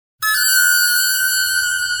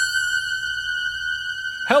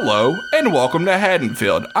Hello, and welcome to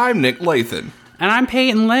Haddonfield. I'm Nick Lathan. And I'm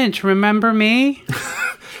Peyton Lynch. Remember me?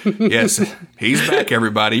 Yes, he's back,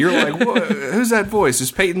 everybody. You're like, who's that voice? It's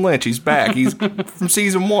Peyton Lynch. He's back. He's from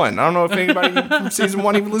season 1. I don't know if anybody from season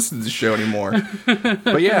 1 even listens to the show anymore.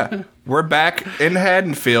 But yeah, we're back in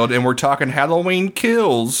Haddonfield, and we're talking Halloween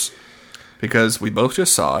Kills because we both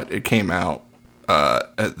just saw it. It came out,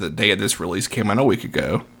 the day of this release came out a week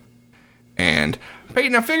ago. And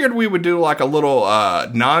Peyton, I figured we would do like a little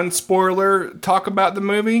non-spoiler talk about the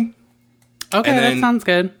movie. Okay, that sounds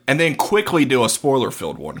good. And then quickly do a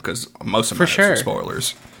spoiler-filled one, because most of them are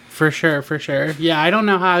spoilers. For sure. Yeah, I don't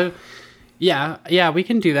know how... Yeah, we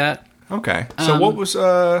can do that. Okay. So what was...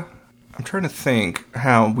 I'm trying to think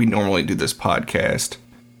how we normally do this podcast.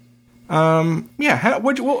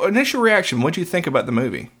 What initial reaction, what'd you think about the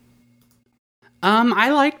movie? I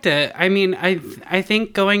liked it. I mean, I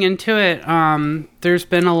think going into it, there's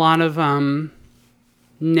been a lot of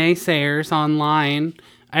naysayers online.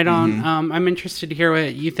 I don't, I'm interested to hear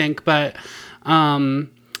what you think, but, I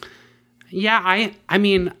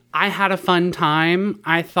mean, I had a fun time.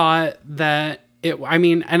 I thought that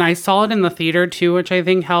and I saw it in the theater too, which I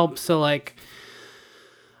think helps. So like,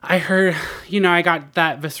 I heard, I got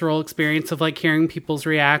that visceral experience of like hearing people's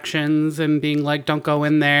reactions and being like, don't go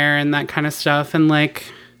in there and that kind of stuff. And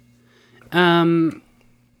like, I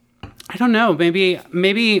don't know,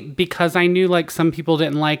 maybe because I knew like some people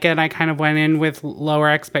didn't like it, I kind of went in with lower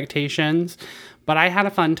expectations, but I had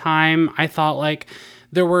a fun time. I thought like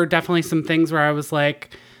there were definitely some things where I was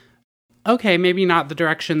like, okay, maybe not the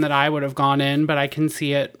direction that I would have gone in, but I can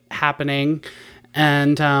see it happening.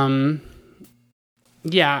 And,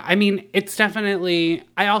 yeah, I mean, it's definitely...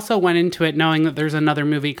 I also went into it knowing that there's another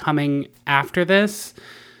movie coming after this.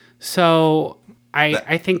 So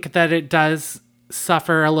I think that it does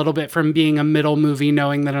suffer a little bit from being a middle movie,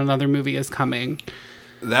 knowing that another movie is coming.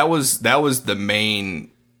 That was the main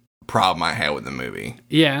problem I had with the movie.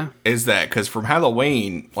 Yeah. Is that, because from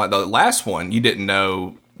Halloween, like the last one, you didn't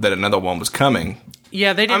know that another one was coming.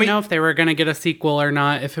 Yeah, they didn't know if they were going to get a sequel or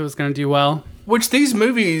not, if it was going to do well. Which these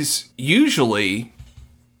movies, usually...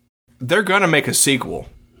 they're gonna make a sequel.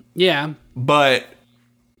 Yeah. But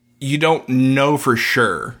you don't know for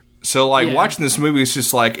sure. So, like, watching this movie is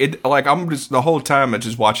just like, I'm just, the whole time I'm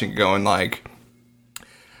just watching it going, like,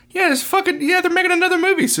 they're making another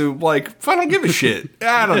movie, so, like, I don't give a shit.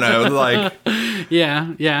 I don't know, like.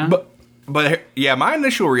 Yeah. But my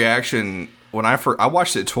initial reaction, when I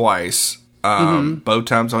watched it twice, both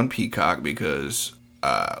times on Peacock, because,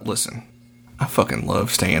 listen, I fucking love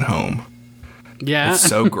staying home. Yeah. It's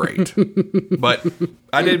so great. But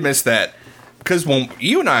I did miss that. Because when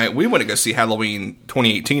you and I, we went to go see Halloween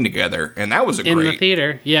 2018 together, and that was in the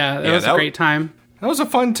theater. Yeah, that was a great time. That was a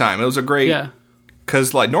fun time. It was a great... Yeah.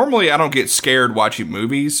 Because, like, normally I don't get scared watching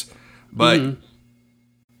movies, but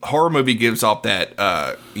horror movie gives off that,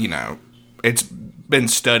 it's been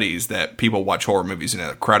studies that people watch horror movies in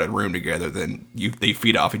a crowded room together, then they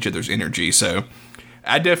feed off each other's energy. So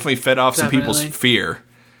I definitely fed off some people's fear.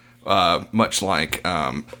 Much like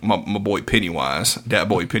my boy Pennywise, dat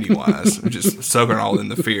boy Pennywise, just soaking all in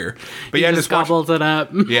the fear. But he just gobbles it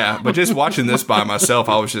up. Yeah, but just watching this by myself,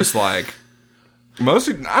 I was just like, I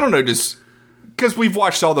don't know, just because we've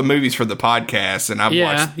watched all the movies for the podcast, and I've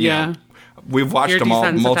watched, we've watched them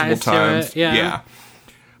all multiple times. Yeah.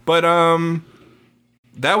 But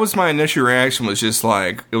that was my initial reaction. Was just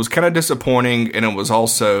like, it was kind of disappointing, and it was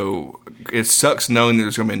also, it sucks knowing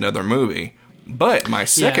there's going to be another movie. But my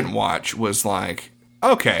second watch was like,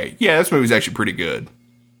 okay, this movie's actually pretty good.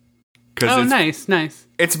 Nice.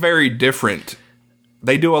 It's very different.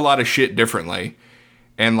 They do a lot of shit differently.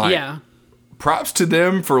 And like, props to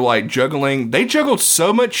them for like juggling. They juggled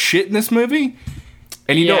so much shit in this movie.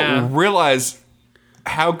 And you don't realize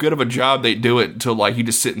how good of a job they do it until like you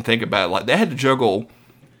just sit and think about it. Like, they had to juggle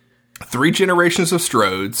 3 generations of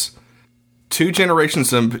Strodes, 2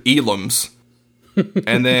 generations of Elams,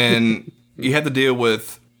 and then... you had to deal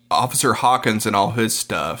with Officer Hawkins and all his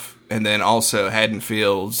stuff, and then also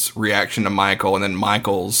Haddonfield's reaction to Michael, and then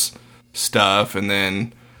Michael's stuff, and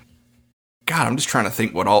then... God, I'm just trying to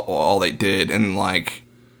think what all they did, and like...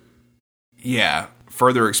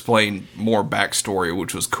 further explain more backstory,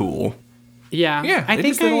 which was cool. Yeah. Yeah, they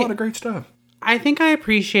just did a lot of great stuff. I think I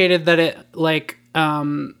appreciated that it,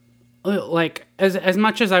 as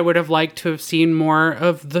much as I would have liked to have seen more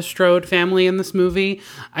of the Strode family in this movie,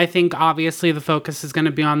 I think obviously the focus is going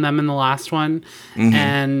to be on them in the last one.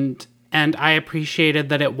 And I appreciated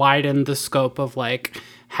that it widened the scope of like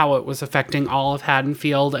how it was affecting all of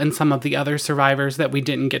Haddonfield and some of the other survivors that we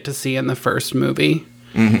didn't get to see in the first movie.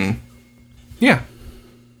 Yeah.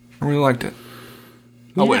 I really liked it.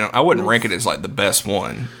 I wouldn't rank it as like the best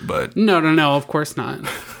one, but no, of course not.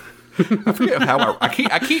 I forget how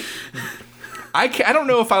I don't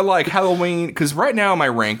know if I like Halloween, because right now my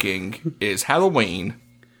ranking is Halloween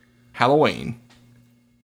 4.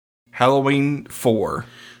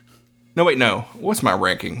 No, wait, no. What's my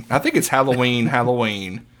ranking? I think it's Halloween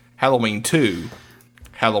 2,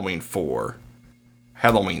 Halloween 4,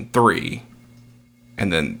 Halloween 3,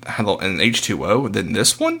 and then H2O, and then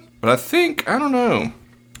this one. But I don't know.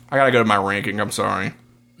 I gotta go to my ranking. I'm sorry.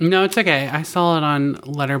 No, it's okay. I saw it on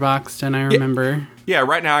Letterboxd, and I remember. Yeah,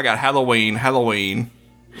 right now I got Halloween,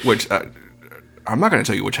 which I'm not going to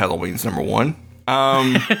tell you which Halloween's number 1.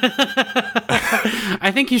 I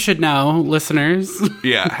think you should know, listeners.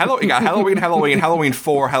 Yeah, you got Halloween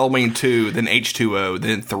 4, Halloween 2, then H2O,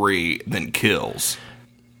 then 3, then Kills.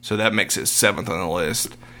 So that makes it 7th on the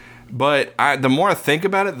list. But the more I think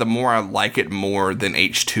about it, the more I like it more than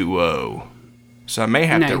H2O. So I may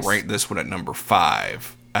have to rank this one at number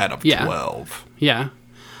 5 out of 12. Yeah.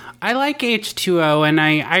 I like H2O, and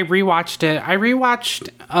I rewatched it. I rewatched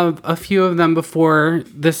a few of them before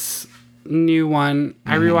this new one.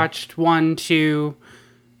 I rewatched 1, 2,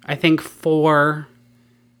 I think 4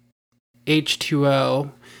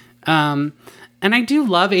 H2O. And I do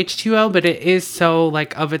love H2O, but it is so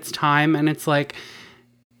like of its time, and it's like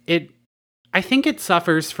I think it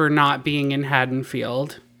suffers for not being in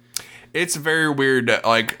Haddonfield. It's very weird.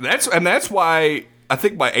 That's why I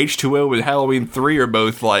think my H2O and Halloween 3 are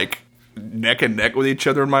both like neck and neck with each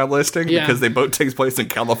other in my listing because they both take place in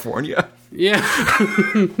California. Yeah.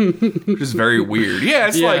 Which is very weird. Yeah,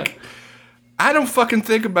 it's like I don't fucking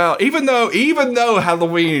think about even though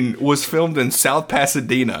Halloween was filmed in South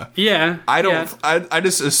Pasadena. Yeah. I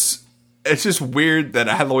just it's just weird that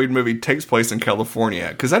a Halloween movie takes place in California,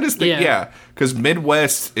 because I just think because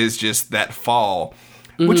Midwest is just that fall.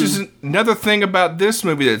 Which is another thing about this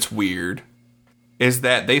movie that's weird, is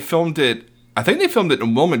that they filmed it, I think they filmed it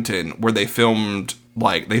in Wilmington, where they filmed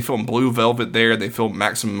Blue Velvet there, they filmed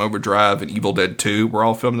Maximum Overdrive and Evil Dead 2, were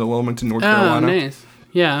all filmed in Wilmington, North Carolina. Oh, nice.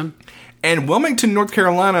 Yeah. And Wilmington, North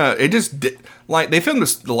Carolina, it just, they filmed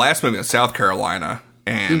the last movie in South Carolina,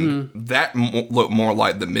 and that looked more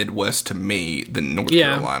like the Midwest to me than North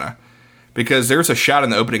Carolina. Because there's a shot in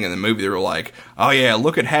the opening of the movie, they were like, oh yeah,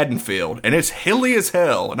 look at Haddonfield, and it's hilly as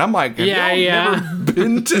hell. And I'm like, have y'all never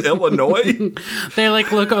been to Illinois? They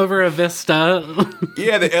like look over a vista.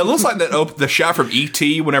 Yeah, it looks like the shot from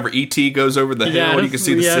E.T. whenever E.T. goes over the hill and you can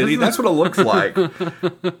see the city. That's what it looks like.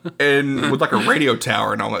 And with like a radio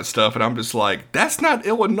tower and all that stuff. And I'm just like, that's not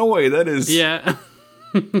Illinois. That is... Yeah.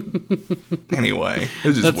 Anyway,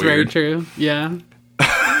 it's just that's weird. That's very true. Yeah.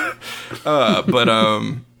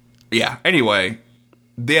 Yeah, anyway,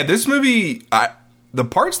 this movie, the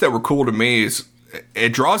parts that were cool to me is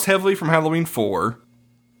it draws heavily from Halloween 4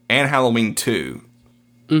 and Halloween 2.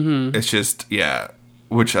 Mm-hmm. It's just,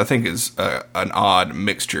 which I think is an odd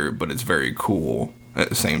mixture, but it's very cool at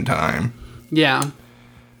the same time. Yeah.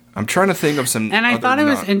 I'm trying to think of some... And I thought it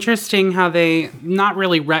was interesting how they not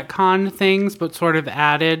really retconned things, but sort of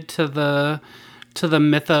added to the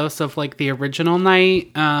mythos of like the original night,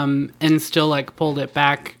 and still like pulled it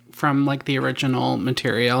back from like the original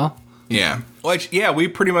material. Yeah. Like, we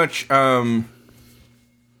pretty much, I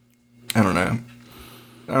don't know.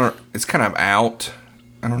 It's kind of out.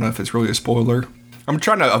 I don't know if it's really a spoiler. I'm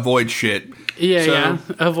trying to avoid shit. Yeah.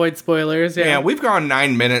 Avoid spoilers. Yeah. Yeah, we've gone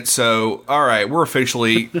 9 minutes, so all right, we're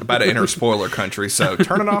officially about to enter spoiler country. So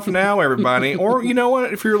turn it off now, everybody. Or you know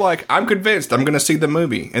what? If you're like, I'm convinced, I'm going to see the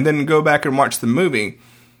movie, and then go back and watch the movie,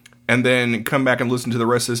 and then come back and listen to the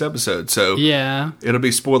rest of this episode. So it'll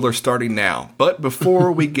be spoilers starting now. But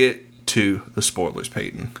before we get to the spoilers,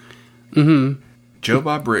 Peyton, Joe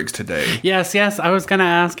Bob Briggs today. Yes. I was going to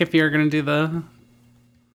ask if you were going to do the...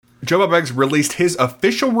 Joe Bob Briggs released his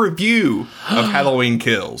official review of Halloween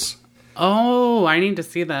Kills. Oh, I need to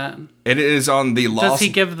see that. It is on the Lost... Does he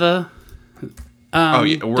give the...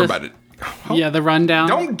 we're about it. Yeah, the rundown.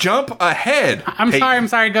 Don't jump ahead. I'm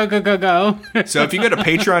sorry. Go. So if you go to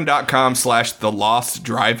patreon.com/The Lost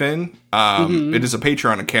Drive-In, it is a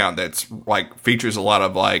Patreon account that's like features a lot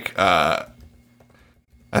of like, I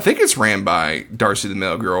think it's ran by Darcy the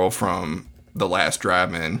Mail Girl from The Last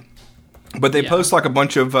Drive-In. But they post like a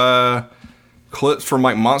bunch of clips from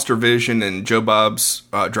like Monster Vision and Joe Bob's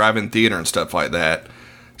Drive-In Theater and stuff like that.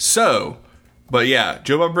 So, but yeah,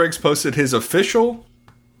 Joe Bob Briggs posted his official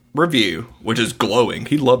review, which is glowing.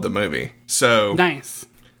 He loved the movie. So nice.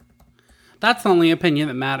 That's the only opinion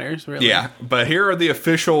that matters, really. Yeah, but here are the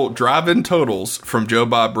official drive-in totals from Joe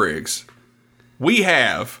Bob Briggs. We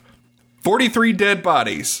have 43 dead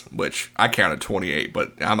bodies, which I counted 28,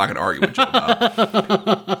 but I'm not going to argue with you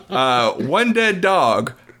about. One dead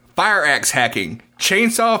dog, fire axe hacking,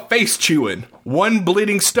 chainsaw face chewing, one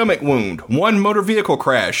bleeding stomach wound, one motor vehicle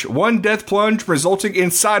crash, one death plunge resulting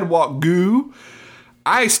in sidewalk goo,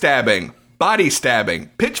 eye stabbing, body stabbing,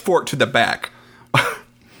 pitchfork to the back,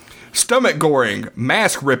 stomach goring,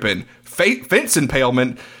 mask ripping, fence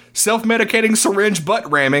impalement, self-medicating syringe butt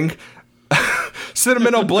ramming,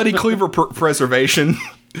 sentimental bloody cleaver preservation,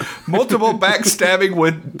 multiple backstabbing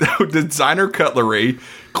with designer cutlery,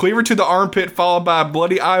 cleaver to the armpit followed by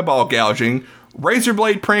bloody eyeball gouging, razor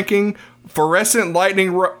blade pranking, fluorescent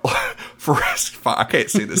lightning I can't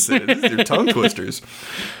say this sentence. They're tongue twisters.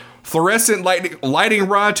 Fluorescent lighting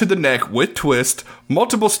rod to the neck with twist,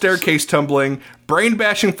 multiple staircase tumbling, brain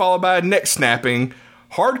bashing followed by neck snapping,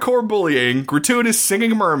 hardcore bullying, gratuitous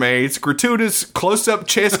singing mermaids, gratuitous close-up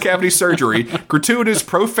chest cavity surgery, gratuitous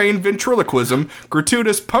profane ventriloquism,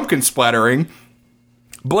 gratuitous pumpkin splattering,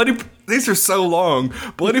 bloody... These are so long.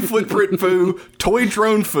 Bloody footprint foo, toy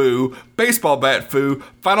drone foo, baseball bat foo,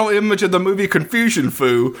 final image of the movie Confusion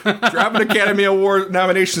foo, Driving Academy Award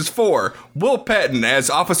nominations for Will Patton as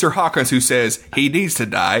Officer Hawkins, who says he needs to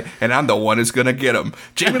die and I'm the one who's gonna get him.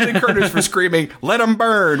 Jamie Lee Curtis for screaming "Let him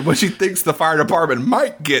burn" when she thinks the fire department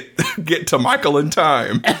might get to Michael in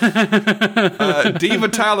time. Diva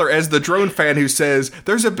Tyler as the drone fan who says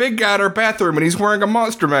there's a big guy in our bathroom and he's wearing a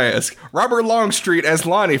monster mask. Robert Longstreet as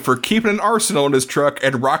Lonnie for keeping an arsenal in his truck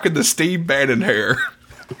and rocking the Steve Bannon hair.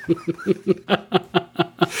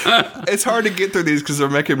 It's hard to get through these because they're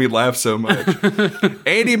making me laugh so much.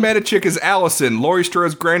 Andy Matichik is Allison, Laurie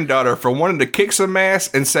Strode's granddaughter, for wanting to kick some ass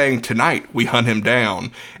and saying, "Tonight we hunt him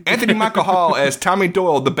down." Anthony Michael Hall as Tommy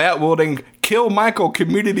Doyle, the bat-wielding Kill Michael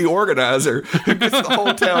community organizer who gets the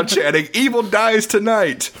whole town chanting, "Evil dies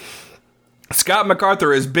tonight." Scott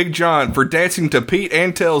MacArthur as Big John for dancing to Pete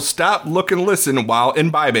Antel's "Stop, Look, and Listen" while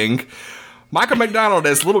imbibing. Michael McDonald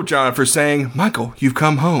as Little John for saying, "Michael, you've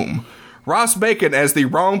come home." Ross Bacon as the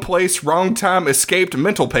wrong place, wrong time escaped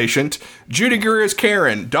mental patient. Judy Greer as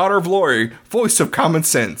Karen, daughter of Laurie, voice of common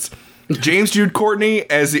sense. James Jude Courtney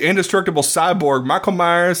as the indestructible cyborg Michael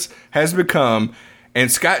Myers has become.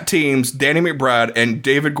 And Scott Teems, Danny McBride, and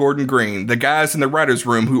David Gordon Green, the guys in the writer's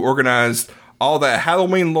room who organized all that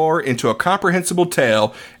Halloween lore into a comprehensible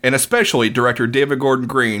tale, and especially director David Gordon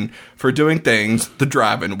Green for doing things the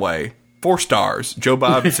drive-in way. 4 stars. Joe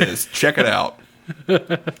Bob says, check it out.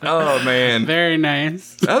 Oh, man. Very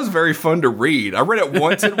nice. That was very fun to read. I read it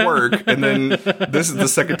once at work, and then this is the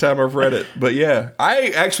second time I've read it. But yeah, I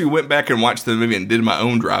actually went back and watched the movie and did my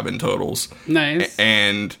own drive-in totals. Nice.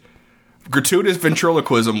 And gratuitous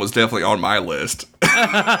ventriloquism was definitely on my list.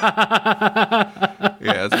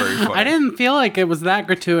 Yeah, it's very funny. I didn't feel like it was that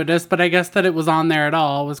gratuitous, but I guess that it was on there at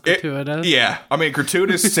all was gratuitous. Yeah, I mean,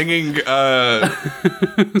 gratuitous singing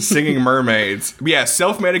mermaids. Yeah,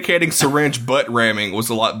 self-medicating syringe butt ramming was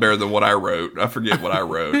a lot better than what I wrote. I forget what I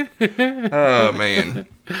wrote. Oh, man.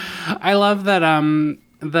 I love that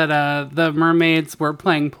the mermaids were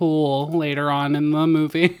playing pool later on in the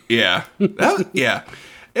movie. Yeah. Yeah.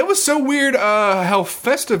 It was so weird how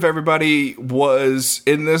festive everybody was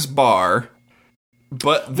in this bar.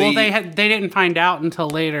 But they didn't find out until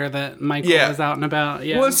later that Michael was out and about.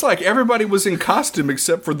 Yeah. Well, it's like everybody was in costume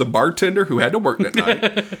except for the bartender who had to work that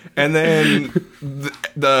night. And then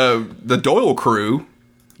the Doyle crew,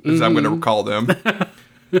 as I'm going to call them.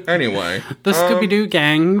 Anyway. The Scooby-Doo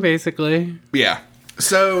gang, basically. Yeah.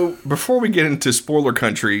 So, before we get into spoiler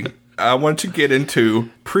country, I want to get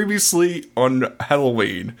into previously on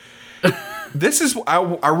Halloween. This is I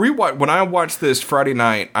rewatched when I watched this Friday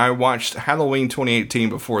night. I watched Halloween 2018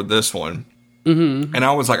 before this one, and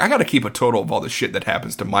I was like, I got to keep a total of all the shit that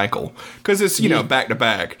happens to Michael because it's back to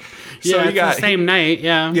back. So yeah, it's the same night.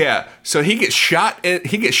 Yeah, yeah. So he gets shot.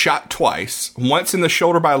 He gets shot twice. Once in the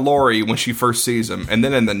shoulder by Laurie when she first sees him, and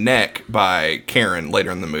then in the neck by Karen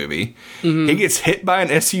later in the movie. Mm-hmm. He gets hit by an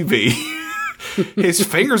SUV. His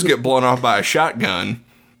fingers get blown off by a shotgun.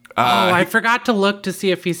 I forgot to look to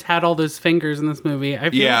see if he's had all those fingers in this movie.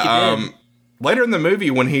 I feel like he did. Later in the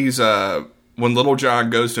movie, when when Little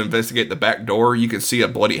John goes to investigate the back door, you can see a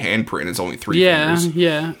bloody handprint. It's only 3 fingers.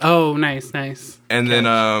 Yeah. Oh, nice. And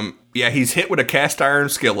then, he's hit with a cast iron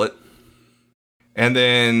skillet. And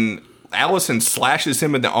then Allison slashes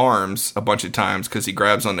him in the arms a bunch of times because he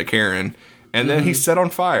grabs onto Karen. And then he's set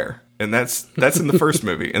on fire. And that's in the first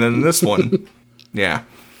movie. And then in this one, yeah.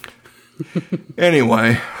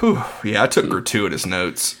 Anyway, I took gratuitous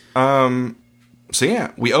notes. So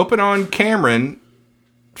yeah, we open on Cameron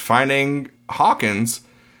finding Hawkins,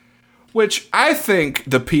 which I think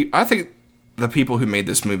the the people who made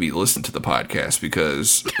this movie listen to the podcast,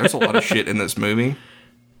 because there's a lot of shit in this movie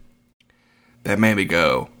that made me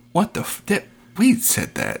go, what the we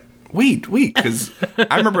said that. Because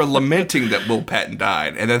I remember lamenting that Will Patton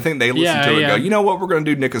died, and I think they listened to it and go, you know what, we're going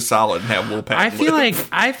to do Nick a solid and have Will Patton I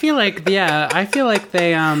feel like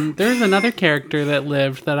they, there's another character that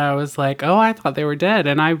lived that I was like, oh, I thought they were dead,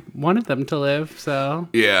 and I wanted them to live, so.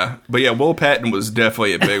 Yeah, but yeah, Will Patton was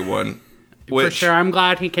definitely a big one. For sure, I'm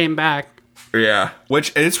glad he came back. Yeah,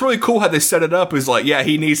 and it's really cool how they set it up, is like, yeah,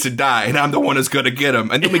 he needs to die, and I'm the one that's going to get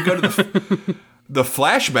him. And then we go to the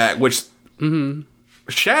flashback, which... Mm-hmm.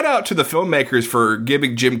 Shout out to the filmmakers for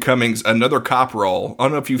giving Jim Cummings another cop role. I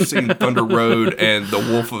don't know if you've seen Thunder Road and The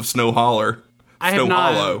Wolf of Snow Hollow. I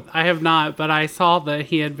have not, but I saw that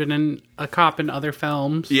he had been a cop in other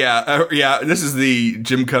films. Yeah. This is the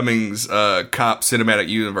Jim Cummings cop cinematic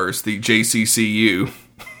universe, the JCCU.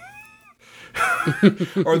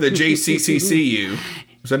 Or the JCCCU.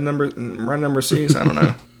 Is that right number C's? I don't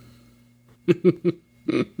know.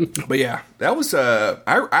 But yeah, that was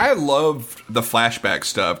I loved the flashback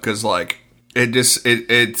stuff, because like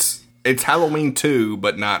it's Halloween 2,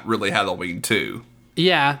 but not really Halloween 2.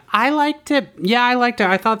 Yeah, I liked it.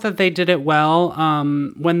 I thought that they did it well.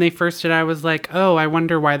 When they first did, I was like, oh, I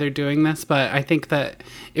wonder why they're doing this. But I think that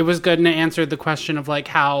it was good, and it answered the question of like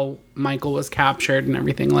how Michael was captured and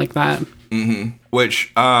everything like that. Mm-hmm.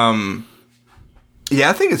 Which, yeah,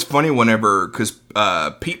 I think it's funny whenever, because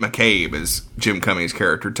Pete McCabe, is Jim Cummings'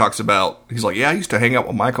 character, talks about, he's like, yeah, I used to hang out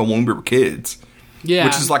with Michael when we were kids. Yeah.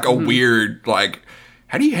 Which is like a weird, like,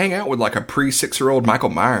 how do you hang out with like a pre-6-year-old Michael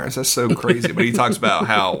Myers? That's so crazy. But he talks about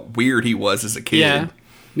how weird he was as a kid.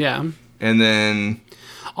 Yeah. And then...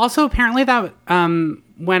 Also, apparently that,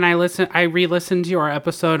 when I re-listened to your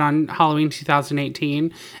episode on Halloween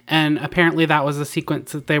 2018, and apparently that was a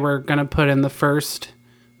sequence that they were going to put in the first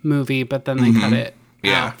movie, but then they cut it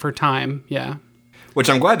out for time. Yeah. Which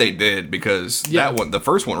I'm glad they did, because that one, the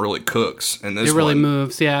first one, really cooks, and this it really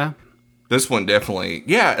moves. Yeah. This one definitely,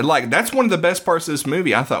 like that's one of the best parts of this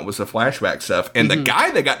movie. I thought was the flashback stuff, and the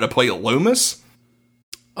guy that got to play Loomis.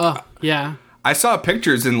 Yeah. I saw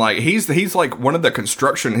pictures, and like he's like one of the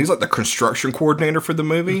construction. He's like the construction coordinator for the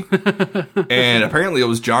movie, and apparently it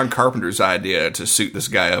was John Carpenter's idea to suit this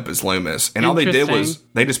guy up as Loomis. And all they did was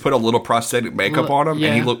they just put a little prosthetic makeup on him,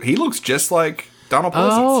 and he looks just like Donald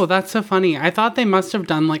Pleasence. Oh, that's so funny! I thought they must have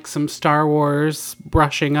done like some Star Wars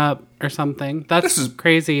brushing up or something. That's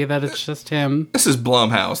crazy that it's just him. This is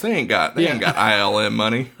Blumhouse. They ain't got ILM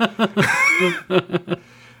money.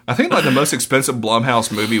 I think like the most expensive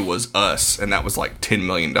Blumhouse movie was Us, and that was like $10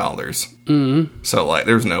 million. Mm-hmm. So like,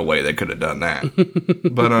 there's no way they could have done that.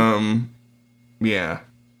 But yeah.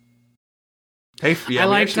 Hey, yeah,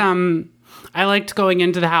 I liked going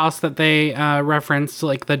into the house that they referenced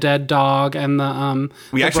like the dead dog and the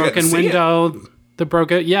broken window.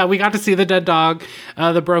 We got to see the dead dog,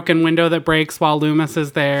 the broken window that breaks while Loomis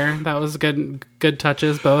is there. That was good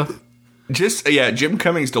touches both. Jim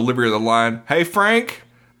Cummings' delivery of the line, "Hey Frank,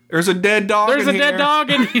 there's a dead dog in here." There's a dead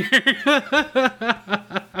dog in here.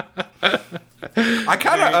 I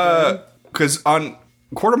kind of, because on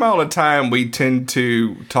Quarter Mile at a Time, we tend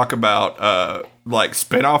to talk about like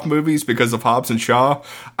spin-off movies because of Hobbs and Shaw.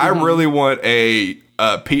 Mm-hmm. I really want a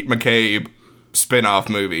Pete McCabe spin-off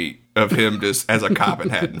movie of him just as a cop in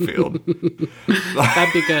Haddonfield.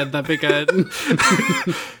 That'd be good.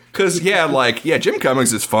 Because, Jim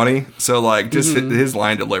Cummings is funny. So, like, just his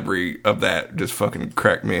line delivery of that just fucking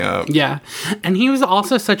cracked me up. Yeah. And he was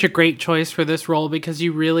also such a great choice for this role because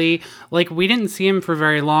you really, like, we didn't see him for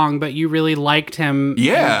very long, but you really liked him.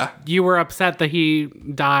 Yeah. You were upset that he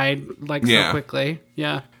died, like, so quickly.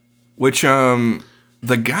 Yeah. Which,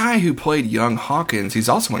 the guy who played young Hawkins, he's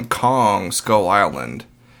also in Kong, Skull Island.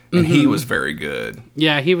 And he was very good.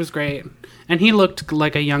 Yeah, he was great. And he looked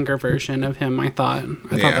like a younger version of him, I thought.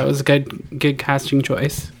 I thought that was a good casting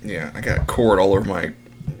choice. Yeah, I got cord all over my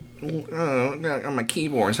on my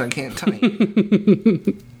keyboard, so I can't type.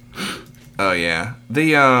 Oh, yeah.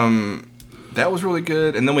 That was really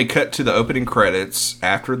good. And then we cut to the opening credits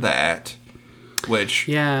after that, which...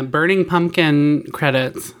 Yeah, Burning Pumpkin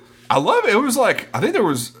credits. I love it. It was like, I think there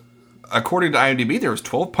was, according to IMDb, there was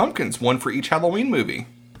 12 pumpkins, one for each Halloween movie.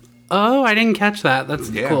 Oh, I didn't catch that. That's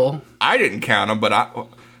cool. I didn't count them, but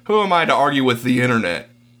who am I to argue with the internet?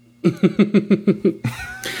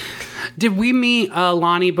 Did we meet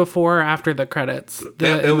Lonnie before or after the credits?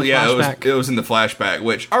 It was in the flashback,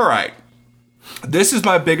 which, all right. This is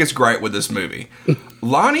my biggest gripe with this movie.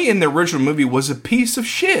 Lonnie in the original movie was a piece of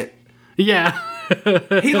shit. Yeah.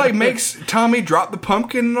 He like makes Tommy drop the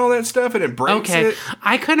pumpkin and all that stuff, and it breaks it.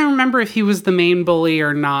 I couldn't remember if he was the main bully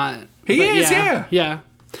or not. He is, yeah. Yeah.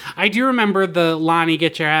 I do remember the Lonnie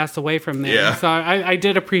get your ass away from there. Yeah. So I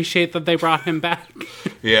did appreciate that they brought him back.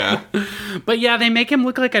 Yeah. But yeah, they make him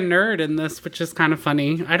look like a nerd in this, which is kind of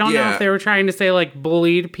funny. I don't know if they were trying to say like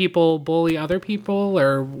bullied people bully other people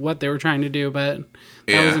or what they were trying to do, but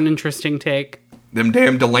that was an interesting take. Them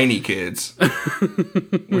damn Delaney kids.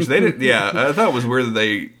 Which they did, I thought it was weird that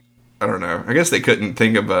they, I don't know. I guess they couldn't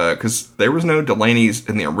think of, because there was no Delaney's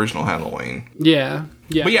in the original Halloween. Yeah.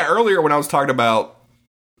 Yeah. But yeah, earlier when I was talking about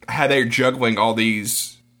how they're juggling all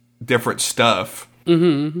these different stuff,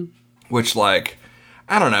 which like,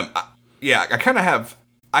 I don't know. I kind of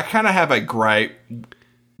have a gripe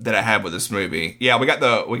that I have with this movie. Yeah, we got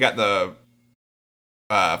the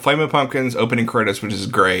Flaming Pumpkins opening credits, which is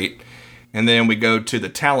great. And then we go to the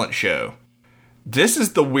talent show. This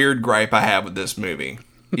is the weird gripe I have with this movie.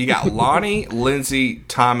 You got Lonnie, Lindsay,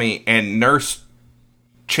 Tommy, and Nurse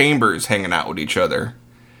Chambers hanging out with each other.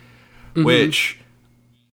 Which,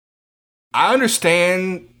 I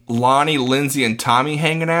understand Lonnie, Lindsay, and Tommy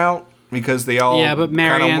hanging out because they all... Yeah, but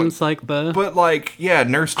Marianne's like the... But like, yeah,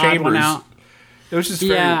 Nurse Chambers. It was just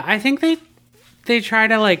very... Yeah, I think they try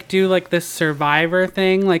to like do like this Survivor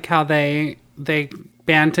thing, like how they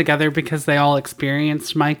band together because they all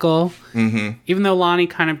experienced Michael. Even though Lonnie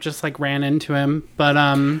kind of just like ran into him, but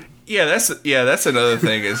yeah, that's another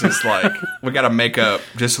thing. Is just like we got to make up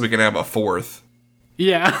just so we can have a fourth.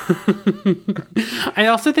 Yeah. I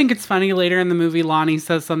also think it's funny later in the movie, Lonnie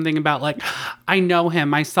says something about like, I know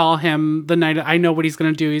him. I saw him the night. I know what he's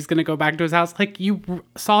going to do. He's going to go back to his house. Like, you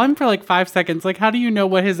saw him for like 5 seconds. Like, how do you know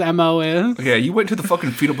what his MO is? Yeah, you went to the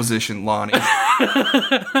fucking fetal position, Lonnie.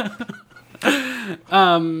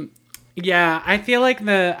 Yeah, I feel like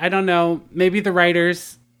I don't know, maybe the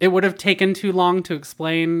writers, it would have taken too long to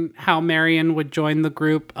explain how Marion would join the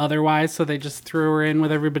group otherwise, so they just threw her in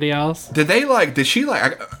with everybody else. Did she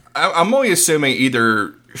I'm only assuming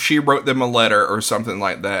either she wrote them a letter or something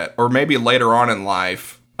like that, or maybe later on in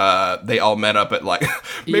life, they all met up at like,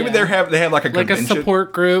 maybe they have like a convention. Like a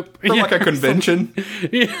support group. Or like a convention.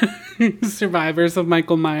 Survivors of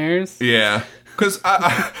Michael Myers. Yeah. Because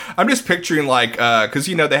I'm just picturing like, because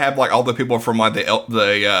you know they have like all the people from like the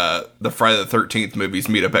Friday the 13th movies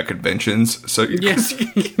meet up at conventions. So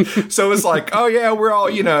so it's like, oh yeah, we're all,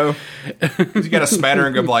 you know, you got a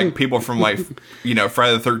smattering of like people from like, you know,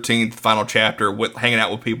 Friday the 13th final chapter with hanging out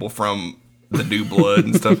with people from the New Blood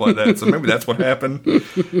and stuff like that. So maybe that's what happened.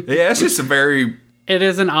 Yeah, it's just it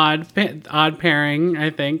is an odd pairing, I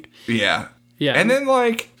think. Yeah. Yeah. And then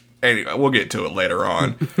like, anyway, we'll get to it later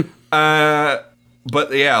on.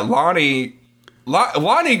 But yeah, Lonnie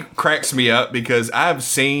cracks me up because I've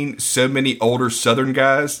seen so many older Southern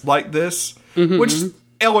guys like this, which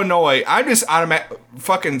Illinois, I just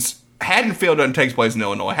fucking Haddonfield doesn't take place in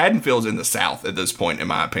Illinois. Haddonfield's in the South at this point, in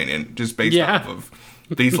my opinion, just based off of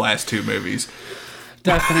these last two movies.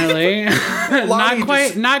 Definitely.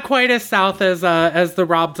 not quite as south as the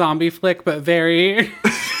Rob Zombie flick, but very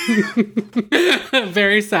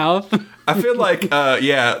very south. I feel like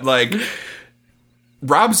like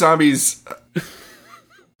Rob Zombie's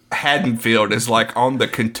Haddonfield is like on the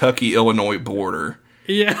Kentucky-Illinois border.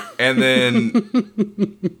 Yeah. And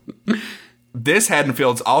then this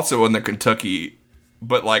Haddonfield's also in the Kentucky,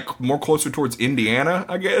 but like more closer towards Indiana,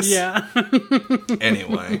 I guess. Yeah.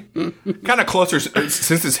 Anyway, kind of closer,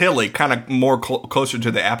 since it's hilly, kind of more closer to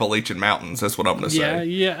the Appalachian Mountains. That's what I'm going to say.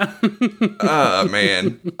 Yeah.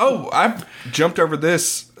 Man. Oh, I've jumped over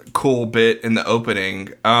this cool bit in the opening.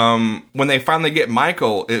 When they finally get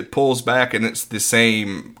Michael, it pulls back and it's the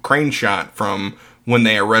same crane shot from when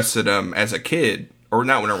they arrested him as a kid. Or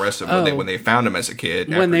not when arrested him, when they found him as a kid.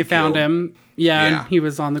 When they found him. Yeah, and he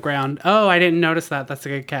was on the ground. Oh, I didn't notice that. That's a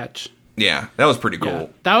good catch. Yeah, that was pretty cool. Yeah,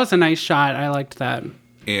 that was a nice shot. I liked that.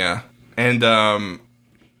 Yeah. And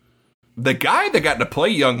the guy that got to play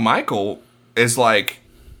young Michael is like,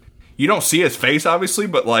 you don't see his face, obviously,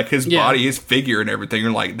 but like his body, his figure and everything,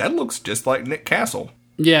 you're like, that looks just like Nick Castle.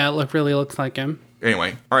 Yeah, it really looks like him.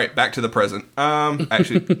 Anyway, all right, back to the present.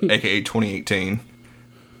 Actually, aka 2018.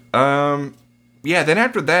 Yeah, then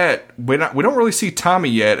after that, we don't really see Tommy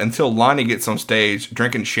yet until Lonnie gets on stage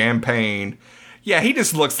drinking champagne. Yeah, he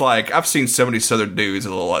just looks like, I've seen so many Southern dudes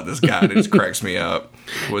that look like this guy. It just cracks me up.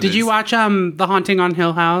 Did you watch The Haunting on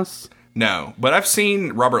Hill House? No, but I've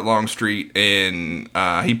seen Robert Longstreet in,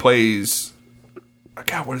 he plays,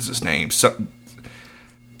 God, what is his name?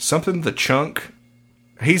 Something the Chunk.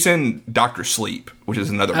 He's in Dr. Sleep, which is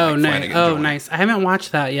another Mike Flanagan joint. Nice. I haven't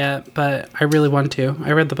watched that yet, but I really want to.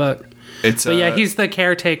 I read the book. But he's the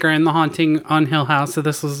caretaker in The Haunting on Hill House, so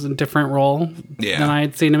this was a different role than I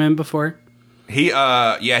had seen him in before. He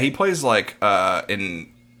plays like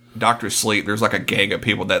in Dr. Sleep, there's like a gang of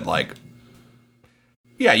people that like,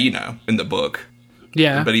 yeah, you know, in the book.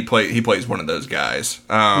 Yeah. But he plays one of those guys.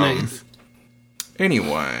 Nice.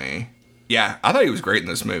 Anyway, yeah, I thought he was great in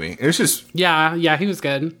this movie. It was just... Yeah, he was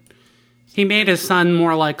good. He made his son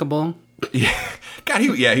more likable. Yeah. God,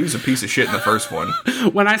 he was a piece of shit in the first one.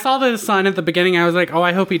 When I saw the son at the beginning, I was like, oh,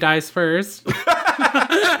 I hope he dies first.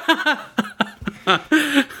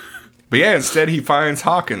 But yeah, instead he finds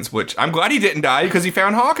Hawkins, which I'm glad he didn't die because he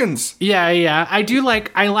found Hawkins. Yeah. I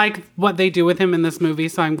like what they do with him in this movie,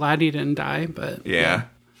 so I'm glad he didn't die, but... Yeah.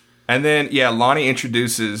 And then, Lonnie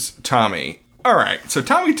introduces Tommy. All right, so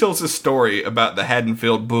Tommy tells a story about the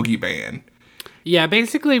Haddonfield Boogie Band. Yeah,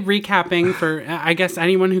 basically recapping for, I guess,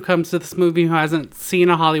 anyone who comes to this movie who hasn't seen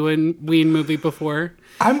a Halloween movie before.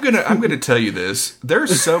 I'm gonna tell you this.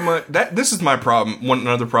 There's so much this is my problem.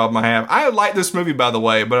 Another problem I have. I like this movie, by the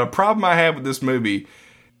way, but a problem I have with this movie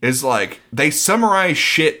is like they summarize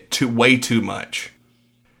shit way too much,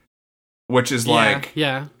 which is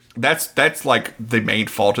that's like the main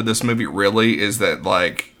fault of this movie. Really, is that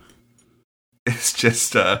like it's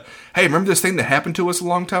just hey, remember this thing that happened to us a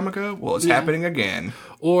long time ago? Well, it's happening again.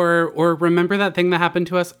 Or remember that thing that happened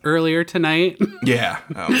to us earlier tonight? Yeah.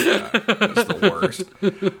 Oh, God. That's the worst.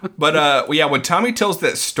 But, when Tommy tells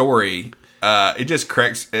that story, it just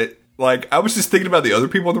cracks it. Like, I was just thinking about the other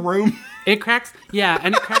people in the room. And it cracks me up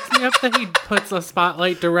that he puts a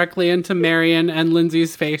spotlight directly into Marion and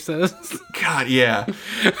Lindsay's faces. God, yeah.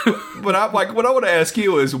 But I'm like, what I want to ask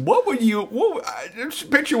you is,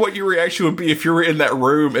 picture what your reaction would be if you were in that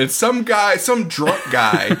room and some drunk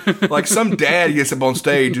guy, like some dad gets up on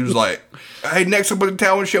stage who's like, hey, next up on the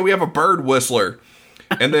talent show, we have a bird whistler.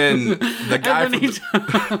 And then the guy and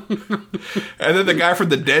then the guy from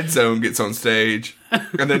the Dead Zone gets on stage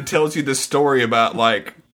and then tells you this story about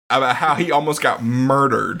how he almost got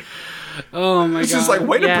murdered. Oh my god. It's just like,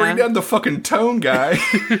 way to bring down the fucking tone, guy.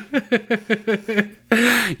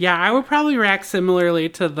 Yeah, I would probably react similarly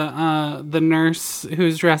to the nurse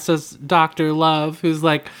who's dressed as Dr. Love, who's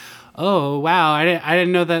like, oh wow, I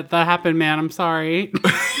didn't know that happened, man. I'm sorry.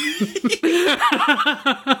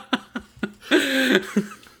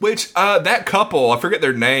 Which, that couple, I forget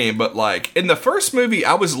their name, but like, in the first movie,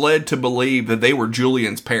 I was led to believe that they were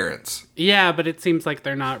Julian's parents. Yeah, but it seems like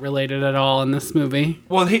they're not related at all in this movie.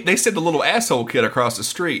 Well, they said the little asshole kid across the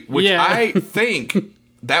street, which I think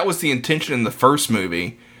that was the intention in the first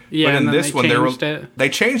movie. Yeah, but in this one, they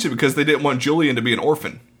changed it because they didn't want Julian to be an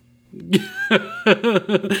orphan.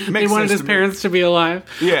 They wanted his parents to be alive.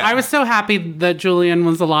 Yeah. I was so happy that Julian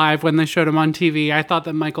was alive when they showed him on TV. I thought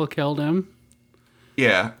that Michael killed him.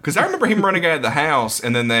 Yeah, because I remember him running out of the house,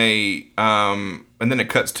 and then and then it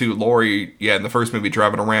cuts to Laurie, in the first movie,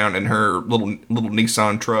 driving around in her little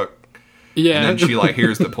Nissan truck. Yeah. And then she,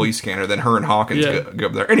 hears the police scanner, then her and Hawkins go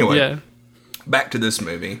over there. Anyway, back to this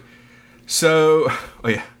movie. So,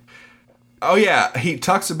 he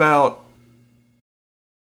talks about,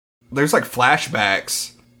 there's,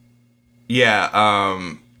 flashbacks.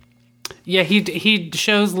 Yeah, he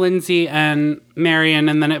shows Lindsay and Marion,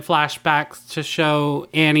 and then it flashbacks to show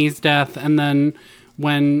Annie's death, and then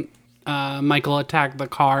when Michael attacked the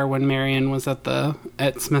car when Marion was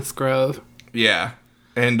at Smith's Grove. Yeah,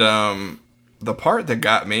 and the part that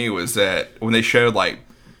got me was that when they showed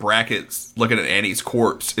brackets looking at Annie's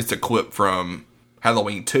corpse, it's a clip from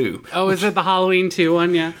Halloween 2. Oh, is it the Halloween 2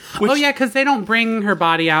 one? Yeah. Because they don't bring her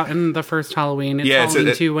body out in the first Halloween. It's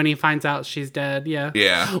Halloween 2 when he finds out she's dead. Yeah.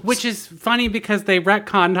 Yeah. Which is funny because they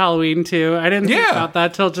retconned Halloween 2. I didn't think about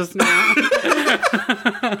that till just now.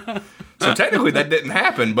 So technically that didn't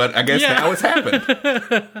happen, but I guess now it's happened.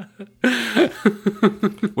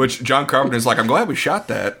 Which John Carpenter's like, I'm glad we shot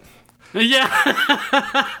that.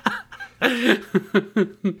 Yeah.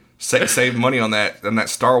 Save money on that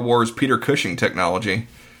Star Wars Peter Cushing technology.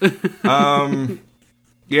 They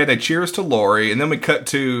cheers to Laurie, and then we cut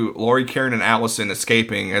to Laurie, Karen, and Allison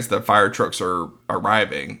escaping as the fire trucks are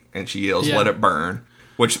arriving, and she yells, "Let it burn!"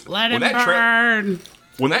 Let it burn.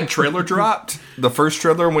 When that trailer dropped, the first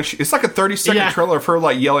trailer, it's like a 30-second trailer of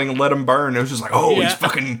her yelling, "Let him burn!" It was just like, he's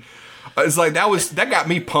fucking. It's like that got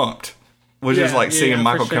me pumped. Was just seeing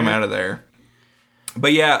Michael come out of there.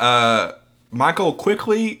 But Michael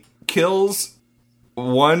quickly kills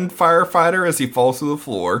one firefighter as he falls to the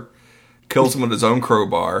floor, kills him with his own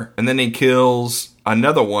crowbar, and then he kills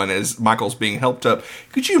another one as Michael's being helped up.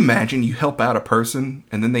 Could you imagine you help out a person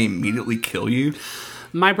and then they immediately kill you?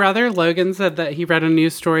 My brother Logan said that he read a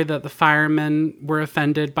news story that the firemen were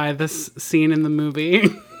offended by this scene in the movie.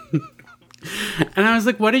 And I was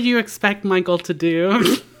like, what did you expect Michael to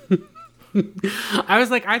do? I was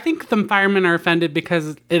like, I think the firemen are offended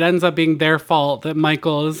because it ends up being their fault that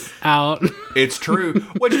Michael is out. It's true.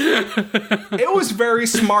 Which, it was very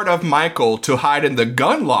smart of Michael to hide in the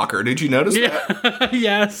gun locker. Did you notice that?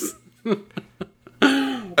 Yes.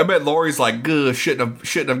 I bet Lori's like, "Good,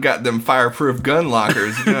 shouldn't have got them fireproof gun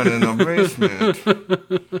lockers down in the basement."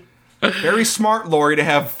 Very smart, Lori, to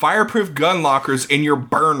have fireproof gun lockers in your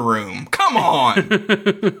burn room. Come on.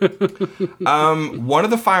 One of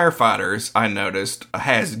the firefighters I noticed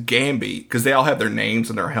has Gamby because they all have their names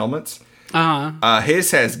on their helmets. His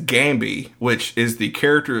has Gamby, which is the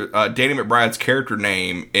character, Danny McBride's character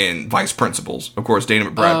name in Vice Principals. Of course, Danny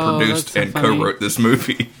McBride produced and co-wrote this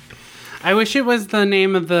movie. I wish it was the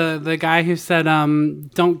name of the guy who said,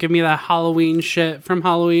 "Don't give me that Halloween shit" from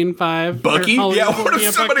Halloween 5. Bucky? Yeah, what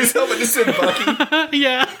if somebody's helmet just said Bucky?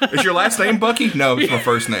 Yeah. Is your last name Bucky? No, it's my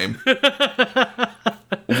first name.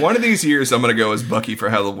 One of these years, I'm going to go as Bucky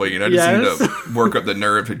for Halloween. I just need to work up the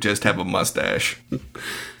nerve to just have a mustache.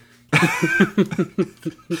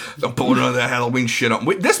 I'm pulling on that Halloween shit on.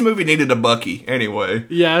 This movie needed a Bucky, anyway.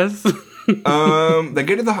 Yes. They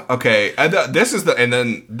get to the okay.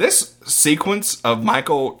 This sequence of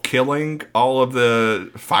Michael killing all of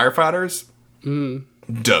the firefighters,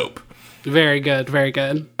 dope. Very good, very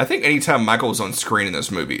good. I think anytime Michael was on screen in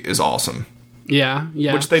this movie is awesome. Yeah.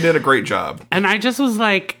 Which they did a great job. And I just was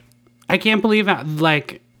like, I can't believe that,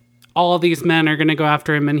 like, all of these men are going to go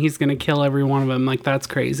after him and he's going to kill every one of them. Like, that's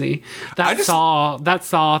crazy. That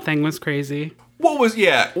Saw thing was crazy.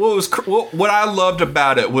 What I loved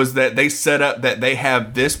about it was that they set up that they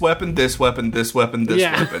have this weapon, this weapon, this weapon, this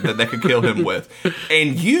weapon that they could kill him with.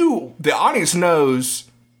 And the audience knows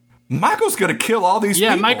Michael's going to kill all these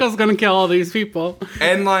people. Yeah, Michael's going to kill all these people.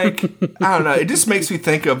 And, like, I don't know. It just makes me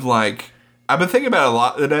think of, like, I've been thinking about it a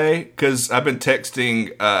lot today because I've been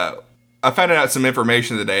texting, I found out some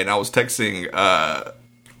information today and I was texting a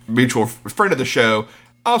mutual friend of the show,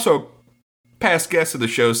 also past guest of the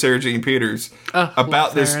show, Sarah Jean Peters,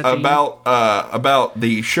 about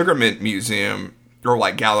the Sugar Mint Museum or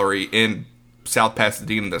like gallery in South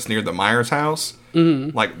Pasadena that's near the Myers house,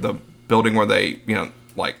 like the building where they,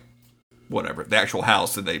 like whatever the actual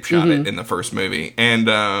house that they shot it in the first movie. And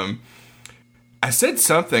I said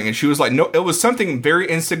something, and she was like, "No, it was something very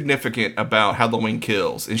insignificant about Halloween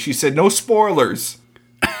Kills," and she said, "No spoilers."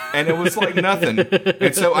 And it was like nothing.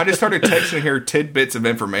 And so I just started texting her tidbits of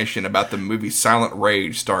information about the movie Silent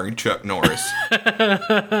Rage starring Chuck Norris.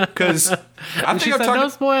 Because I think no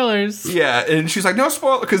spoilers. Yeah, and she's like, no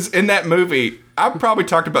spoilers. Because in that movie, I've probably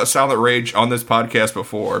talked about Silent Rage on this podcast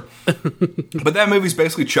before. But that movie's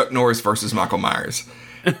basically Chuck Norris versus Michael Myers.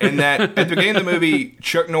 And that at the beginning of the movie,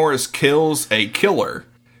 Chuck Norris kills a killer.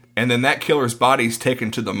 And then that killer's body's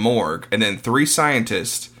taken to the morgue. And then 3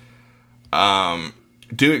 scientists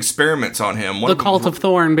do experiments on him. The Cult of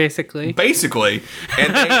Thorn, basically.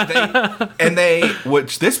 And they,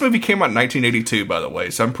 which this movie came out in 1982, by the way,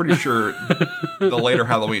 so I'm pretty sure the later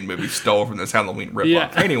Halloween movie stole from this Halloween ripoff.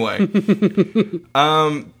 Yeah. Anyway,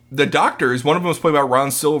 the doctors, one of them was played by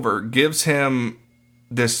Ron Silver, gives him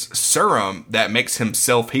this serum that makes him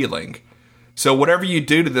self-healing. So whatever you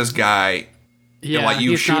do to this guy, like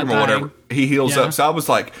you shoot him or whatever, he heals up. So I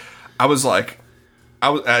texted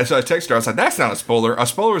her. I was like, "That's not a spoiler. A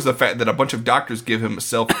spoiler is the fact that a bunch of doctors give him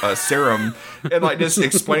a serum and like just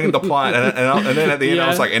explaining the plot." And then at the end, I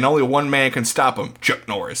was like, "And only one man can stop him, Chuck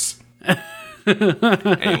Norris."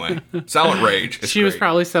 Anyway, Silent Rage. She was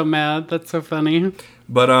probably so mad. That's so funny.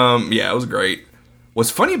 But yeah, it was great. What's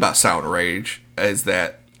funny about Silent Rage is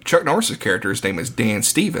that Chuck Norris's character's name is Dan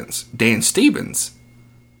Stevens. Dan Stevens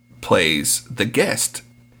plays the guest.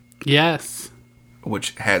 Yes.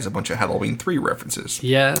 Which has a bunch of Halloween 3 references.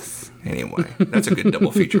 Yes. Anyway, that's a good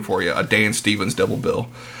double feature for you. A Dan Stevens double bill.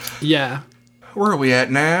 Yeah. Where are we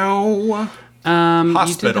at now? Hospital.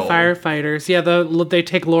 You did the firefighters. Yeah, they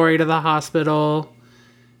take Lori to the hospital.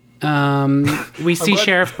 We see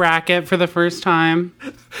Sheriff Brackett for the first time.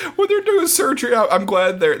 When they're doing surgery, I'm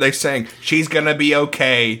glad they saying, "She's gonna be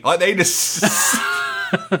okay." Like they just...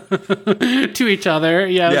 to each other.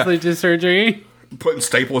 Yeah. They do surgery. Putting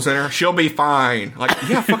staples in her. She'll be fine. Like,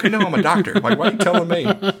 yeah, I fucking know I'm a doctor. Like, why are you telling me?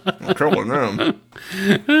 I'm telling them.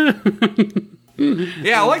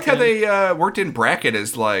 Yeah, I liked how they worked in Brackett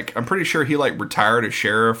as, like, I'm pretty sure he, like, retired as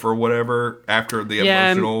sheriff or whatever after the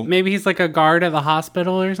emotional... maybe he's, like, a guard at the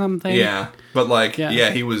hospital or something. Yeah, but, like,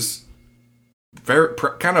 he was very,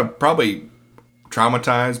 kind of probably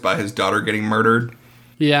traumatized by his daughter getting murdered.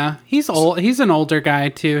 Yeah, he's old. He's an older guy,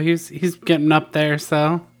 too. He's getting up there,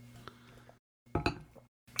 so...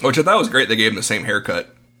 Which I thought was great. They gave him the same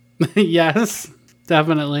haircut. Yes,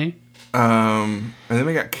 definitely. And then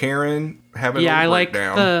we got Karen having a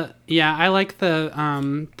breakdown. I like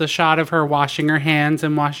the shot of her washing her hands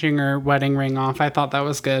and washing her wedding ring off. I thought that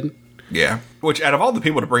was good. Yeah. Which, out of all the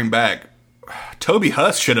people to bring back, Toby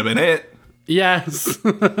Huss should have been it. Yes.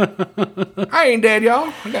 I ain't dead,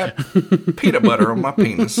 y'all. I got peanut butter on my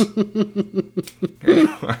penis.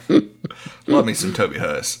 Love me some Toby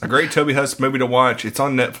Huss. A great Toby Huss movie to watch. It's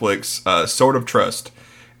on Netflix. Sword of Trust,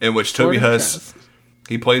 in which Toby Huss,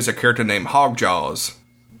 he plays a character named Hogjaws.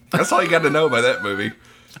 That's all you got to know about that movie.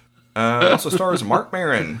 Also stars Mark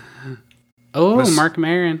Maron. Oh, Mark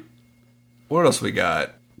Maron. What else we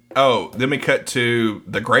got? Oh, then we cut to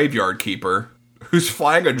the graveyard keeper, who's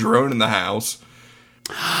flying a drone in the house.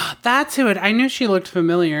 That's who it. I knew she looked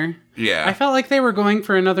familiar. Yeah. I felt like they were going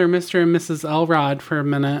for another Mr. and Mrs. Elrod for a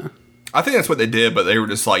minute. I think that's what they did, but they were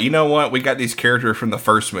just like, you know what? We got these characters from the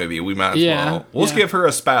first movie. We might as well. Let's give her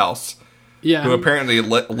a spouse. Yeah. Who apparently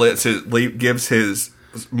gives his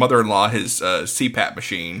mother-in-law his CPAP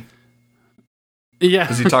machine. Yeah.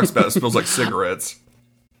 Because he talks about it smells like cigarettes.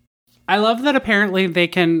 I love that apparently they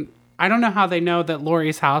can... I don't know how they know that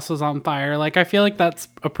Laurie's house was on fire. Like, I feel like that's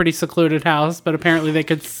a pretty secluded house, but apparently they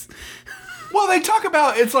could... Well, they talk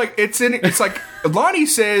about, it's like Lonnie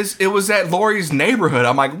says it was at Laurie's neighborhood.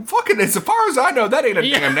 I'm like, fucking, as far as I know, that ain't a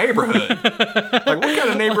damn neighborhood. Like, what kind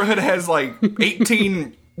of neighborhood has,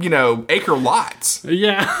 18, acre lots?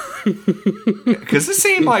 Yeah. Because it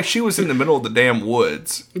seemed like she was in the middle of the damn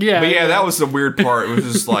woods. Yeah. But that was the weird part. It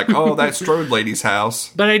was just like, oh, that's Strode lady's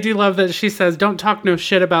house. But I do love that she says, don't talk no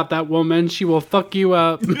shit about that woman. She will fuck you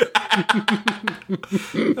up.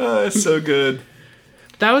 It's so good.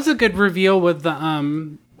 That was a good reveal with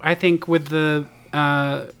the, I think with the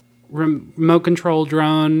remote control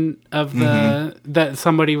drone of the, that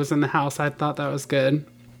somebody was in the house. I thought that was good.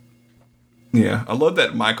 Yeah. I love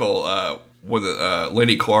that Michael, with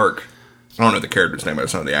Lenny Clark. I don't know the character's name, I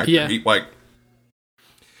just know the actor. Yeah. He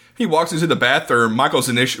walks into the bathroom. Michael's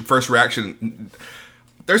first reaction,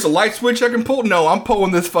 there's a light switch I can pull? No, I'm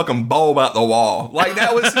pulling this fucking bulb out the wall. Like,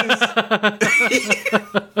 that was his...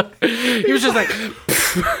 He was just like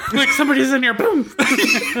somebody's in here, boom.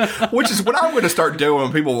 Which is what I'm going to start doing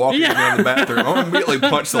when people walk in the bathroom. I'm going to immediately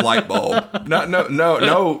punch the light bulb.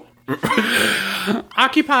 No.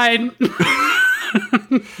 Occupied.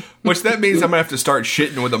 Which that means I'm going to have to start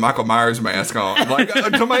shitting with a Michael Myers mask on. Like,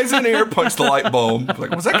 somebody's in here, punch the light bulb.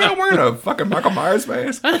 Like, was that guy wearing a fucking Michael Myers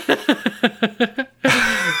mask?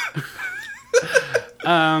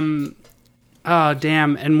 Oh,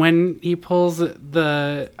 damn. And when he pulls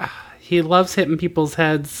he loves hitting people's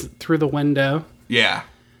heads through the window. Yeah.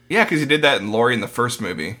 Yeah, because he did that in Laurie in the first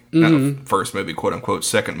movie. Not the first movie, quote unquote,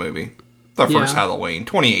 second movie. The first Halloween,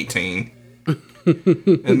 2018.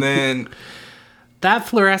 And then... That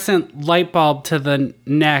fluorescent light bulb to the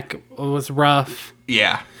neck was rough.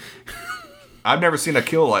 Yeah. I've never seen a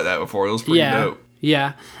kill like that before. It was pretty dope.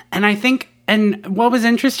 Yeah. And I think... And what was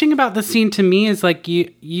interesting about the scene to me is like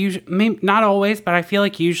you maybe not always, but I feel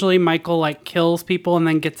like usually Michael like kills people and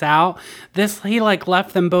then gets out. He like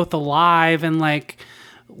left them both alive and like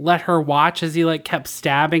let her watch as he like kept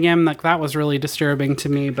stabbing him. Like that was really disturbing to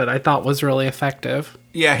me, but I thought was really effective.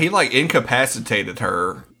 Yeah, he like incapacitated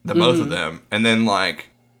her, both of them, and then like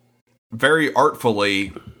very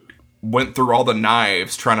artfully went through all the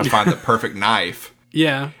knives trying to find the perfect knife.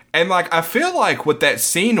 Yeah. And like I feel like what that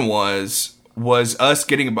scene was us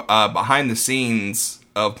getting behind the scenes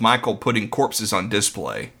of Michael putting corpses on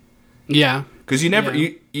display. Yeah. Because you never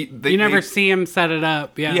you never see him set it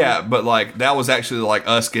up. Yeah. Yeah, but like that was actually like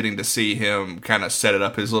us getting to see him kind of set it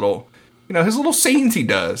up, his little scenes he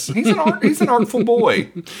does. He's an artful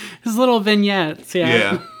boy. His little vignettes.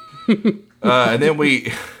 Yeah. Yeah.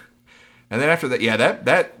 And then after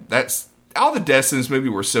that, that's all the deaths in this movie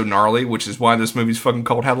were so gnarly, which is why this movie's fucking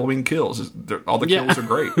called Halloween Kills. All the kills are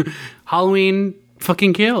great. Halloween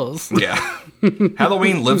fucking kills. Yeah.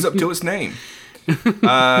 Halloween lives up to its name.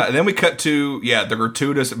 And then we cut to, the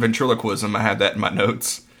gratuitous ventriloquism. I had that in my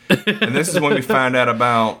notes. And this is when we find out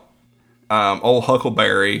about old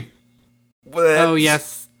Huckleberry. Oh,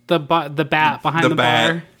 yes. The bat behind the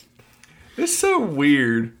bar. It's so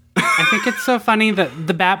weird. I think it's so funny that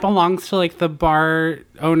the bat belongs to like the bar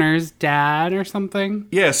owner's dad or something.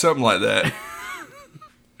 Yeah, something like that.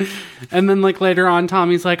 And then like later on,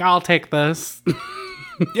 Tommy's like, "I'll take this."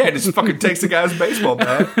 Yeah, just fucking takes the guy's baseball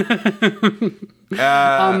bat.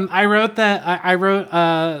 I wrote that. I wrote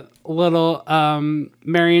a little.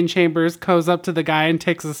 Marion Chambers goes up to the guy and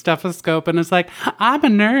takes a stethoscope and is like, "I'm a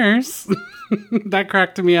nurse." That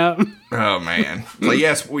cracked me up. Oh man! Like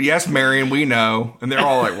yes, Marion, we know, and they're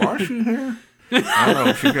all like, "Why is she here?" I don't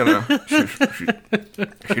know.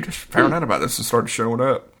 She just found out about this and started showing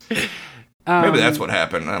up. Maybe that's what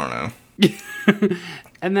happened. I don't know.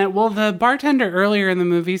 And then, well, the bartender earlier in the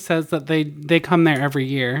movie says that they come there every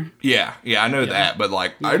year. Yeah, I know that, but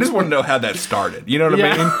like, I just want to know how that started. You know what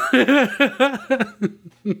I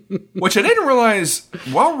mean? Which I didn't realize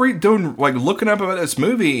while looking up about this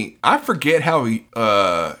movie. I forget how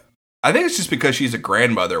I think it's just because she's a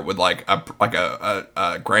grandmother with like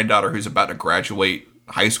a granddaughter who's about to graduate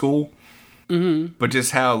high school. Mm-hmm. But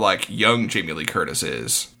just how like young Jamie Lee Curtis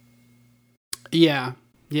is. Yeah.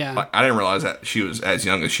 Yeah. Like, I didn't realize that she was as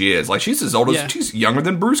young as she is. Like, she's as old as... She's younger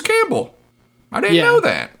than Bruce Campbell. I didn't know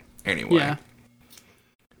that. Anyway. Yeah.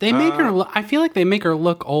 They make her... I feel like they make her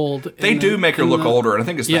look old. They do make her look older, and I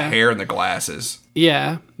think it's the hair and the glasses.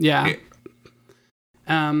 Yeah.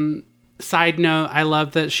 Side note, I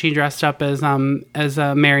love that she dressed up as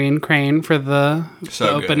Marion Crane for the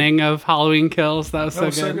opening of Halloween Kills. That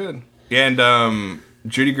was so good. And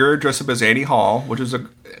Judy Greer dressed up as Annie Hall, which is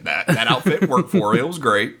that outfit worked for her. It was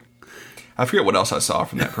great. I forget what else I saw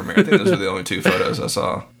from that premiere. I think those are the only two photos I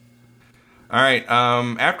saw. All right.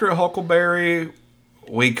 After Huckleberry,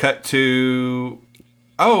 we cut to...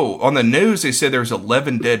 Oh, on the news, they said there's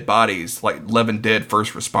 11 dead bodies, like 11 dead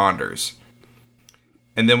first responders.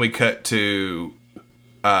 And then we cut to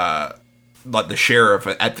like the sheriff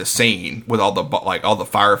at the scene with all the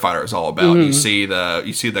firefighters all about. Mm-hmm.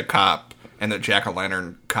 You see the cop and the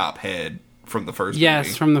jack-o'-lantern cop head from the first movie.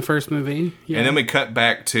 Yes, from the first movie. Yeah. And then we cut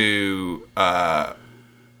back to the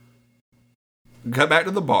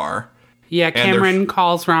bar. Yeah, Cameron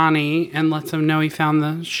calls Ronnie and lets him know he found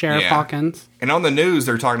the Sheriff Hawkins. And on the news,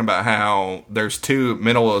 they're talking about how there's two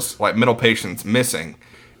mental patients missing.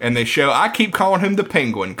 And they show, I keep calling him the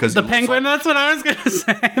Penguin. The Penguin, that's what I was going to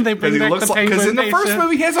say. They bring back the Penguin. Because in the first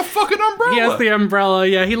movie, he has a fucking umbrella. He has the umbrella,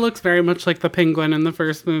 yeah. He looks very much like the Penguin in the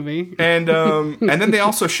first movie. And then they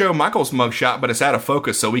also show Michael's mugshot, but it's out of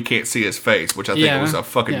focus, so we can't see his face, which I think was a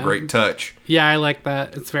fucking great touch. Yeah, I like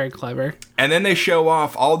that. It's very clever. And then they show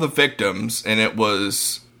off all the victims, and it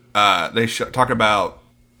was, talk about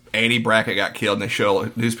Annie Brackett got killed, and they show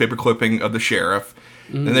a newspaper clipping of the sheriff.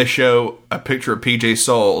 Mm-hmm. Then they show a picture of PJ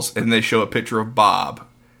Souls, and they show a picture of Bob.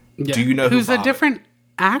 Yeah. Do you know who's who Bob a different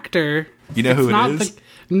actor? You know who it is?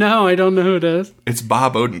 No, I don't know who it is. It's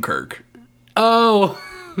Bob Odenkirk. Oh,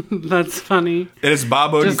 that's funny. It is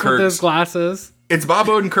Bob Odenkirk. Just with his glasses. It's Bob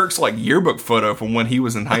Odenkirk's yearbook photo from when he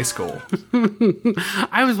was in high school.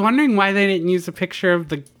 I was wondering why they didn't use a picture of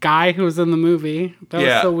the guy who was in the movie. That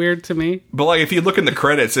was so weird to me. But if you look in the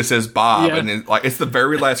credits, it says Bob, and it's the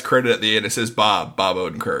very last credit at the end. It says Bob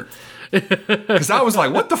Odenkirk. Because I was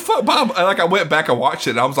like, what the fuck, Bob? I went back and watched it,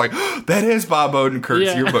 and I was like, oh, that is Bob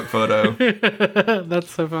Odenkirk's yearbook photo.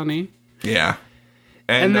 That's so funny. Yeah.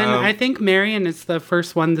 And then I think Marion is the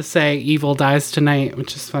first one to say evil dies tonight,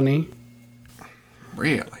 which is funny.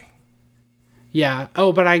 Really? Yeah.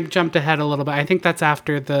 Oh, but I jumped ahead a little bit. I think that's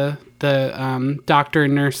after the doctor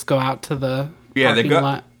and nurse go out to the parking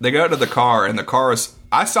lot. They go to the car, and the car is...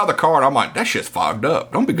 I saw the car, and I'm like, that shit's fogged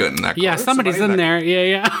up. Don't be good in that car. Yeah, somebody's in there.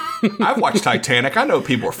 Yeah. I've watched Titanic. I know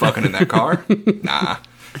people are fucking in that car. Nah.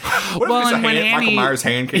 What if Michael Myers'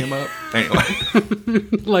 hand came up? Anyway.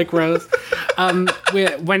 Like Rose.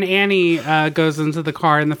 When Annie goes into the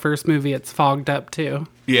car in the first movie, it's fogged up, too.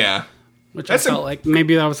 Yeah. Which I felt like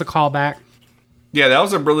maybe that was a callback. Yeah, that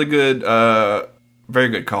was a really good, very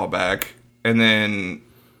good callback. And then,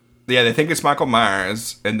 they think it's Michael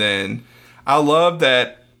Myers. And then, I love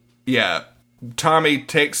that, Tommy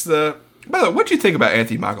takes the... By the way, what do you think about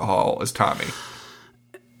Anthony Michael Hall as Tommy?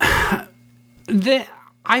 I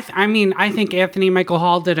think Anthony Michael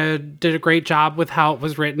Hall did a great job with how it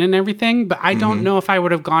was written and everything. But I don't know if I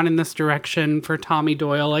would have gone in this direction for Tommy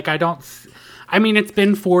Doyle. It's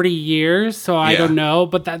been 40 years, so I don't know,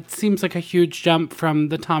 but that seems like a huge jump from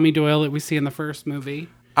the Tommy Doyle that we see in the first movie.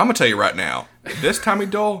 I'm going to tell you right now, this Tommy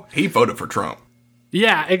Doyle, he voted for Trump.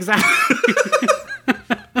 Yeah, exactly.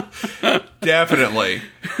 Definitely.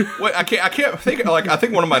 Wait, I can't think, I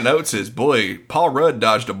think one of my notes is, boy, Paul Rudd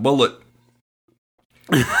dodged a bullet.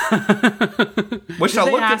 Which Did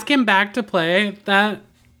they ask him back to play that?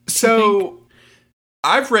 So...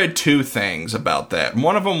 I've read two things about that.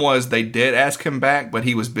 One of them was they did ask him back, but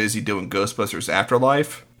he was busy doing Ghostbusters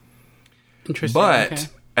Afterlife. Interesting.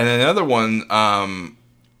 And then the other one,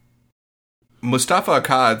 Mustafa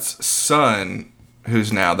Akkad's son,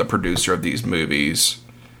 who's now the producer of these movies,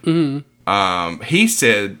 he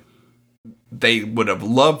said they would have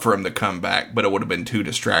loved for him to come back, but it would have been too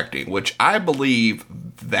distracting, which I believe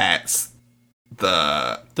that's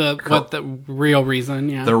the real reason,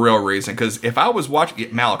 yeah. The real reason, because if I was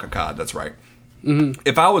watching Malik Akkad, that's right.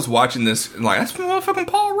 if I was watching this, like, that's motherfucking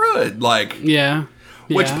Paul Rudd. Like, yeah.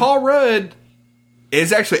 Which Paul Rudd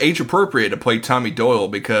is actually age appropriate to play Tommy Doyle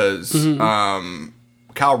because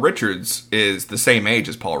Kyle Richards is the same age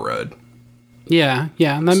as Paul Rudd. Yeah,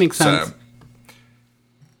 that makes sense.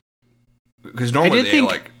 Because normally they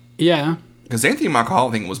like... Yeah. Because Anthony Michael Hall,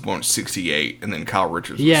 I think, was born in 68, and then Kyle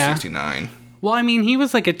Richards was 69. Well, I mean, he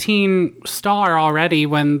was like a teen star already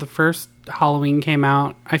when the first Halloween came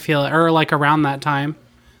out, I feel, or like around that time.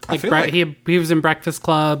 Like, he was in Breakfast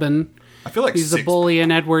Club, and I feel like he's a bully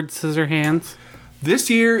in Edward Scissorhands. This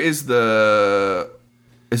year is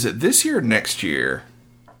is it this year or next year?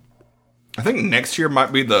 I think next year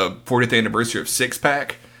might be the 40th anniversary of Six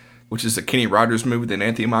Pack, which is a Kenny Rogers movie that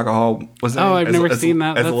Anthony Michael Hall was in. Oh, I've never seen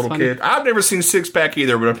that. As a little kid. I've never seen Six Pack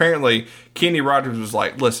either, but apparently Kenny Rogers was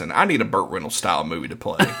like, listen, I need a Burt Reynolds style movie to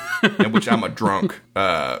play, in which I'm a drunk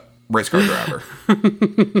race car driver.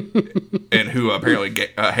 And who apparently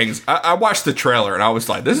hangs... I watched the trailer and I was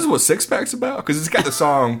like, this is what Six Pack's about? Because it's got the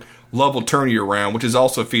song Love Will Turn You Around, which is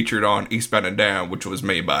also featured on Eastbound and Down, which was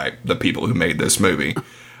made by the people who made this movie.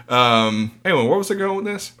 Anyway, where was I going with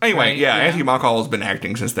this? Anyway, Anthony Michael Hall has been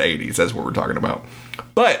acting since the 80s. That's what we're talking about.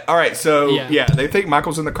 But, all right, so, they think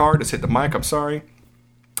Michael's in the car. Just hit the mic. I'm sorry.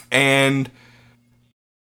 And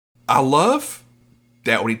I love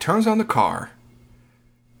that when he turns on the car,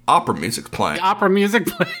 opera music's playing. Opera music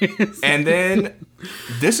plays. And then,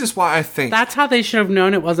 this is why I think... That's how they should have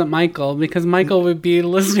known it wasn't Michael, because Michael would be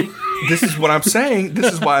listening. This is what I'm saying.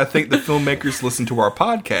 This is why I think the filmmakers listen to our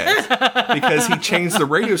podcast. Because he changed the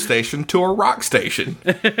radio station to a rock station.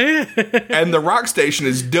 And the rock station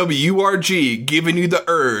is WRG, giving you the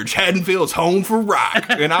urge. Haddonfield's home for rock.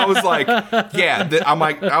 And I was like,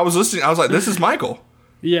 I was listening. I was like, this is Michael.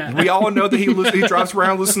 Yeah. We all know that he drives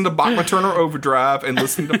around listening to Bachman Turner Overdrive and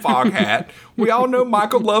listening to Foghat. We all know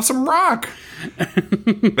Michael loves some rock.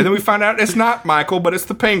 And then we find out it's not Michael, but it's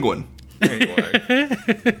the Penguin. Anyway.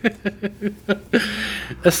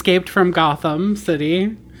 Escaped from Gotham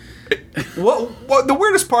City. What the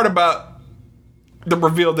weirdest part about the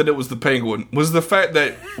reveal that it was the Penguin was the fact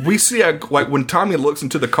that we see, like, when Tommy looks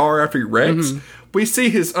into the car after he wrecks, we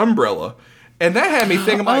see his umbrella. And that had me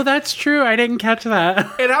thinking, like, oh, that's true. I didn't catch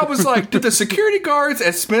that. And I was like, did the security guards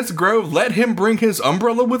at Smith's Grove let him bring his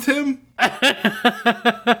umbrella with him? Like,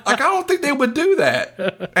 I don't think they would do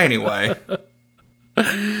that. Anyway.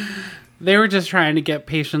 They were just trying to get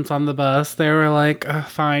patients on the bus. They were like,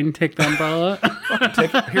 fine, take the umbrella.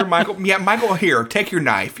 Here, Michael. Yeah, Michael, here, take your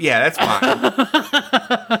knife. Yeah, that's fine.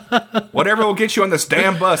 Whatever will get you on this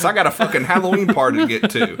damn bus. I got a fucking Halloween party to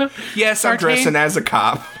get to. Yes, I'm dressing as a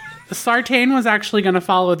cop. Sartain was actually going to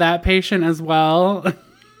follow that patient as well.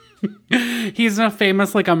 He's a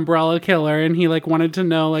famous, like, umbrella killer, and he, like, wanted to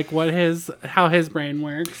know, like, how his brain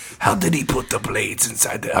works. How did he put the blades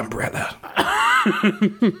inside the umbrella?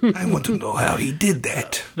 I want to know how he did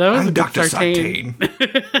that. I'm Dr. Sartain.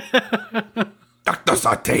 Dr.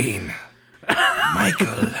 Sartain.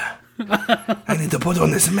 Michael, I need to put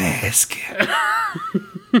on this mask.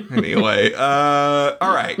 Anyway, all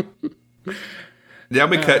right. Then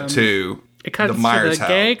we cut to the Myers house.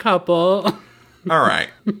 Gay couple. All right.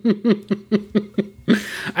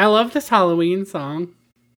 I love this Halloween song.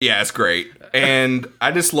 Yeah, it's great. And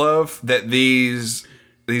I just love that these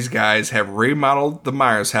guys have remodeled the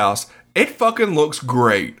Myers house. It fucking looks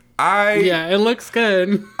great. Yeah, it looks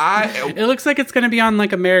good. It looks like it's going to be on,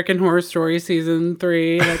 like, American Horror Story season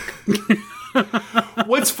 3. Like.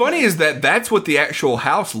 What's funny is that that's what the actual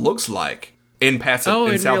house looks like in South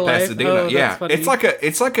Pasadena. Oh, yeah, it's like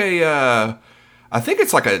a I think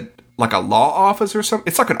it's like a law office or something.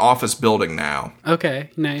 It's like an office building now.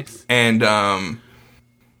 Okay, nice. And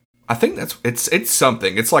I think it's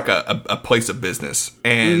something. It's like a place of business,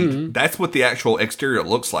 and that's what the actual exterior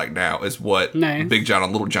looks like now. Is what Big John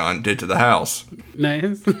and Little John did to the house.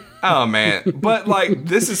 Nice. Oh man, but like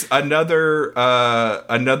this is another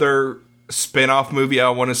spin-off movie I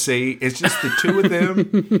want to see. It's just the two of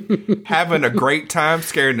them having a great time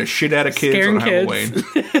scaring the shit out of kids on Halloween.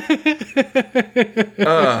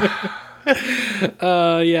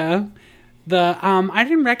 Yeah. I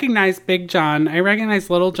didn't recognize Big John. I recognized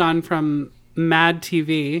Little John from Mad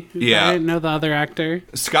TV. Yeah. I didn't know the other actor.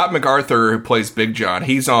 Scott MacArthur, who plays Big John,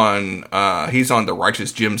 he's on The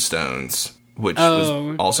Righteous Gemstones, which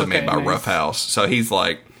was also made by Rough House. So he's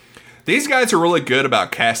like, these guys are really good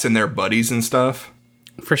about casting their buddies and stuff.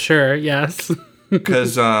 For sure, yes.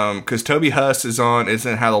 Because Toby Huss is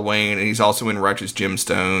in Halloween, and he's also in Righteous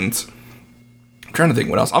Gemstones. I'm trying to think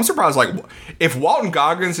what else. I'm surprised, like, if Walton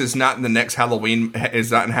Goggins is not in the next Halloween,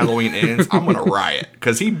 is not in Halloween Ends, I'm gonna riot,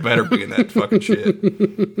 because he better be in that fucking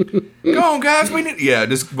shit. Go on, guys, we need,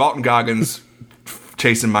 just Walton Goggins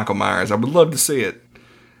chasing Michael Myers. I would love to see it.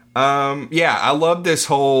 I love this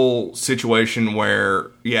whole situation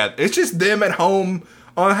where, it's just them at home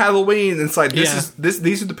on Halloween. It's like,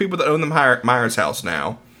 these are the people that own the Myers house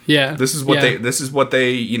now. Yeah. This is what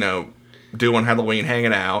they, you know, do on Halloween,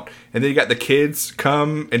 hanging out. And then you got the kids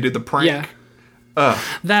come and do the prank. Yeah.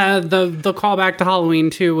 The callback to Halloween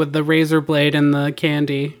too, with the razor blade and the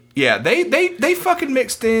candy. Yeah, they fucking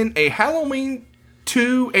mixed in a Halloween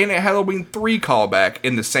 2 and a Halloween 3 callback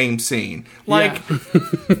in the same scene. Like,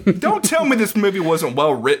 don't tell me this movie wasn't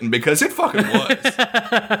well written, because it fucking was.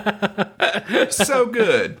 So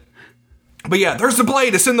good. But yeah, there's the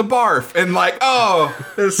blade. It's in the barf, and like, oh,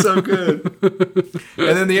 it's so good.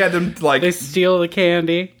 And then they had them like, they steal the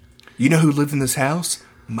candy. You know who lived in this house?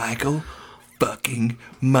 Michael fucking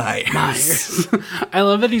Myers. I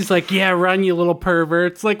love that he's like, yeah, run, you little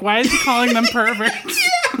perverts. Like, why is he calling them perverts?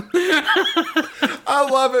 I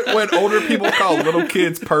love it when older people call little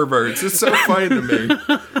kids perverts. It's so funny to me.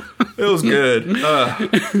 It was good.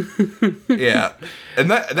 Yeah, and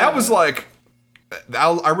that was like.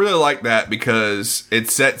 I really like that, because it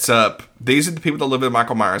sets up, these are the people that live in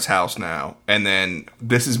Michael Myers' house now, and then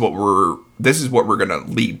this is what we're gonna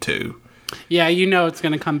lead to. Yeah, you know it's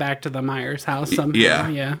gonna come back to the Myers house somehow.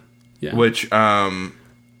 Yeah. Which and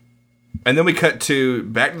then we cut to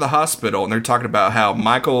back to the hospital, and they're talking about how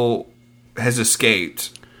Michael has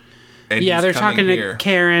escaped. And they're talking to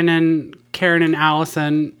Karen and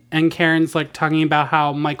Allison, and Karen's like talking about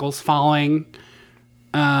how Michael's following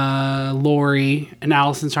Laurie, and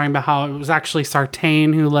Allison's talking about how it was actually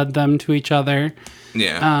Sartain who led them to each other.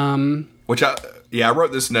 Yeah. Which I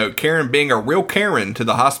wrote this note, Karen being a real Karen to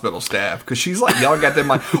the hospital staff, because she's like yelling at them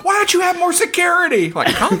like, why don't you have more security?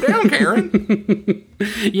 Like, calm down, Karen.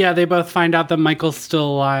 Yeah, they both find out that Michael's still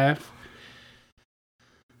alive.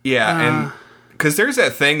 Yeah, and because there's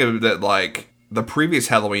that thing of that, like, the previous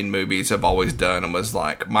Halloween movies have always done, and was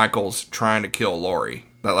like, Michael's trying to kill Laurie.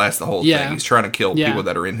 That's the whole thing. He's trying to kill people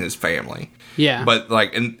that are in his family. Yeah. But,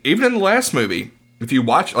 like, and even in the last movie, if you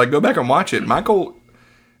watch, like, go back and watch it, Michael,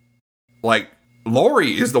 like,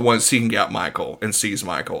 Laurie is the one seeking out Michael and sees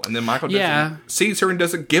Michael. And then Michael sees her and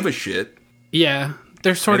doesn't give a shit. Yeah.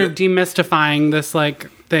 They're sort of demystifying this,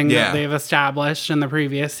 like, thing that they've established in the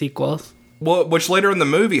previous sequels. Well, which later in the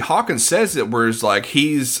movie, Hawkins says it, where it's like,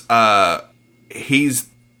 he's the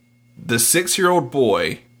 6-year-old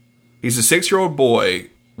boy. He's a 6-year-old boy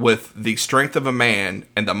with the strength of a man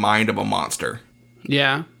and the mind of a monster.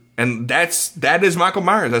 Yeah. And that is Michael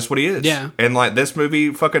Myers. That's what he is. Yeah. And, like, this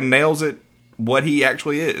movie fucking nails it, what he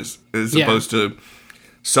actually is, as opposed to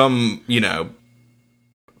some, you know,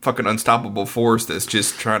 fucking unstoppable force that's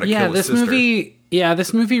just trying to kill his sister.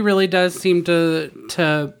 This movie really does seem to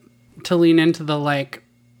lean into the, like,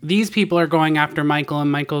 these people are going after Michael,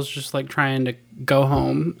 and Michael's just, like, trying to go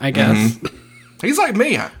home, I guess. Mm-hmm. He's like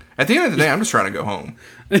me. At the end of the day, I'm just trying to go home.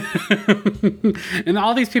 And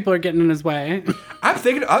all these people are getting in his way. I'm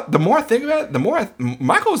thinking, the more I think about it,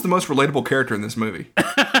 Michael is the most relatable character in this movie.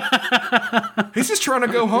 He's just trying to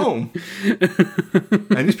go home.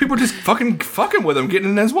 And these people are just fucking with him, getting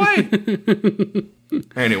in his way.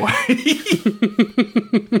 Anyway.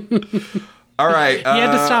 All right. He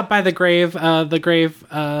had to stop by the grave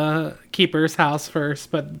keeper's house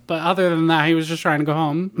first, but other than that, he was just trying to go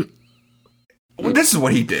home. Well, this is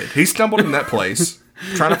what he did. He stumbled in that place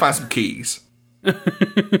trying to find some keys.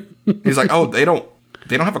 He's like, "Oh, they don't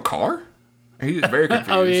have a car?" And he was very confused.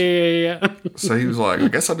 Oh yeah. So he was like, "I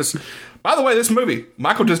guess I'll just." By the way, this movie,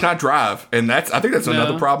 Michael does not drive, and I think that's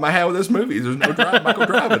another problem I have with this movie. There's no Michael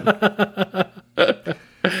driving.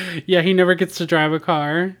 Yeah, he never gets to drive a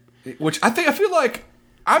car. Which I feel like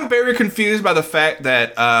I'm very confused by the fact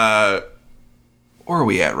that where are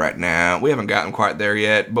we at right now? We haven't gotten quite there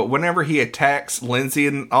yet. But whenever he attacks Lindsay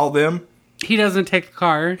and all them, he doesn't take the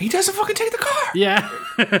car. He doesn't fucking take the car. Yeah.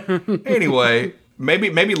 Anyway,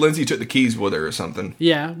 maybe Lindsay took the keys with her or something.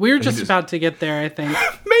 Yeah, we were just about to get there, I think.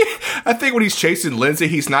 I think when he's chasing Lindsay,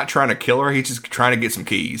 he's not trying to kill her. He's just trying to get some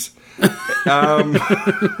keys.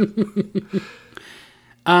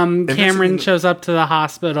 Cameron shows up to the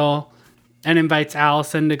hospital and invites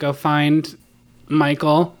Allison to go find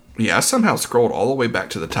Michael. Yeah, I somehow scrolled all the way back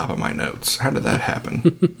to the top of my notes. How did that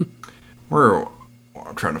happen?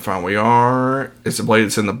 I'm trying to find where we are. It's the blade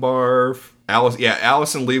that's in the barf.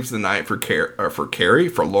 Allison leaves the night for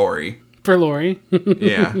Laurie. For Laurie.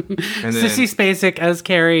 Yeah. And then, Sissy Spacek as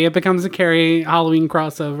Carrie. It becomes a Carrie Halloween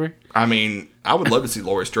crossover. I mean, I would love to see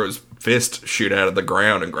Laurie Strode's fist shoot out of the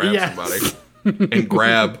ground and grab somebody and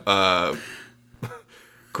grab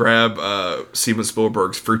Steven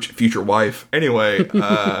Spielberg's future wife. Anyway,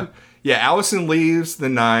 Allison leaves the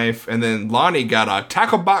knife, and then Lonnie got a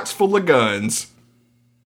tackle box full of guns.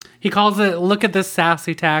 He calls it, look at this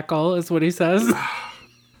sassy tackle, is what he says.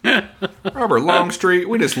 Robert Longstreet,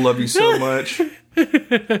 we just love you so much.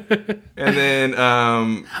 And then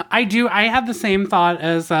I had the same thought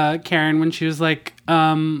as Karen when she was like,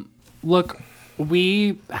 look,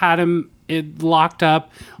 we had him locked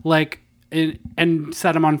up and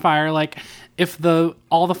set him on fire. Like, if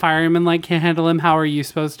all the firemen can't handle him, how are you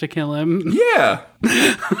supposed to kill him? Yeah.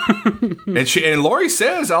 and Laurie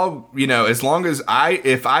says, as long as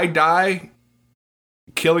if I die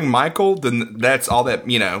killing Michael, then that's all that,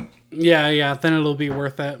 Yeah, then it'll be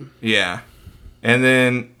worth it. Yeah. And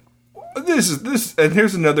then and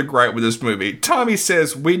here's another gripe with this movie. Tommy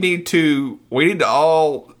says we need to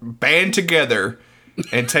all band together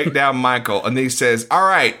and take down Michael. And then he says, all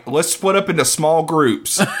right, let's split up into small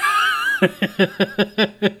groups.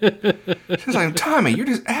 She's like, Tommy, you're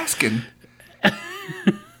just asking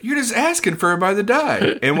for everybody to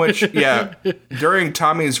die. In which, during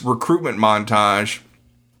Tommy's recruitment montage,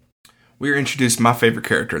 we are introduced to my favorite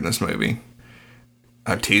character in this movie.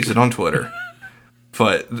 I teased it on Twitter.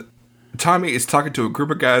 But Tommy is talking to a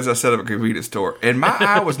group of guys outside of a convenience store. And my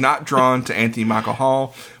eye was not drawn to Anthony Michael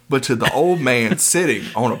Hall, but to the old man sitting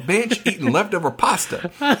on a bench eating leftover pasta.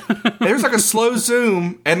 There's a slow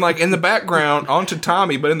zoom and in the background onto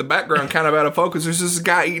Tommy, but in the background kind of out of focus, there's this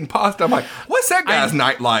guy eating pasta. I'm like, what's that guy's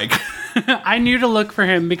night like? I knew to look for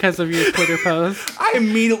him because of your Twitter post. I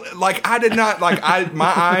immediately, I did not, my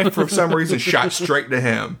eye for some reason shot straight to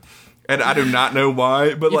him. And I do not know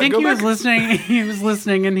why, but you think he was listening? He was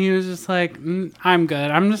listening, and he was just like, "I'm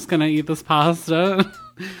good. I'm just gonna eat this pasta."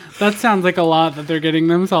 That sounds like a lot that they're getting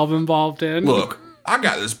themselves involved in. Look, I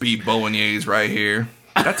got this beef bolognese right here.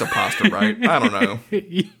 That's a pasta, right? I don't know.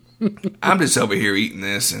 I'm just over here eating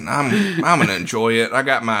this, and I'm gonna enjoy it. I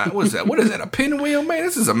got my what is that? A pinwheel, man?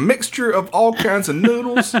 This is a mixture of all kinds of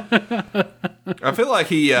noodles. I feel like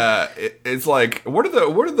it's like what are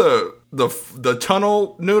the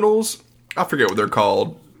tunnel noodles? I forget what they're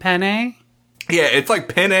called. Penne? Yeah, it's like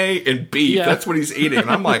penne and beef. Yeah. That's what he's eating. And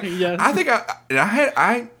I'm like, yes. I think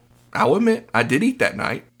I'll admit, I did eat that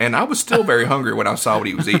night. And I was still very hungry when I saw what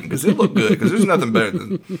he was eating. Because it looked good. Because there's nothing better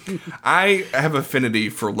than... I have affinity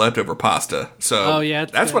for leftover pasta. So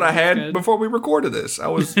that's good. What I had before we recorded this. It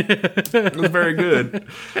was very good.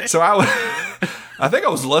 So I think I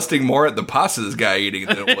was lusting more at the pasta this guy eating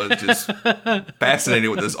than it was just fascinated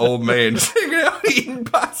with this old man sitting out eating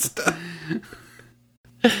pasta.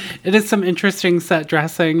 It is some interesting set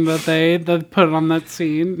dressing that they put on that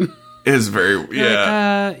scene. It is very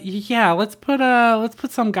let's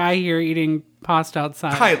put some guy here eating pasta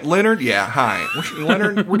outside. Hi, Leonard. Yeah, hi,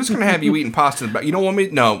 Leonard. We're just gonna have you eating pasta. But you don't want me?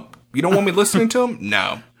 No, you don't want me listening to him?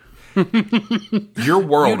 No. Your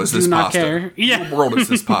world is this pasta. Care. Yeah. Your world is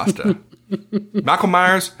this pasta. Michael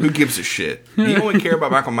Myers, who gives a shit? You only care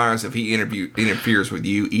about Michael Myers if he interferes with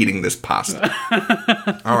you eating this pasta.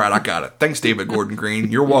 All right, I got it. Thanks, David Gordon Green.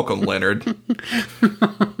 You're welcome, Leonard.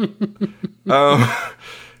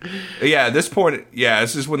 At this point,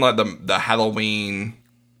 this is when the Halloween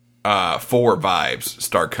 4 vibes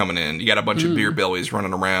start coming in. You got a bunch of beer bellies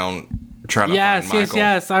running around trying to find Michael.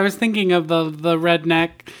 Yes. I was thinking of the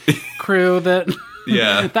redneck crew that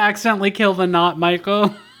that accidentally killed the not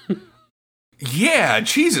Michael. Yeah,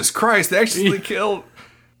 Jesus Christ, they actually killed...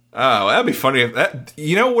 Oh, that'd be funny if that...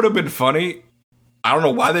 You know what would have been funny? I don't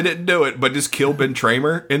know why they didn't do it, but just kill Ben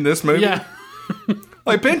Tramer in this movie. Yeah.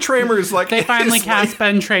 Ben Tramer is like... They finally cast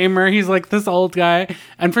Ben Tramer. He's like this old guy.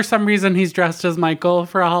 And for some reason, he's dressed as Michael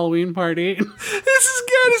for a Halloween party. This is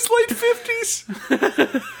guy in his late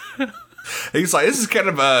 50s. He's like, this is kind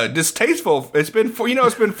of distasteful. It's been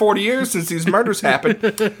 40 years since these murders happened.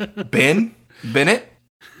 Bennett?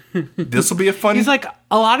 This will be a fun... He's like,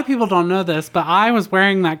 a lot of people don't know this, but I was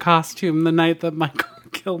wearing that costume the night that Michael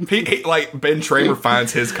killed me. He Ben Tramer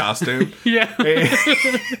finds his costume. Yeah.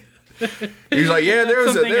 He's like, yeah,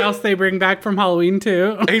 there's something else they bring back from Halloween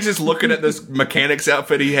too. He's just looking at this mechanic's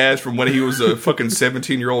outfit he has from when he was a fucking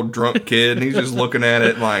 17-year-old drunk kid, and he's just looking at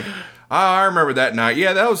it like, I remember that night.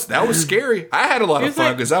 Yeah, that was scary. I had a lot of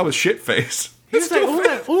fun because I was shit-faced. He's like,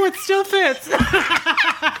 it still fits.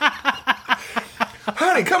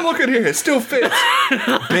 Honey, come look at here. It still fits.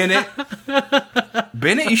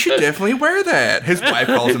 Bennett, you should definitely wear that. His wife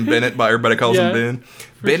calls him Bennett, but everybody calls him Ben.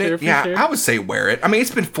 Bennett, I would say wear it. I mean,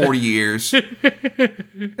 it's been 40 years.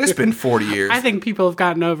 It's been 40 years. I think people have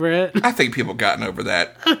gotten over it. I think people have gotten over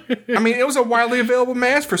that. I mean, it was a widely available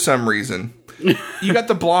mask for some reason. You got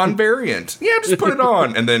the blonde variant. Yeah, just put it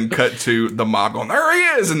on. And then cut to the mob going, there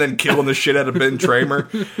he is, and then killing the shit out of Ben Tramer.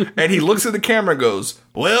 And he looks at the camera and goes,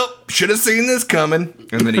 well, should have seen this coming.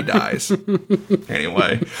 And then he dies.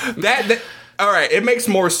 Anyway, that all right, it makes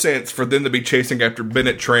more sense for them to be chasing after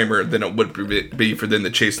Bennett Tramer than it would be for them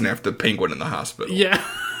to chasing after the penguin in the hospital. Yeah.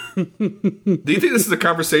 Do you think this is a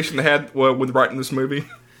conversation they had with writing this movie?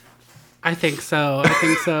 I think so.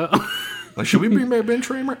 Like, should we bring back Ben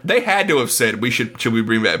Tramer? They had to have said, should we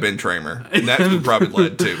bring back Ben Tramer? And that's what probably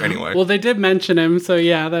led to, anyway. Well, they did mention him, so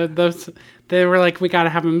yeah, they were like, we gotta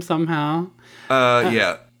have him somehow.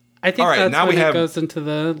 Yeah. I think that's now when it goes into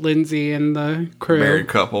the Lindsay and the crew. Married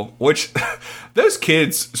couple, which those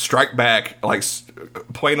kids strike back, like,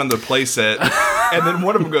 playing on the playset, and then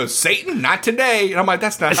one of them goes, Satan, not today. And I'm like,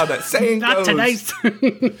 that's not how that saying not goes.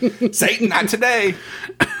 Today. Satan, not today.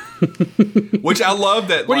 Which I love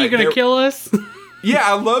that. What, are you going to kill us? Yeah,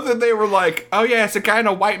 I love that they were like, oh yeah, it's a guy in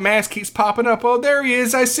a white mask keeps popping up. Oh, there he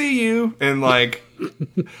is. I see you. And like,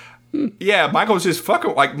 yeah, Michael's just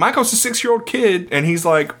fucking, like, Michael's a 6-year-old kid, and he's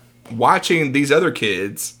like watching these other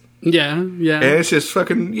kids. Yeah. And it's just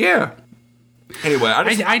fucking, yeah. Anyway,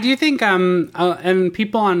 I do think, and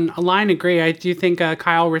people online agree, I do think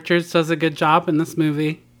Kyle Richards does a good job in this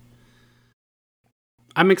movie.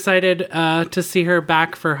 I'm excited to see her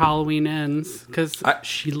back for Halloween Ends, because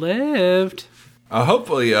she lived.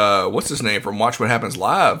 Hopefully, what's his name from Watch What Happens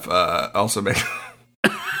Live also made...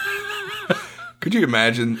 Could you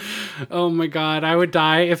imagine? Oh my god, I would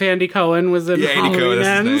die if Andy Cohen was in Halloween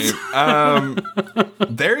Ends. Andy Cohen,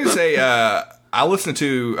 there's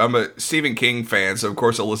I'm a Stephen King fan, so of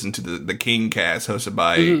course I listen to the King cast hosted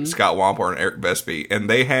by Scott Wampler and Eric Vespi, and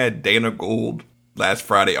they had Dana Gould last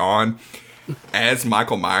Friday on as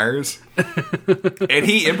Michael Myers. And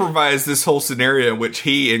he improvised this whole scenario in which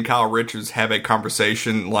he and Kyle Richards have a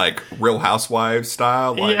conversation like Real Housewives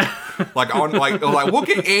style, like we'll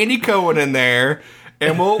get Andy Cohen in there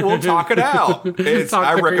and we'll talk it out.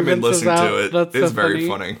 I recommend listening to it. That's it's very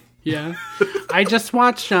funny. Yeah. I just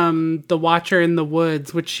watched The Watcher in the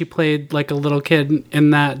Woods, which she played like a little kid in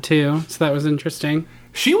that too, so that was interesting.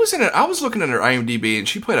 She was in it. I was looking at her IMDb and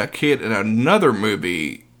she played a kid in another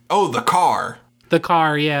movie. Oh, The Car. The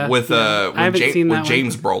Car, yeah. With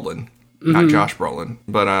James Brolin, not Josh Brolin,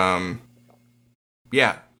 but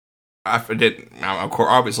yeah,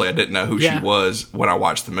 obviously I didn't know who she was when I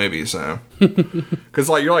watched the movie, so because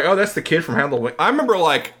like you're like, oh, that's the kid from Halloween. I remember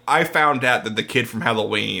like I found out that the kid from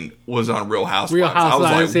Halloween was on Real Housewives. I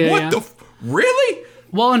was like, what the really?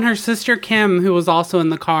 Well, and her sister Kim, who was also in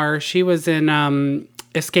The Car, she was in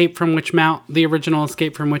Escape from Witch Mountain, the original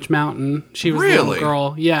Escape from Witch Mountain. She was the little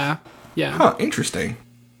girl. Yeah. Huh, interesting.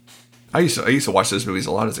 I used to watch those movies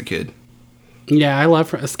a lot as a kid. Yeah, I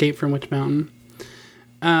love Escape from Witch Mountain.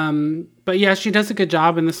 But yeah, she does a good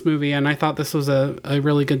job in this movie, and I thought this was a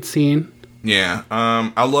really good scene. Yeah.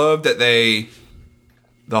 I love that the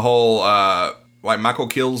whole, like Michael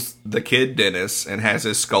kills the kid Dennis and has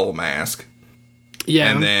his skull mask.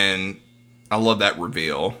 Yeah. And then I love that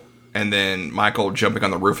reveal. And then Michael jumping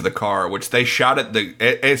on the roof of the car, which they shot at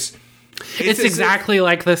it's exactly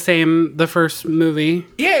like the first movie.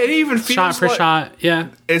 Yeah, it even feels shot for shot. Yeah,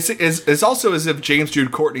 it's also as if James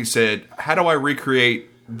Jude Courtney said, "How do I recreate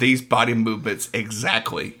these body movements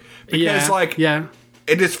exactly?" Because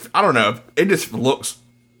it just I don't know, it just looks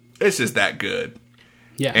it's just that good.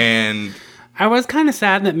 Yeah, and I was kind of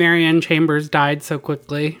sad that Marianne Chambers died so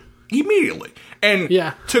quickly. Immediately, and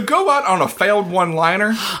to go out on a failed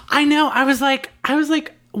one-liner. I know. I was like,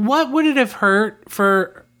 what would it have hurt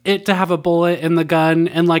for it to have a bullet in the gun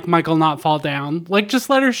and like Michael not fall down? Like, just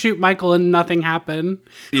let her shoot Michael and nothing happen.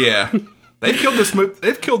 Yeah, they've killed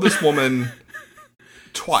this woman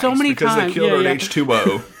twice so many because times. They killed her in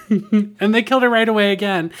H2O, and they killed her right away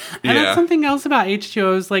again. And that's something else about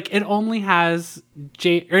H2O is like it only has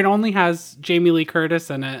Jamie Lee Curtis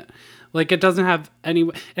in it. Like it doesn't have any.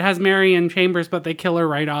 It has Marianne Chambers, but they kill her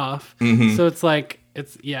right off. Mm-hmm. So it's like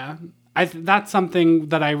that's something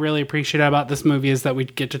that I really appreciate about this movie is that we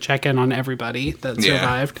get to check in on everybody that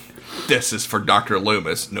survived. This is for Dr.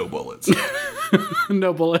 Loomis. No bullets.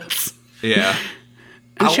 No bullets. Yeah.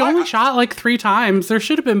 And she only shot like 3 times. There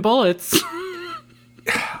should have been bullets.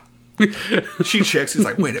 She checks. He's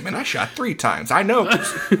like, wait a minute, I shot 3 times. I know.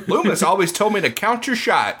 Loomis always told me to count your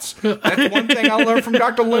shots. That's one thing I learned from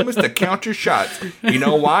Dr. Loomis, to count your shots. You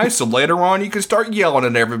know why? So later on you can start yelling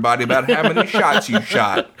at everybody about how many shots you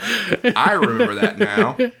shot. I remember that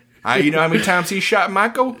now. You know how many times he shot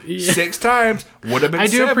Michael? 6 times. Would have been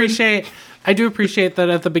 7. I do appreciate that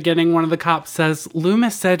at the beginning, one of the cops says,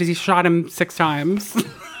 Loomis said he shot him 6 times.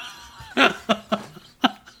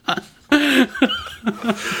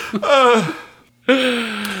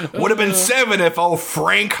 Would have been 7 if old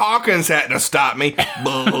Frank Hawkins hadn't have stopped me.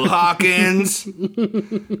 Bull Hawkins.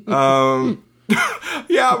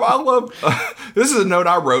 Yeah, I love... this is a note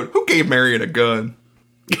I wrote. Who gave Marion a gun?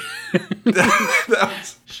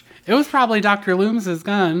 It was probably Dr. Loomis's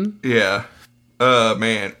gun. Yeah.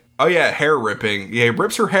 Man. Oh, yeah, hair ripping. Yeah, he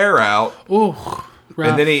rips her hair out. Ooh,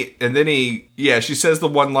 rough. And then he... Yeah, she says the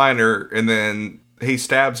one-liner, and then he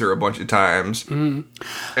stabs her a bunch of times. Mm.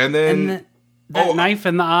 And then... that knife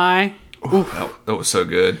in the eye. That was so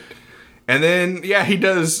good. And then, yeah, he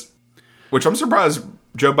does... Which I'm surprised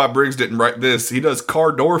Joe Bob Briggs didn't write this. He does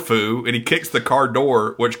car door foo, and he kicks the car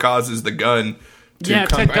door, which causes the gun to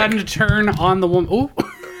come back. Gun to turn on the woman. Ooh.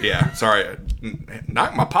 Yeah, sorry. I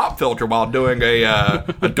knocked my pop filter while doing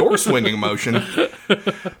a door swinging motion.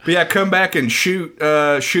 But yeah, come back and shoot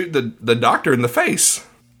the doctor in the face.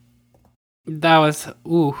 That was,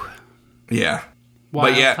 ooh. Yeah. Wild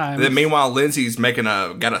but yeah, times. then meanwhile, Lindsay's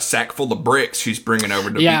got a sack full of bricks she's bringing over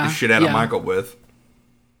to beat the shit out of Michael with.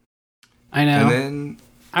 I know. And then...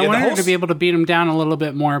 I wanted her to be able to beat him down a little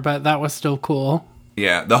bit more, but that was still cool.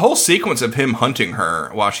 Yeah, the whole sequence of him hunting her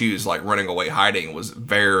while she was like running away hiding was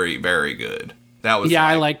very, very good. That was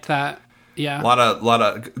I liked that. Yeah, a lot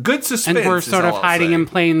of good suspense. And we're sort of hiding in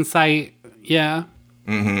plain sight. Yeah.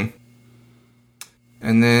 Mm-hmm.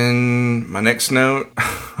 And then my next note,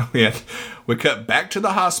 we cut back to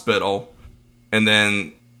the hospital, and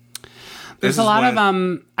then there's a lot of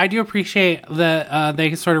I do appreciate that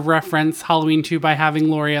they sort of reference Halloween 2 by having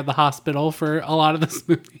Laurie at the hospital for a lot of this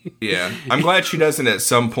movie. Yeah, I'm glad she doesn't at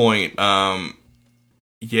some point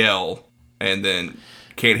yell and then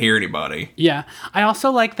can't hear anybody. Yeah, I also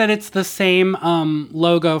like that it's the same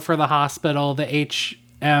logo for the hospital, the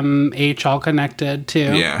HMH all connected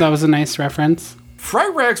too. Yeah, that was a nice reference.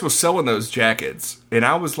 Fright Rags was selling those jackets, and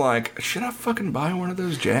I was like, should I fucking buy one of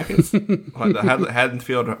those jackets? Like the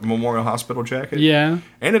Haddonfield Memorial Hospital jacket? Yeah.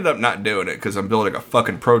 Ended up not doing it because I'm building a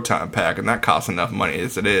fucking proton pack, and that costs enough money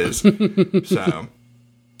as it is. So,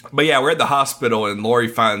 but yeah, we're at the hospital, and Laurie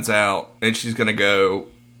finds out, and she's going to go,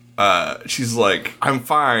 she's like, I'm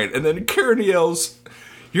fine. And then Karen yells,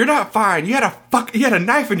 you're not fine. You had a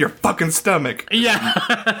knife in your fucking stomach.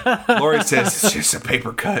 Yeah. Laurie says, it's just a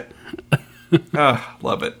paper cut.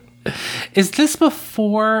 Love it. Is this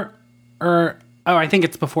before or... Oh, I think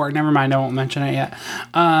it's before. Never mind. I won't mention it yet.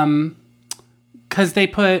 Because they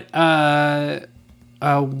put Hawkins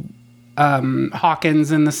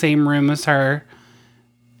in the same room as her.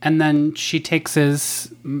 And then she takes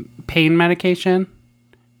his pain medication.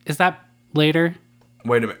 Is that later?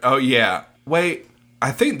 Wait a minute. Oh, yeah. Wait.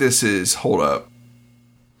 I think this is... Hold up.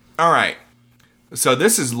 All right. So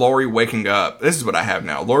this is Laurie waking up. This is what I have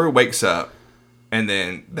now. Laurie wakes up. And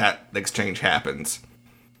then that exchange happens.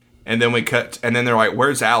 And then we cut... And then they're like,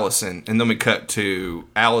 where's Allison? And then we cut to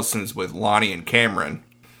Allison's with Lonnie and Cameron.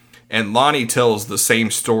 And Lonnie tells the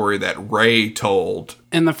same story that Ray told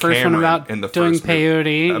in the first Cameron one about doing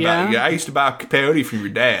peyote. Yeah, I used to buy peyote from your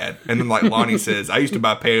dad. And then like Lonnie says, I used to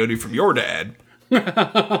buy peyote from your dad. So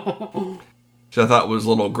I thought was a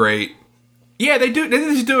little great. Yeah, they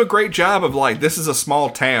just do a great job of like, this is a small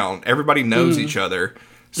town. Everybody knows each other.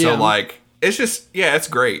 So like... It's just, it's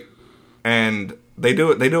great. And they do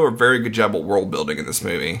a very good job of world building in this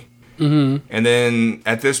movie. Mm-hmm. And then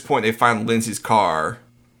at this point, they find Lindsay's car.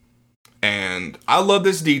 And I love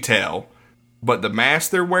this detail, but the mask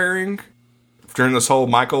they're wearing during this whole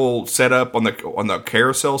Michael setup on the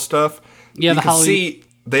carousel stuff, you can see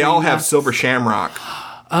they all have Silver Shamrock.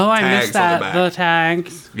 Oh, I missed that. The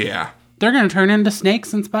tags. Yeah. They're going to turn into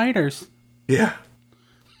snakes and spiders. Yeah.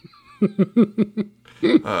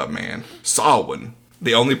 Oh, man. Samhain.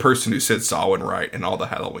 The only person who said Samhain right in all the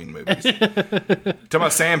Halloween movies. Talking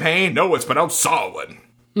about Sam Hain? No, it's pronounced Samhain.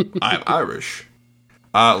 I'm Irish.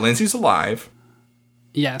 Lindsay's alive.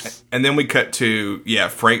 Yes. And then we cut to,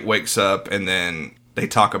 Frank wakes up and then they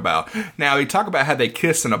talk about... Now, they talk about how they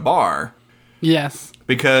kiss in a bar. Yes.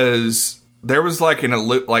 Because there was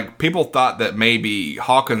people thought that maybe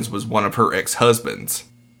Hawkins was one of her ex-husbands.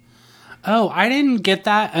 Oh, I didn't get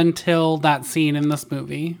that until that scene in this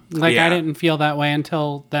movie. I didn't feel that way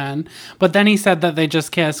until then. But then he said that they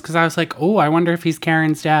just kissed because I was like, oh, I wonder if he's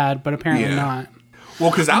Karen's dad, but apparently not.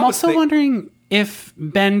 Well, because I'm also wondering if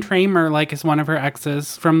Ben Tramer is one of her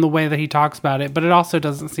exes from the way that he talks about it, but it also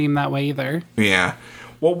doesn't seem that way either. Yeah.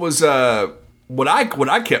 What was what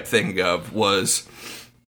I kept thinking of was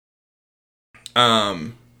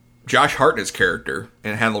Josh Hartnett's character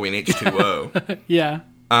in Halloween H2O. Yeah.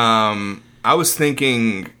 I was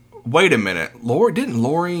thinking, wait a minute, didn't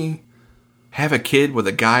Lori have a kid with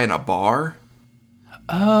a guy in a bar?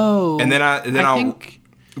 Oh. And then I think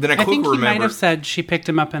quickly he remembered. might have said she picked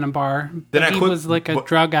him up in a bar. He was like a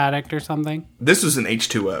drug addict or something. This was an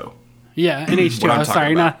H2O. Yeah, an H2O.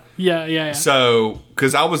 Sorry, not. Yeah. So,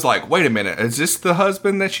 because I was like, wait a minute, is this the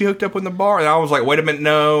husband that she hooked up in the bar? And I was like, wait a minute,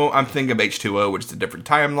 no, I'm thinking of H2O, which is a different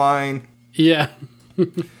timeline. Yeah.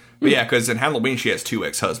 But yeah, because in Halloween she has 2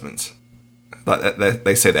 ex-husbands.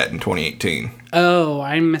 They say that in 2018. Oh,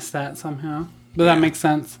 I missed that somehow. But that makes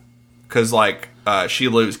sense. Because, like, she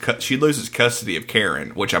loses custody of Karen,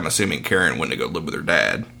 which I'm assuming Karen went to go live with her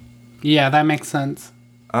dad. Yeah, that makes sense.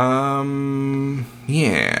 Yeah.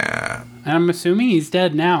 And I'm assuming he's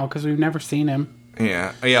dead now, because we've never seen him.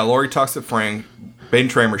 Yeah. Lori talks to Frank, Ben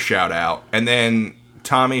Tramer shout out, and then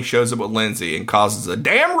Tommy shows up with Lindsay and causes a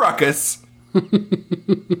damn ruckus.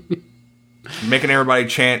 Making everybody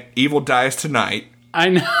chant, "Evil dies tonight." I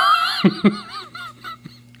know.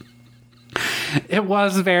 It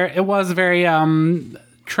was very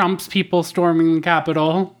Trump's people storming the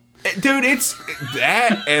Capitol. Dude, it's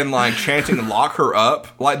that and like chanting "lock her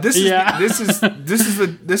up." Like this is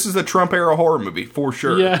the Trump era horror movie for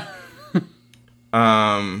sure. Yeah.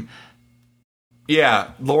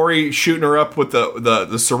 Yeah, Lori shooting her up with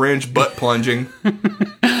the syringe butt plunging.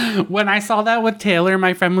 When I saw that with Taylor,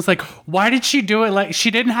 my friend was like, "Why did she do it? Like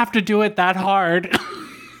she didn't have to do it that hard."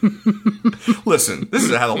 Listen, this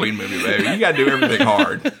is a Halloween movie, baby. You gotta do everything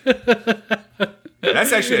hard.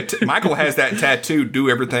 That's actually Michael has that tattoo. Do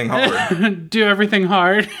everything hard. Do everything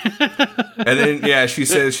hard. And then she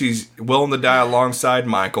says she's willing to die alongside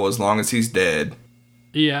Michael as long as he's dead.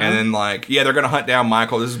 Yeah. And then they're gonna hunt down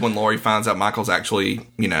Michael. This is when Lori finds out Michael's actually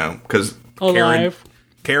because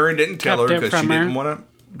Karen didn't tell her because she didn't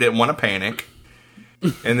want to panic.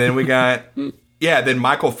 And then we got then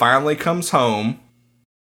Michael finally comes home.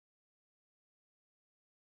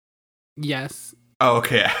 Yes. Oh,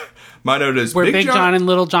 okay. My note is where Big John and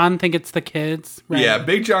Little John think it's the kids. Right? Yeah,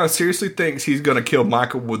 Big John seriously thinks he's going to kill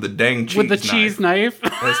Michael with the dang cheese knife. With the cheese knife.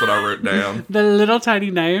 That's what I wrote down. The little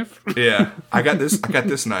tiny knife. Yeah. I got this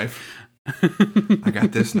knife. I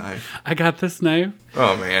got this knife. I got this knife.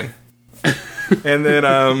 Oh, man. And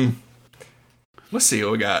then, let's see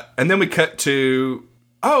what we got. And then we cut to...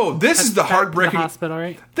 Oh, this is the heartbreaking... The hospital,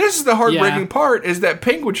 right? This is the heartbreaking part, is that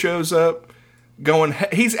Penguin shows up going...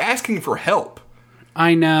 He's asking for help.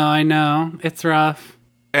 I know. It's rough.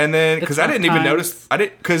 And then, because I didn't even notice...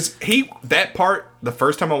 Because that part, the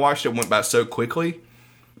first time I watched it, went by so quickly.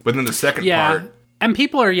 But then the second part... And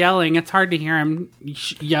people are yelling. It's hard to hear him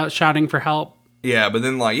shouting for help. Yeah, but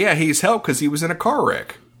then, he's helped because he was in a car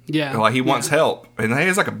wreck. Yeah. He wants help. And he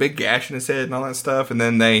has, a big gash in his head and all that stuff. And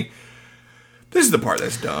then This is the part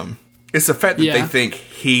that's dumb. It's the fact that they think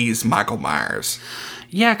he's Michael Myers.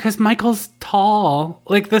 Yeah, because Michael's tall.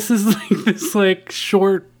 This is, this,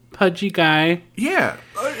 short, pudgy guy. Yeah.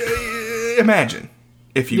 Imagine,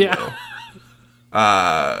 if you will.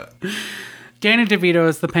 Danny DeVito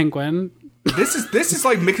is the Penguin. This is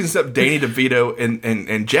like mixing up Danny DeVito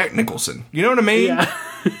and Jack Nicholson. You know what I mean? Yeah.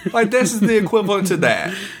 This is the equivalent to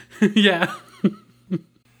that. Yeah.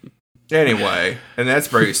 Anyway, and that's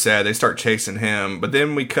very sad. They start chasing him, but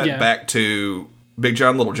then we cut back to Big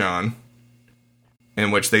John, Little John,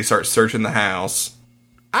 in which they start searching the house.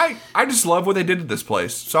 I just love what they did to this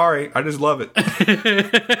place. Sorry, I just love it.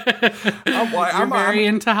 I'm very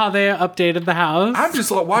into how they updated the house. I'm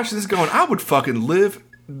just watching this going, I would fucking live...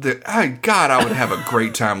 I would have a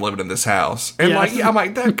great time living in this house. And I'm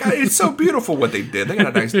like, that guy, it's so beautiful what they did. They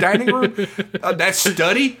got a nice dining room. That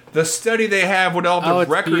study, the study they have with all the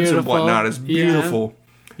records beautiful. And whatnot is beautiful.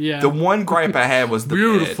 Yeah. The one gripe I had was the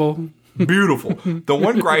bed. Beautiful. The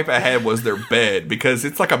one gripe I had was their bed because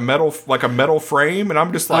it's like a metal frame, and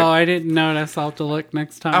I'm just like, oh, I didn't notice. I'll have to look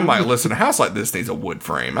next time. I'm like, listen, a house like this needs a wood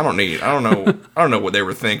frame. I don't know what they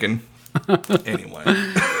were thinking. Anyway.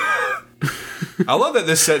 I love that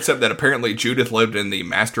this sets up that apparently Judith lived in the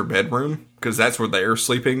master bedroom because that's where they're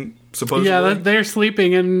sleeping supposedly. Yeah, they're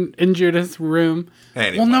sleeping in Judith's room.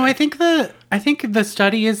 Anyway. Well, no, I think the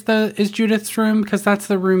study is Judith's room because that's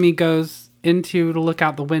the room he goes into to look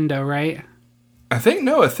out the window, right? I think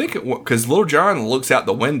because Little John looks out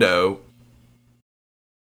the window,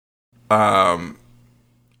 out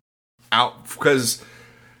because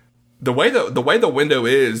the way the window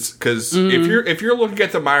is because if you're looking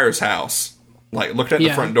at the Myers house. Looking at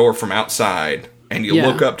the front door from outside, and you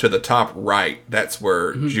look up to the top right, that's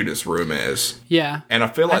where Judith's room is. Yeah. And I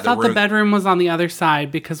feel like I thought the bedroom was on the other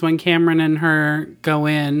side, because when Cameron and her go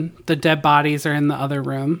in, the dead bodies are in the other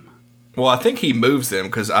room. Well, I think he moves them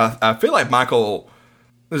because I feel like Michael.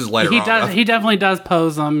 This is later on. He definitely does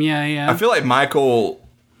pose them. Yeah. I feel like Michael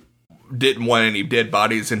didn't want any dead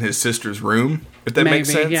bodies in his sister's room. If that makes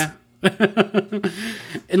sense. Yeah.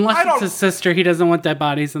 Unless it's his sister, he doesn't want dead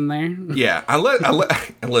bodies in there. Yeah,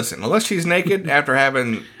 listen. Unless she's naked after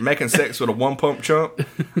making sex with a one pump chump,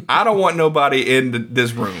 I don't want nobody in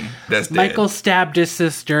this room that's dead. Michael stabbed his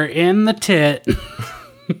sister in the tit.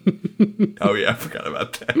 Oh yeah, I forgot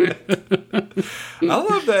about that. I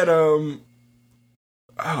love that.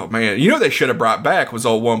 Oh man, you know they should have brought back was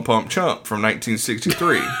old one pump chump from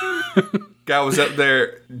 1963. Guy was up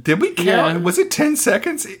there. Did we count? Yeah. Was it 10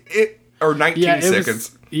 seconds? Or 19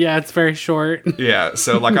 seconds? It's very short. Yeah,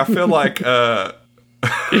 so like I feel like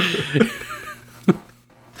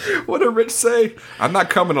what did Rich say? I'm not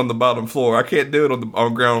coming on the bottom floor. I can't do it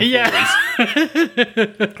on ground floors. Yeah.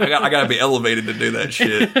 I gotta be elevated to do that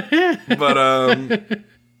shit. But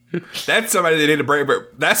that's somebody they need to bring.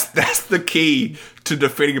 That's the key to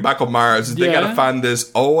defeating Michael Myers. Is they got to find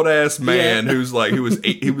this old ass man who was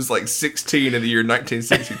like 16 in the year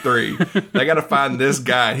 1963. They got to find this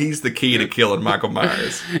guy. He's the key to killing Michael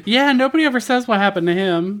Myers. Yeah, nobody ever says what happened to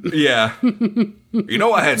him. Yeah, you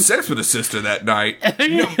know I had sex with his sister that night.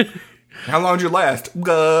 You know, how long did you last?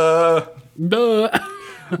 I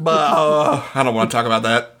don't want to talk about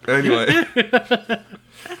that anyway.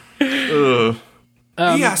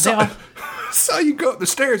 Yeah, I saw you go up the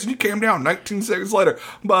stairs and you came down 19 seconds later.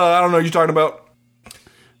 But I don't know what you're talking about.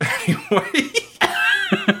 Anyway.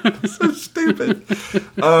 So stupid.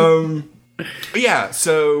 Yeah,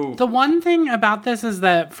 so... The one thing about this is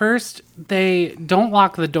that first they don't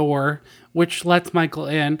lock the door, which lets Michael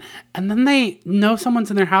in. And then they know someone's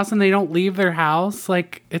in their house and they don't leave their house.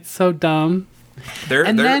 Like, it's so dumb.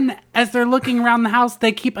 Then as they're looking around the house,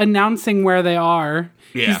 they keep announcing where they are.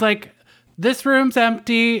 Yeah. He's like... This room's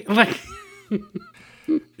empty. Like,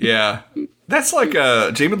 yeah, that's like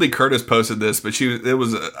Jamie Lee Curtis posted this, but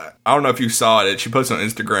I don't know if you saw it. She posted on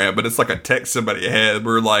Instagram, but it's like a text somebody had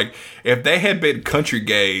where like if they had been country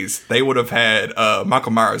gays, they would have had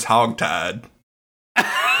Michael Myers hogtied, and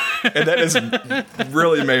that has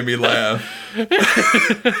really made me laugh.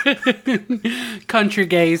 Country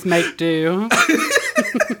gays make do.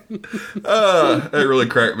 That really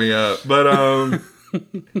cracked me up, but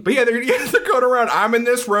But yeah, they're going around. I'm in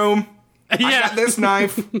this room. I got this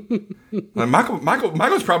knife. Like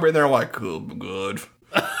Michael's probably in there like, good.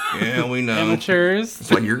 Yeah, we know. Amateurs. It's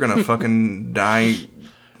like you're gonna fucking die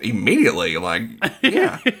immediately. Like,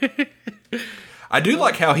 yeah. I do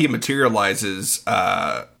like how he materializes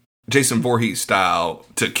Jason Voorhees style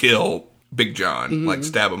to kill Big John, like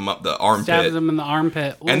stab him up the armpit. Stabs him in the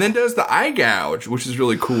armpit. Ooh. And then does the eye gouge, which is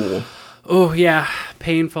really cool. Oh yeah,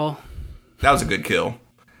 painful. That was a good kill.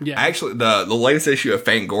 Yeah. Actually, the latest issue of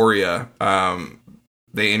Fangoria,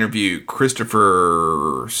 they interview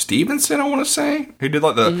Christopher Stevenson, I want to say. Who did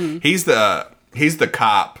like the he's the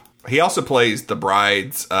cop. He also plays the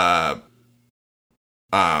bride's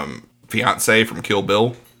fiance from Kill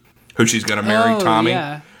Bill, who she's gonna marry, Tommy.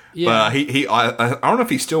 Yeah. But I don't know if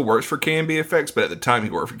he still works for KNB Effects, but at the time he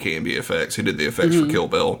worked for KNB Effects. He did the effects for Kill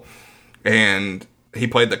Bill. And he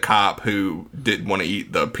played the cop who didn't want to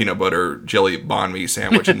eat the peanut butter jelly banh mi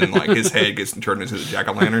sandwich, and then like his head gets turned into the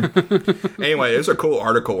jack-o'-lantern. Anyway, there's a cool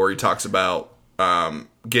article where he talks about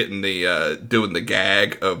getting doing the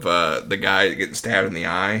gag of the guy getting stabbed in the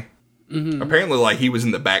eye. Apparently, like he was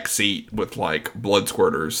in the back seat with like blood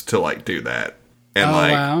squirters to like do that,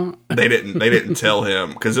 and they didn't tell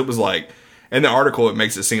him because it was like. In the article, it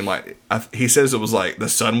makes it seem like he says it was like the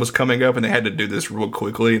sun was coming up and they had to do this real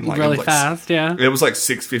quickly and like really it was like, fast. Yeah, it was like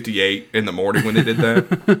 6:58 in the morning when they did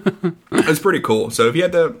that. It's pretty cool. So if you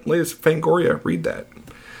had the latest Fangoria, read that.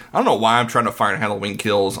 I don't know why I'm trying to find Halloween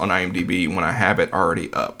Kills on IMDb when I have it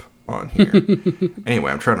already up on here.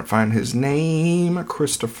 Anyway, I'm trying to find his name.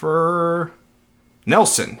 Christopher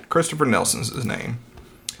Nelson. Christopher Nelson's his name.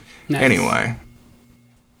 Nice. Anyway.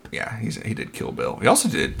 Yeah, he did Kill Bill. He also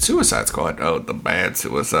did Suicide Squad. Oh, the bad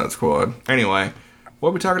Suicide Squad. Anyway, what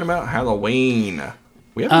are we talking about? Halloween.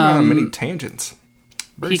 We haven't gone on many tangents.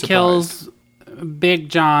 He kills Big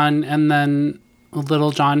John, and then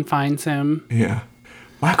Little John finds him. Yeah.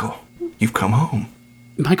 Michael, you've come home.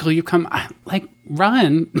 Michael, you've come... Like,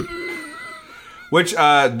 run. Which,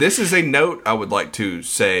 this is a note I would like to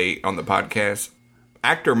say on the podcast.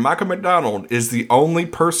 Actor Michael McDonald is the only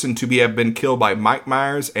person to have been killed by Mike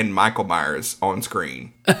Myers and Michael Myers on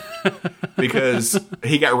screen. Because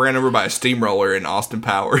he got ran over by a steamroller in Austin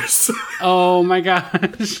Powers. Oh my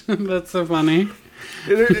gosh. That's so funny.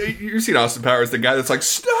 You seen Austin Powers, the guy that's like,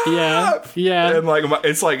 stop! Yeah. And like,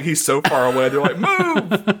 it's like he's so far away, they're like,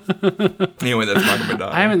 move! Anyway, that's Michael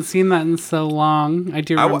Madonna. I haven't seen that in so long. I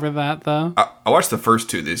do remember that, though. I watched the first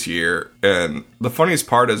two this year, and the funniest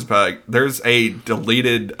part is, like, there's a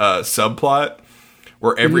deleted subplot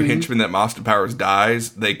where every henchman that Austin Powers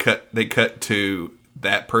dies, they cut to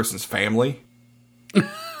that person's family.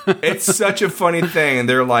 It's such a funny thing, and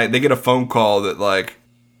they're like, they get a phone call that like,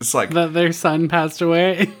 it's like that their son passed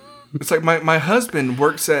away. It's like my husband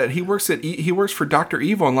works for Dr.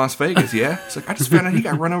 Evil in Las Vegas. Yeah, it's like I just found out he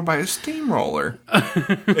got run over by a steamroller.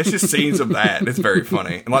 It's just scenes of that. It's very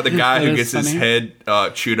funny, and like the guy who gets his head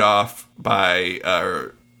chewed off by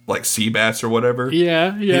like sea bass or whatever.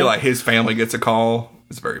 Yeah. Like his family gets a call.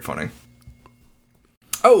 It's very funny.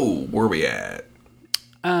 Oh, where are we at?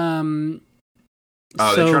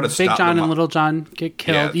 So they try to Big stop John and Little John get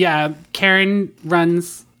killed. Yeah, Karen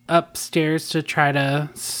runs upstairs to try to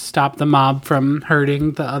stop the mob from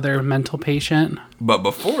hurting the other mental patient. But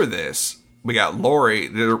before this, we got Lori.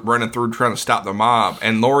 They're running through trying to stop the mob,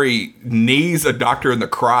 and Lori knees a doctor in the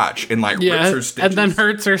crotch and like rips her stitches. And then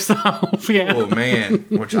hurts herself. Yeah. Oh man,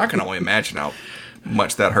 which I can only imagine how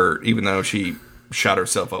much that hurt, even though she shot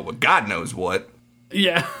herself up with God knows what.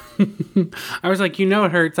 Yeah. I was like,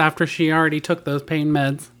 it hurts after she already took those pain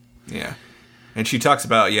meds. Yeah. And she talks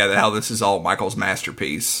about, how this is all Michael's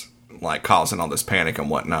masterpiece, like causing all this panic and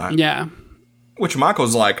whatnot. Yeah. Which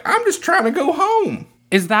Michael's like, I'm just trying to go home.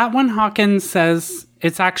 Is that when Hawkins says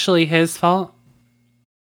it's actually his fault?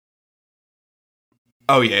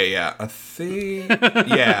 Oh, yeah. I think,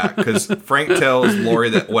 because Frank tells Lori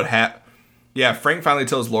that what happened. Yeah, Frank finally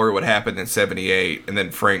tells Lori what happened in 78, and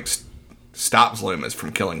then Frank stops Loomis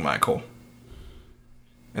from killing Michael.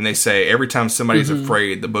 And they say every time somebody's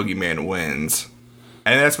afraid, the boogeyman wins.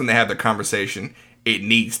 And that's when they have the conversation, it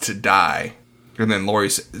needs to die. And then Lori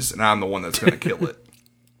says, and I'm the one that's going to kill it.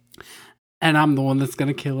 And I'm the one that's going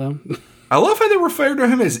to kill him. I love how they refer to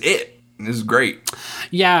him as it. This is great.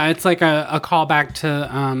 Yeah, it's like a callback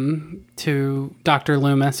to Dr.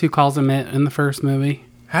 Loomis, who calls him it in the first movie.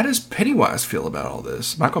 How does Pennywise feel about all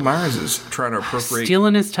this? Michael Myers is trying to appropriate...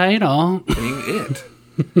 Stealing his title. Being it.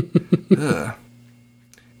 Ugh.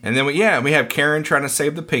 And then, we have Karen trying to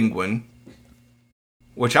save the penguin.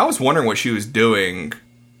 Which I was wondering what she was doing.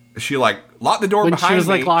 She, locked the door behind me. She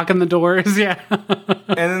was, locking the doors, yeah. And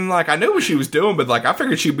then, I knew what she was doing, but, I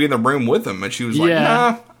figured she'd be in the room with him. And she was like,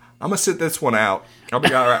 nah, I'm going to sit this one out. I'll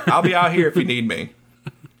be all right. I'll be out here if you need me.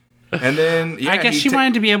 And then, I guess she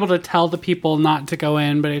wanted to be able to tell the people not to go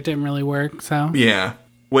in, but it didn't really work, so. Yeah.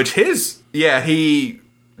 Which he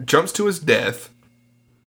jumps to his death.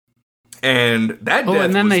 And that death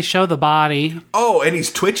and then they show the body. Oh, and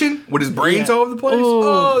he's twitching with his brains all over the place? Ooh.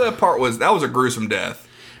 Oh, that was a gruesome death.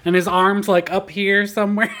 And his arms, up here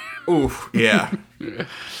somewhere. Oof, yeah.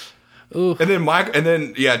 Oof. And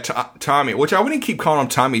then Tommy, which I wouldn't keep calling him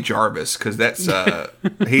Tommy Jarvis, because that's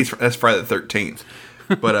that's Friday the 13th.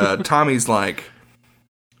 But Tommy's like,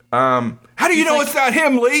 how do you know it's not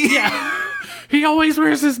him, Lee? Yeah. He always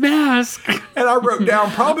wears his mask. And I wrote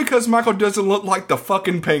down, probably because Michael doesn't look like the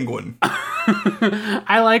fucking penguin.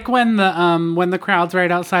 I like when the crowd's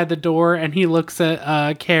right outside the door and he looks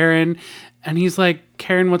at Karen and he's like,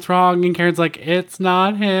 Karen, what's wrong? And Karen's like, it's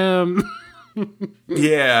not him.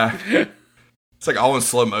 Yeah. It's all in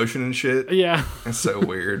slow motion and shit. Yeah. It's so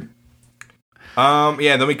weird.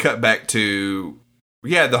 Then we cut back to...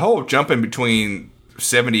 Yeah, the whole jump in between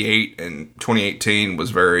 78 and 2018 was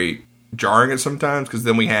very jarring at sometimes, because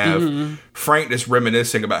then we have Frank just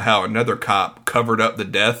reminiscing about how another cop covered up the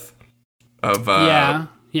death of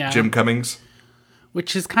Jim Cummings.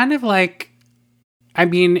 Which is kind of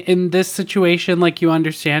in this situation, you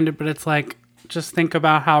understand it, but it's just think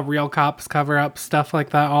about how real cops cover up stuff like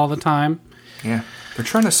that all the time. Yeah. They're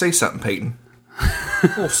trying to say something, Peyton. A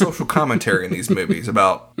little social commentary in these movies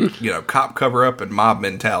about, cop cover-up and mob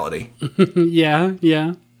mentality. Yeah.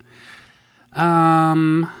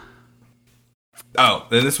 Oh,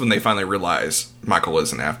 then this is when they finally realize Michael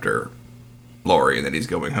isn't after Lori and that he's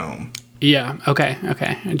going home. Yeah, okay.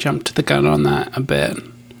 I jumped the gun on that a bit.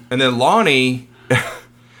 And then Lonnie,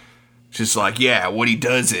 just what he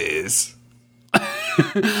does is...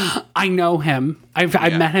 I know him. I've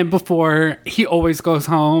met him before. He always goes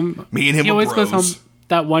home. Me and him He always goes home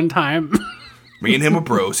that one time. Me and him are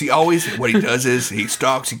bros. What he does is he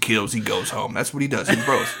stalks, he kills, he goes home. That's what he does. He's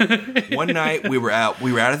bros. One night we were out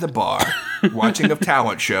at the bar watching a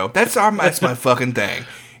talent show. That's my fucking thing.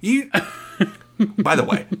 By the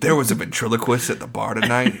way, there was a ventriloquist at the bar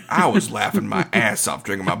tonight. I was laughing my ass off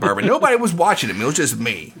drinking my bourbon. Nobody was watching him. It was just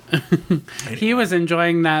me. Anyway. He was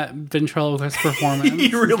enjoying that ventriloquist performance.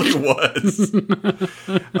 He really was.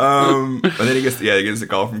 And then he gets the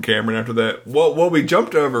call from Cameron after that. What we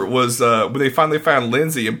jumped over was when they finally found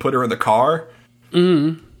Lindsay and put her in the car.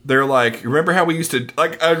 Mm-hmm. They're like, remember how we used to,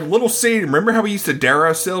 like, a little scene, remember how we used to dare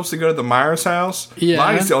ourselves to go to the Myers house? Yeah.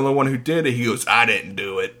 Lonnie's the only one who did it. He goes, I didn't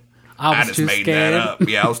do it. I just made that up.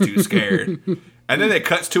 Yeah, I was too scared. And then it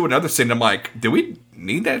cuts to another scene. I'm like, did we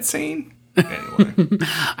need that scene? Anyway.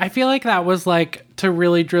 I feel like that was, like, to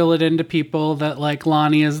really drill it into people that, like,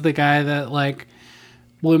 Lonnie is the guy that, like,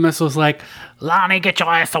 Loomis was like, Lonnie, get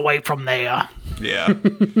your ass away from there. Yeah.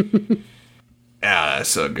 That's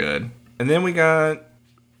so good. And then we got...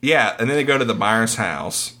 Yeah, and then they go to the Myers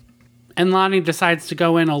house. And Lonnie decides to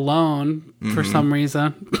go in alone for some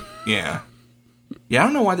reason. Yeah. Yeah, I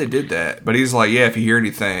don't know why they did that. But he's like, yeah, if you hear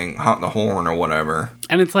anything, honk the horn or whatever.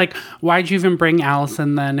 And it's like, why'd you even bring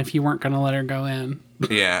Allison then if you weren't going to let her go in?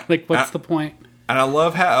 Yeah. Like, what's the point? And I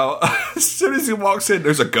love how as soon as he walks in,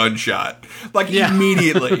 there's a gunshot. Like,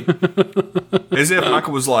 immediately. As if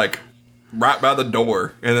Michael was like... right by the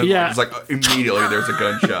door. And then it's like, immediately there's a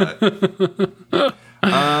gunshot.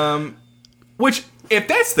 Which, if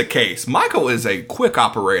that's the case, Michael is a quick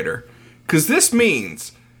operator. Because this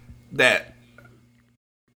means that,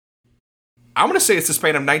 I'm going to say it's the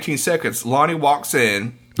span of 19 seconds. Lonnie walks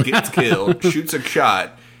in, gets killed, shoots a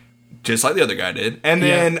shot, just like the other guy did. And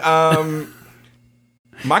then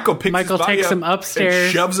Michael picks his body takes up him upstairs,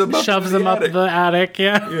 and shoves him up the attic.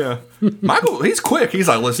 Yeah. Michael, he's quick. He's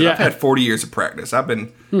like, listen, I've had 40 years of practice. I've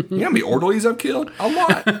been, you know how many orderlies I've killed? A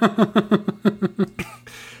lot.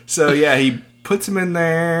 So, yeah, he puts him in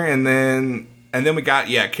there, and then we got,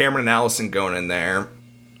 Cameron and Allison going in there,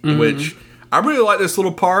 which I really like this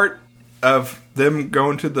little part of them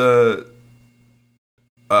going to the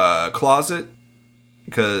closet,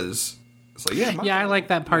 because it's like, Michael, I like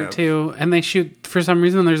that part too. And they shoot, for some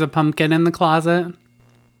reason, there's a pumpkin in the closet.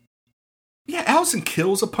 Yeah, Allison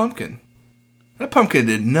kills a pumpkin. That pumpkin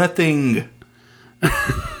did nothing.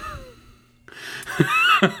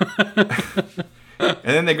 And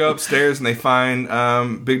then they go upstairs and they find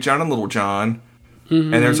Big John and Little John.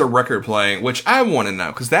 Mm-hmm. And there's a record playing, which I want to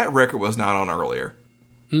know, because that record was not on earlier.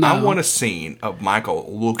 No. I want a scene of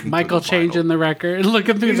Michael changing the record,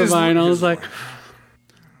 looking through the vinyl. It's like...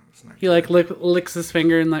 He, like, licks his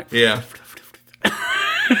finger and, like... Yeah.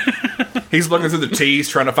 He's looking through the tees,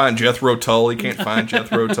 trying to find Jethro Tull. He can't find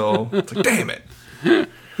Jethro Tull. It's like, damn it.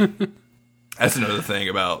 That's another thing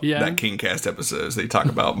about that KingCast episode, is they talk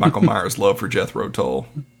about Michael Myers' love for Jethro Tull.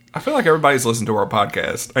 I feel like everybody's listened to our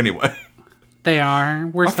podcast. Anyway. They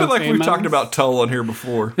are. I feel like we've talked about Tull on here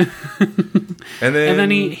before. And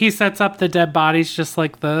then he sets up the dead bodies just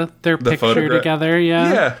like their picture photograph together.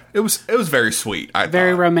 Yeah, it was very sweet.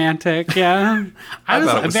 Very romantic. Yeah, I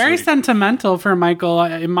was very sweet. Sentimental for Michael,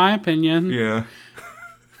 in my opinion. Yeah.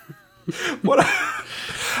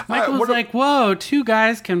 Michael was like, "Whoa, two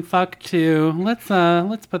guys can fuck too. Let's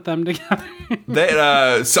put them together." That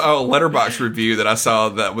Letterboxd review that I saw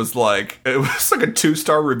that was like, it was like a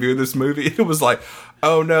 2-star review of this movie. It was like,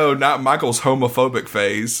 "Oh no, not Michael's homophobic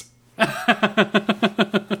phase." I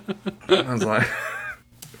was like,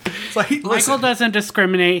 Michael doesn't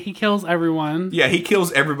discriminate. He kills everyone. Yeah, he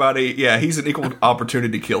kills everybody. Yeah, he's an equal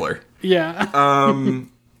opportunity killer. Yeah.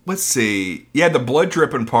 Let's see. Yeah, the blood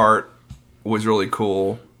dripping part was really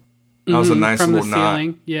cool. That was a nice from little the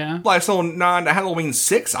ceiling. Yeah. Nice little nod to Halloween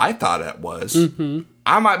 6, I thought it was. Mm-hmm.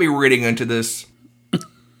 I might be reading into this.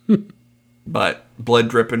 But blood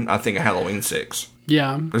dripping, I think of Halloween 6.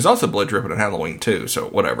 Yeah. There's also blood dripping in Halloween 2, so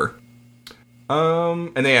whatever.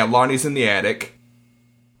 And then, Lonnie's in the attic.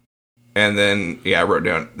 And then, I wrote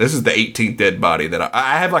down, this is the 18th dead body that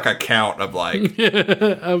I have like a count of like...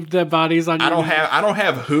 of dead bodies on your I don't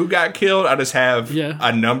have who got killed. I just have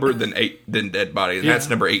a number, then dead bodies. And that's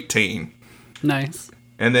number 18. Nice.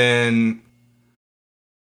 And then,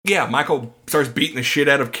 Michael starts beating the shit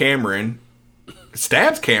out of Cameron.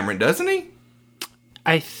 Stabs Cameron, doesn't he?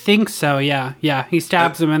 I think so, yeah. Yeah, he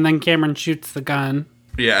stabs him and then Cameron shoots the gun.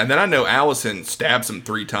 Yeah, and then I know Allison stabs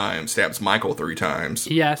Michael 3 times.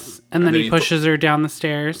 Yes, and then he pushes her down the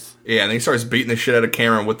stairs. Yeah, and then he starts beating the shit out of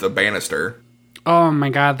Cameron with the banister. Oh my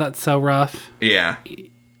god, that's so rough. Yeah.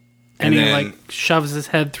 And he, like, shoves his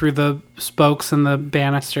head through the spokes in the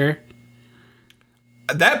banister.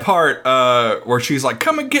 That part where she's like,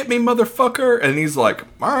 come and get me, motherfucker. And he's like,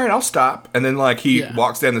 all right, I'll stop. And then, like, he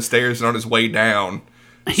walks down the stairs and on his way down,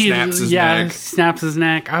 snaps his neck. Snaps his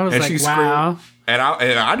neck. I was like, wow. And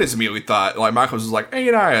I just immediately thought, like, Michael was like,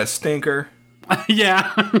 ain't I a stinker?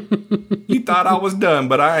 Yeah. You thought I was done,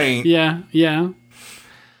 but I ain't. Yeah, yeah.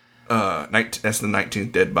 That's the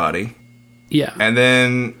 19th dead body. Yeah. And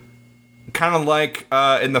then, kind of like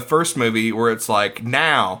in the first movie, where it's like,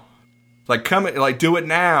 now. Like, do it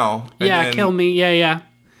now. And then, kill me. Yeah, yeah.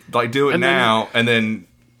 Like, do it now. And then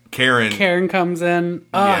Karen comes in.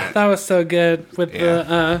 Oh, yeah. That was so good. With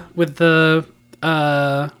the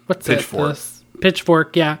what's Pitchfork.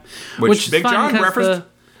 Pitchfork, yeah. Which Big John referenced.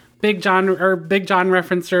 Big John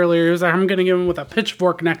referenced earlier. He was like, I'm going to give him with a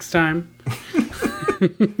pitchfork next time.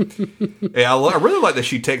 Yeah, I really like that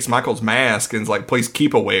she takes Michael's mask and is like, please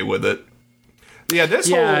keep away with it. Yeah,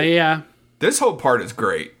 this whole part is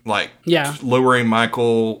great. Like, lowering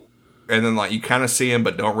Michael, and then like you kind of see him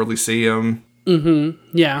but don't really see him.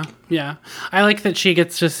 Mm-hmm. Yeah, yeah. I like that she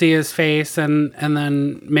gets to see his face and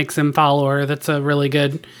then makes him follow her. That's a really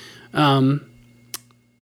good,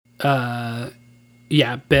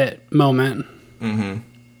 bit moment. Mm-hmm.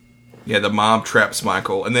 Yeah, the mom traps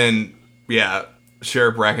Michael, and then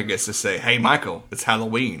Sheriff Brackett gets to say, "Hey, Michael, it's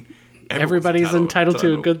Halloween. Everybody's entitled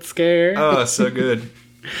to a good scare." Oh, so good.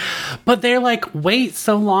 But they're like, wait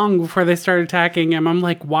so long before they start attacking him. I'm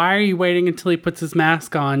like, why are you waiting until he puts his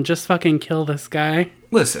mask on? Just fucking kill this guy.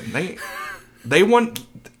 Listen, they wanted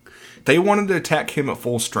to attack him at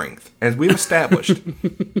full strength, as we've established.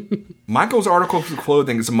 Michael's articles of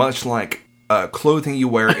clothing is much like clothing you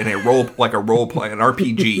wear in a role play, an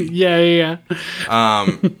RPG. Yeah.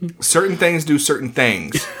 Certain things do certain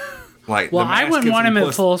things. Like, well, I wouldn't want him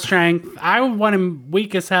at full strength. I would want him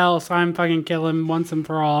weak as hell, so I'm fucking kill him once and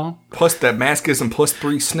for all. Plus, that mask gives him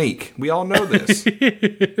 +3 sneak. We all know this.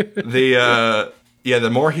 The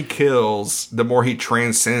more he kills, the more he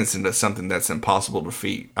transcends into something that's impossible to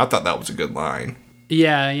defeat. I thought that was a good line.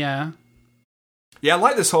 Yeah, yeah. Yeah, I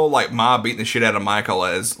like this whole, like, mob beating the shit out of Michael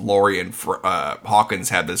as Laurie and Hawkins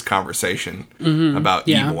have this conversation about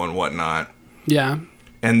evil and whatnot. Yeah.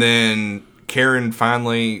 And then Karen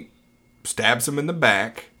finally stabs him in the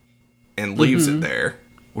back and leaves it there,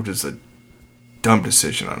 which is a dumb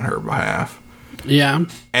decision on her behalf. Yeah.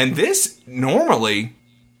 And this normally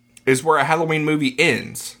is where a Halloween movie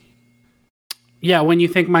ends. Yeah, when you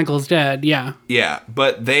think Michael's dead, yeah. Yeah,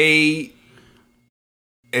 but this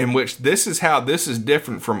is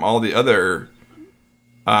different from all the other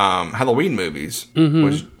Halloween movies.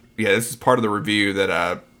 Which, this is part of the review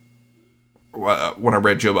that when I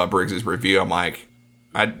read Joe Bob Briggs' review, I'm like,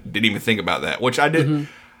 I didn't even think about that, which I didn't.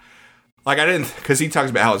 Like, I didn't, because he talks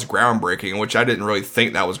about how it's groundbreaking, which I didn't really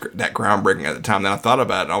think that was that groundbreaking at the time. Then I thought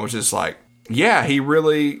about it, and I was just like, yeah, he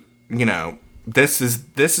really, this is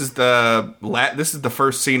the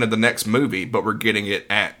first scene of the next movie, but we're getting it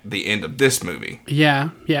at the end of this movie. Yeah,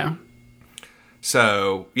 yeah.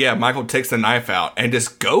 So, yeah, Michael takes the knife out and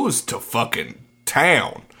just goes to fucking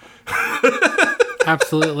town.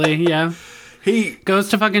 Absolutely, yeah. He goes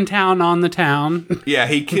to fucking town on the town. Yeah,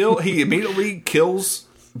 he immediately kills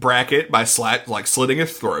Brackett by slitting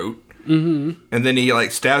his throat. And then he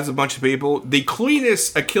stabs a bunch of people. The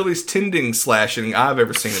cleanest Achilles tendon slashing I've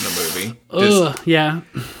ever seen in a movie. Ugh, yeah.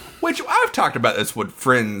 Which I've talked about this with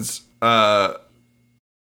friends. Why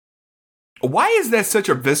is that such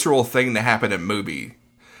a visceral thing to happen in a movie?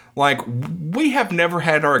 Like, we have never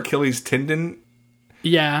had our Achilles tendon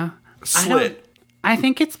slit. I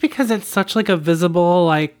think it's because it's such a visible,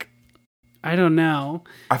 I don't know.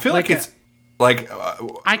 I feel like it's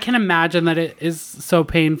I can imagine that it is so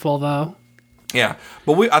painful though. Yeah,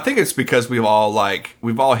 but I think it's because we've all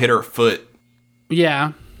hit our foot.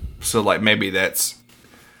 Yeah. So maybe that's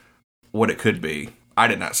what it could be. I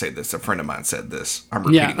did not say this. A friend of mine said this. I'm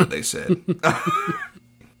repeating what they said.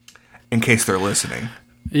 In case they're listening.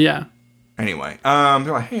 Yeah. Anyway, they're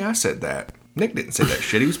like, hey, I said that. Nick didn't say that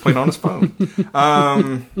shit. He was playing on his phone.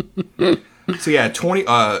 So yeah,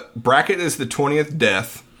 Brackett is the 20th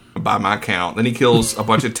death by my count. Then he kills a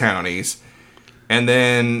bunch of townies, and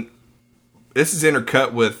then this is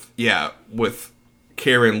intercut with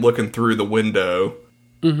Karen looking through the window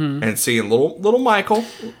and seeing little Michael,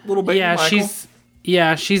 little baby Michael.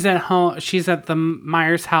 She's at home. She's at the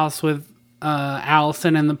Myers house with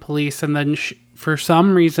Allison and the police, and then for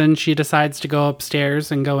some reason, she decides to go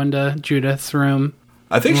upstairs and go into Judith's room.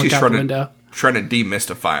 I think she's trying to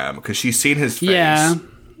demystify him because she's seen his face.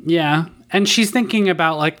 Yeah. And she's thinking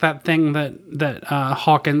about that thing that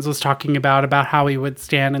Hawkins was talking about how he would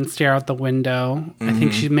stand and stare out the window. I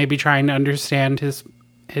think she's maybe trying to understand his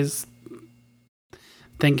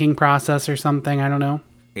thinking process or something. I don't know.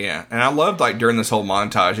 Yeah, and I loved during this whole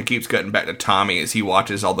montage, it keeps cutting back to Tommy as he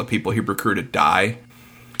watches all the people he recruited die.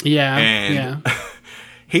 Yeah, and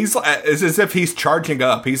He's like, it's as if he's charging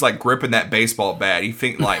up. He's like gripping that baseball bat. You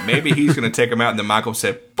think like maybe he's going to take him out, and then Michael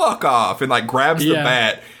said, "Fuck off," and like grabs the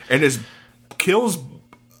bat and just kills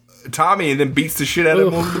Tommy, and then beats the shit out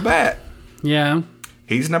of him with the bat. Yeah,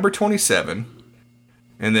 he's number 27,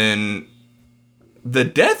 and then the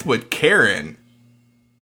death with Karen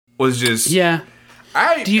was just Do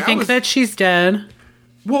you think that she's dead?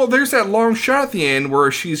 Well, there's that long shot at the end where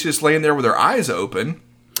she's just laying there with her eyes open.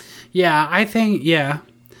 Yeah, I think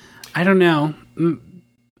I don't know.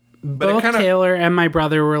 Both Taylor and my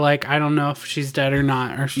brother were like, I don't know if she's dead or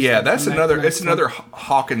not. Or that's another. It's another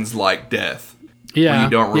Hawkins-like death. Yeah, when you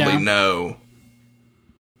don't really know,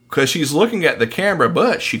 because she's looking at the camera,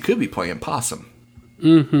 but she could be playing possum.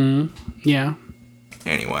 Mm-hmm. Yeah.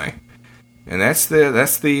 Anyway, and as they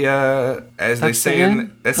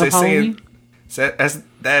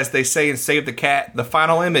say in Save the Cat, the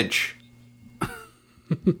final image.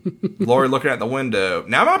 Laurie looking out the window.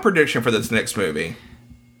 Now, my prediction for this next movie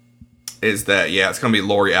is that, it's going to be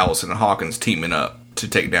Laurie, Allison, and Hawkins teaming up to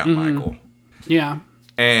take down Michael. Yeah.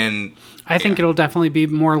 And I think it'll definitely be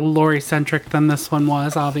more Laurie-centric than this one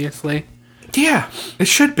was, obviously. Yeah, it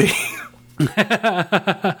should be.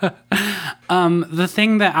 The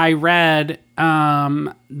thing that I read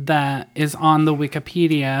that is on the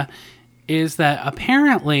Wikipedia is that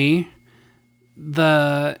apparently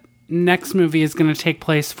the next movie is going to take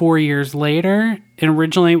place 4 years later, and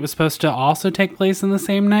originally it was supposed to also take place in the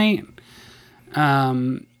same night,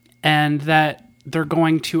 and that they're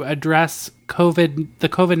going to address the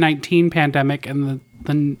COVID-19 pandemic in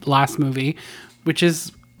the last movie, which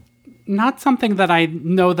is not something that I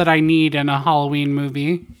know that I need in a Halloween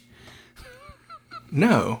movie.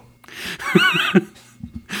 No.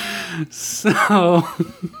 So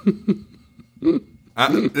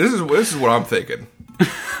this is what I'm thinking.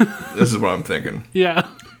 This is what I'm thinking. Yeah.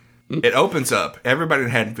 It opens up. Everybody in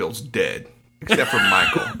Haddonfield's dead. Except for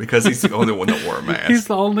Michael. Because he's the only one that wore a mask. He's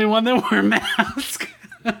the only one that wore a mask.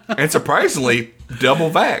 And surprisingly, double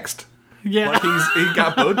vaxxed. Yeah. Like he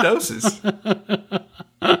got both doses.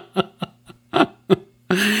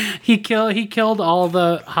 He killed all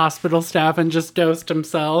the hospital staff and just dosed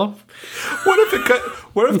himself. What if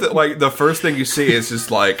the first thing you see is just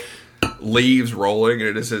like leaves rolling,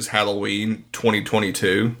 and it says Halloween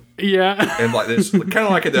 2022. Yeah, and like this, kind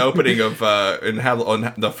of like at the opening of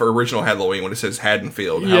on the original Halloween when it says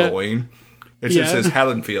Haddonfield Halloween, it just says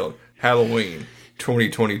Haddonfield Halloween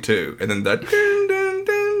 2022, and then that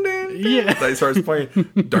it starts playing,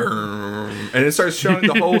 and it starts showing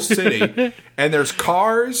the whole city, and there's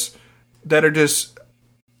cars that are just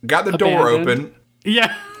got the door open,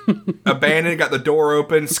 abandoned, got the door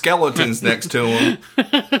open, skeletons next to them,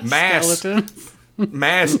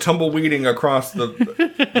 mass tumbleweeding across the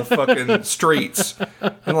fucking streets,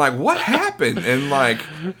 and like, what happened? And like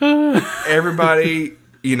everybody,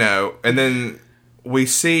 and then we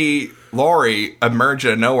see Laurie emerge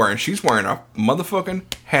out of nowhere, and she's wearing a motherfucking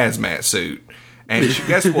hazmat suit. And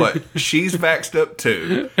guess what? She's vaxxed up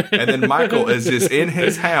too. And then Michael is just in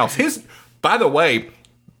his house. By the way,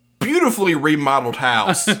 beautifully remodeled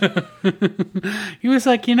house. He was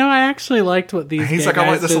like, I actually liked what these. He's like, I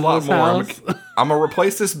like this a lot more. I'm gonna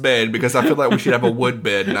replace this bed because I feel like we should have a wood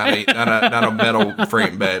bed, not a metal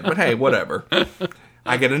frame bed. But hey, whatever.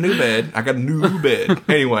 I get a new bed.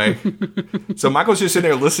 Anyway, so Michael's just in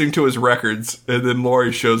there listening to his records, and then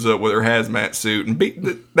Laurie shows up with her hazmat suit, and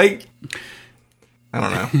I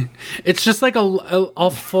don't know. It's just like a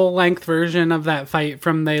full length version of that fight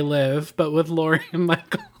from They Live, but with Laurie and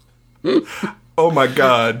Michael. Oh my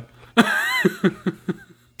god.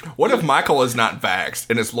 What if Michael is not vaxxed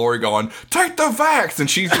and it's Laurie going, "Take the vax," and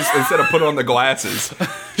she's just, instead of putting on the glasses,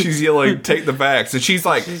 she's yelling, "Take the vax," and she's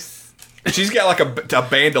like, she's got like a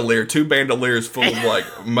bandolier, 2 bandoliers full of like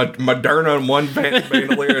Moderna in one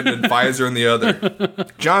bandolier and then Pfizer in the other.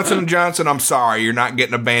 Johnson & Johnson, I'm sorry, you're not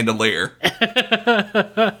getting a bandolier.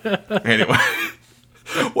 Anyway.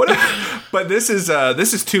 But this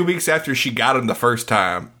is 2 weeks after she got him the first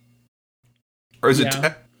time. Or is it...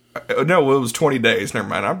 No, it was 20 days. Never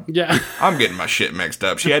mind. I'm getting my shit mixed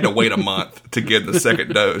up. She had to wait a month to get the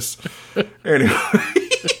second dose. Anyway.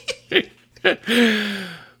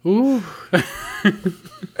 Ooh.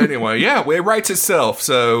 Anyway, it writes itself.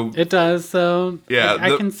 So it does. So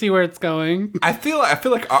I can see where it's going. I feel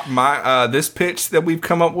like my this pitch that we've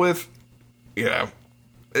come up with, this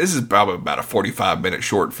is probably about a 45-minute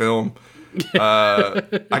short film.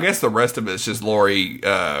 I guess the rest of it is just Laurie.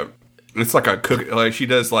 It's like a cook. Like she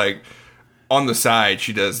does like on the side.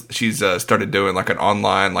 She's started doing like an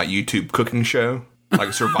online like YouTube cooking show. like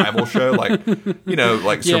a survival show, like, you know,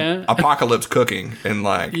 like apocalypse cooking, and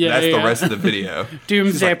like that's the rest of the video.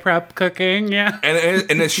 Doomsday like, prep cooking, and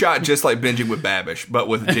it's shot just like Binging with Babish, but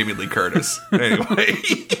with Jamie Lee Curtis. Anyway,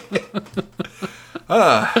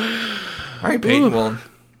 all right, Peyton. Ooh. Well,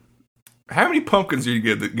 how many pumpkins do you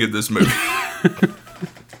give this movie?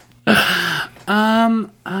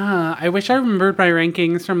 I wish I remembered my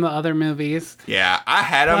rankings from the other movies. Yeah, I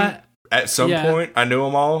had them at some point. I knew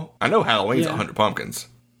them all. I know Halloween's 100 pumpkins.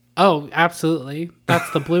 Oh, absolutely. That's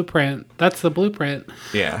the blueprint.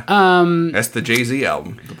 Yeah. That's the Jay-Z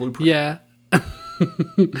album, The Blueprint. Yeah.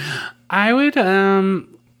 I would, I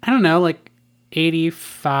don't know, like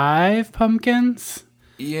 85 pumpkins.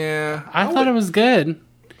 Yeah. I thought it was good.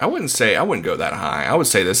 I wouldn't go that high. I would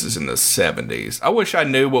say this is in the 70s. I wish I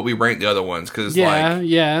knew what we ranked the other ones, because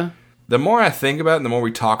the more I think about it, the more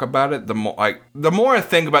we talk about it, the more I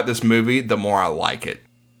think about this movie, the more I like it.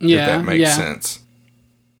 Yeah, if that makes sense.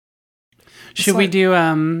 Should we do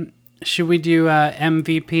MVP,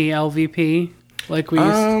 LVP like we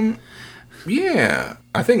used? Yeah,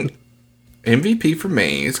 I think MVP for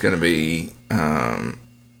me is going to be. I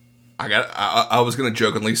was going to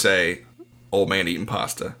jokingly say old man eating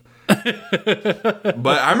pasta.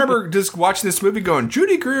 But I remember just watching this movie going,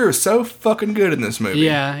 Judy Greer is so fucking good in this movie.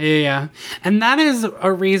 Yeah. And that is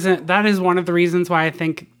one of the reasons why I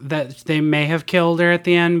think that they may have killed her at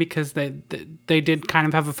the end, because they did kind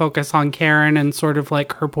of have a focus on Karen and sort of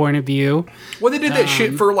like her point of view. Well, they did that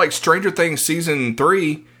shit for like Stranger Things season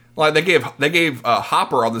 3. Like they gave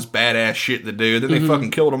Hopper all this badass shit to do, then they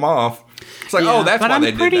fucking killed him off. It's like, that's why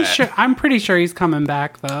they did that. I'm pretty sure he's coming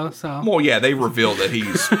back, though. So. Well, yeah, they revealed that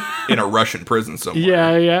he's in a Russian prison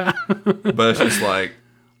somewhere. Yeah. But it's just like,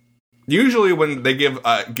 usually when they give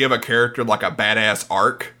a character like a badass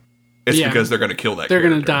arc, it's because they're going to kill that character. They're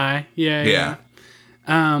going to die. Yeah.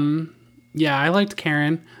 I liked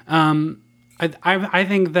Karen. I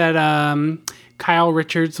think that Kyle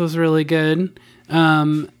Richards was really good.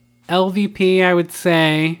 LVP, I would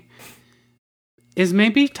say, is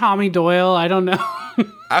maybe Tommy Doyle. I don't know.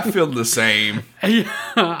 I feel the same.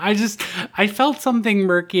 I felt something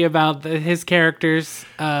murky about his character's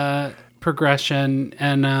progression,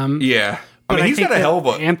 and I mean, he's got a hell of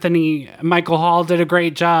a... Michael Hall did a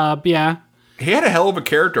great job. Yeah, he had a hell of a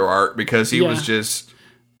character arc, because he was just...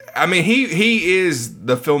 I mean, he is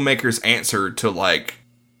the filmmaker's answer to like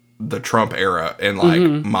the Trump era and like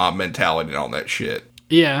mob mentality and all that shit.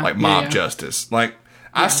 Yeah, like mob justice. Like,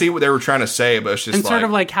 I see what they were trying to say, but it's just and sort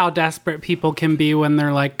of like how desperate people can be when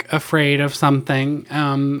they're like afraid of something.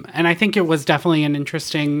 And I think it was definitely an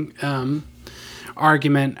interesting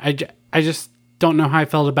argument. I just don't know how I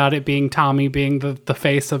felt about it being Tommy being the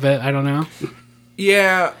face of it. I don't know.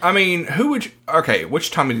 Yeah, I mean, which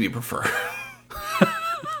Tommy do you prefer?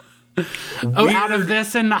 Out of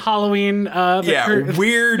this and Halloween.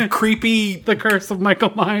 Weird, creepy. The Curse of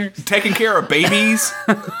Michael Myers. Taking care of babies.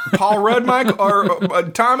 Paul Rudd, Mike, or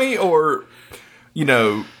Tommy, or,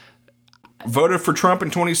 voted for Trump in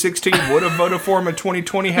 2016, would have voted for him in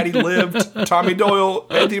 2020 had he lived. Tommy Doyle,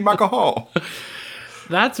 Anthony Michael Hall.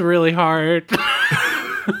 That's really hard.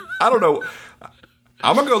 I don't know.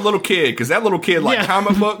 I'm going to go little kid, because that little kid liked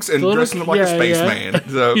comic books and dressing up like a spaceman.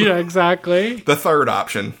 So yeah, exactly. The third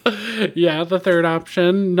option. Yeah, the third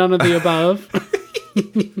option. None of the above.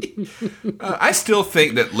 I still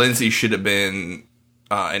think that Lindsay should have been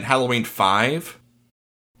in Halloween 5.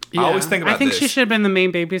 Yeah, I always think about this. I think she should have been the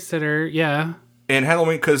main babysitter, yeah. In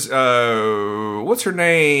Halloween, because, what's her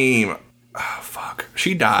name? Oh, fuck.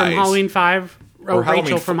 She dies. From Halloween 5? Or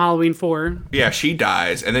Rachel from Halloween 4. Yeah, she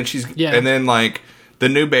dies. And then and then, like... The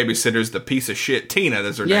new babysitter's the piece of shit. Tina,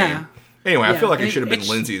 that's her name. Anyway, I feel like it should have been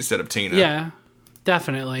Lindsay instead of Tina. Yeah,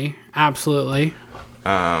 definitely. Absolutely.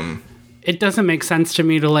 It doesn't make sense to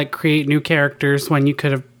me to, like, create new characters when you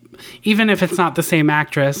could have... Even if it's not the same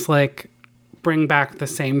actress, like, bring back the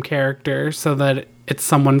same character so that it's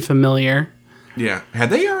someone familiar. Yeah. Had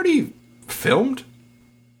they already filmed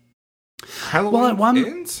Halloween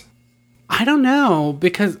Ends? I don't know,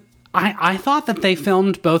 because... I thought that they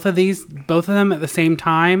filmed both of them at the same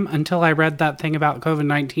time until I read that thing about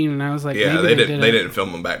COVID-19, and I was like, they didn't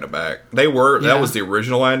film them back to back. That was the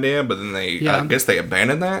original idea, but then I guess they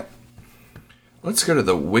abandoned that. Let's go to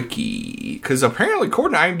the wiki, because apparently,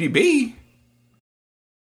 according to IMDb,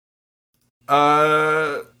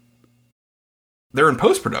 they're in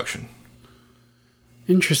post-production.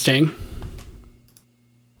 Interesting.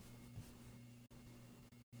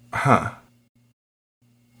 Huh.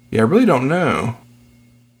 Yeah, I really don't know.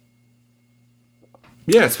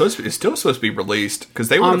 Yeah, it's still supposed to be released, because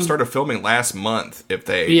they would have started filming last month if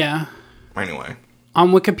they... Yeah. Anyway.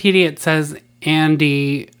 On Wikipedia, it says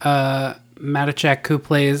Andy Matichak, who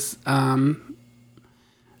plays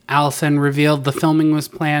Allison, revealed the filming was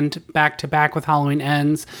planned back-to-back with Halloween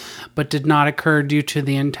Ends, but did not occur due to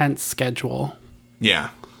the intense schedule. Yeah.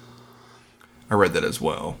 I read that as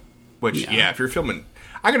well. Which, yeah, if you're filming...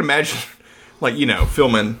 I can imagine, like, you know,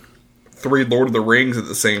 filming 3 Lord of the Rings at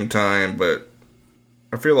the same time, but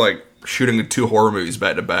I feel like shooting the 2 horror movies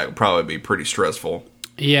back-to-back would probably be pretty stressful.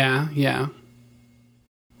 Yeah, yeah.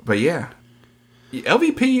 But, yeah.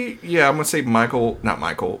 LVP, yeah, I'm going to say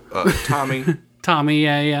Tommy. Tommy,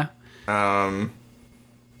 yeah.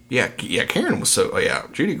 Yeah, Karen was so... Oh, yeah,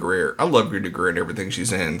 Judy Greer. I love Judy Greer and everything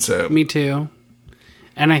she's in, so... Me too.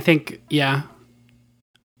 And I think, yeah...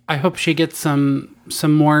 I hope she gets some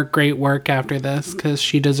more great work after this, because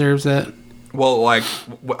she deserves it. Well, like,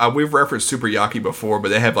 we've referenced Super Yaki before, but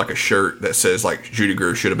they have, like, a shirt that says, like, Judy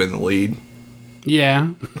Greer should have been the lead. Yeah.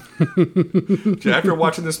 After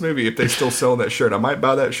watching this movie, if they still sell that shirt, I might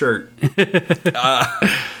buy that shirt.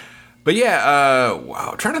 But yeah, wow,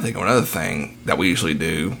 I'm trying to think of another thing that we usually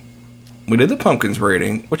do. We did the Pumpkins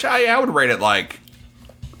rating, which I would rate it like...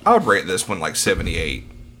 I would rate this one like 78.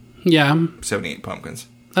 Yeah. 78 Pumpkins.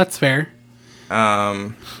 That's fair.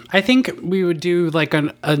 I think we would do like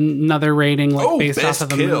another rating, like based off of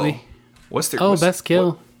the movie. Best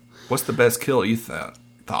kill. What's the best kill you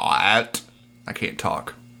thought? I can't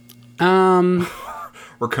talk. We're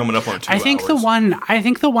coming up on 2 hours. I think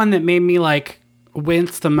the one that made me like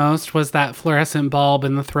wince the most was that fluorescent bulb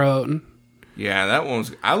in the throat. Yeah, that one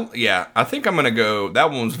was. I think I'm gonna go.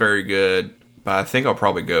 That one was very good, but I think I'll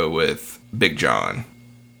probably go with Big John.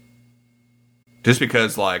 Just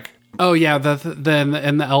because, like... Oh, yeah,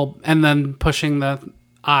 and then pushing the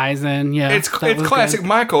eyes in, yeah. It's classic good.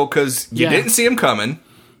 Michael, because you didn't see him coming.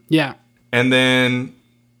 Yeah. And then,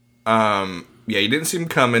 you didn't see him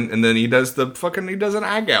coming, and then he does an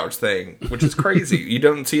eye gouge thing, which is crazy. You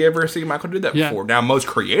don't ever see Michael do that before. Now, most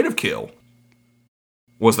creative kill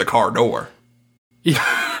was the car door.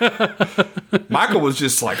 Yeah. Michael was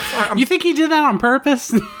just like... You think he did that on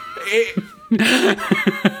purpose?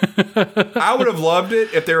 I would have loved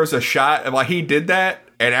it if there was a shot, like he did that,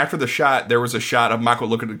 and after the shot, there was a shot of Michael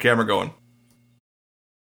looking at the camera going,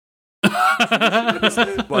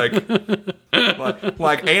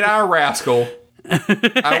 like ain't I a rascal?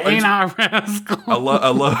 Ain't I a rascal? I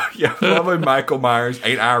love a Michael Myers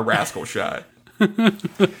ain't I a rascal shot.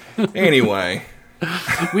 Anyway,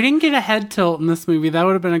 we didn't get a head tilt in this movie. That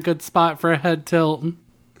would have been a good spot for a head tilt.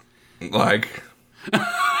 Like.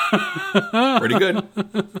 Pretty good.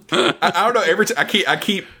 I don't know. Every time I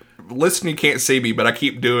keep listening. You can't see me, but I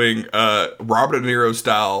keep doing Robert De Niro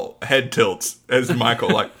style head tilts as Michael.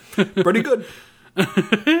 Like pretty good.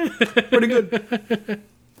 Pretty good.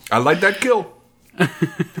 I like that kill.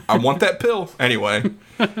 I want that pill. Anyway,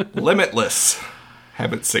 Limitless.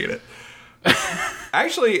 Haven't seen it.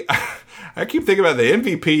 Actually, I keep thinking about the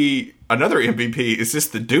MVP. Another MVP is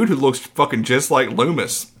just the dude who looks fucking just like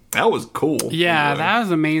Loomis. That was cool. Yeah, anyway. That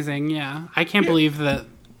was amazing. Yeah. I can't believe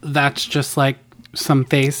that's just like some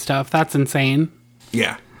face stuff. That's insane.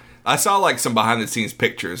 Yeah. I saw like some behind the scenes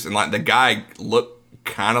pictures and like the guy looked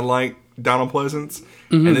kind of like Donald Pleasance.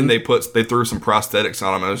 Mm-hmm. And then they threw some prosthetics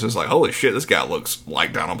on him. I was just like, holy shit, this guy looks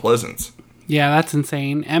like Donald Pleasance. Yeah, that's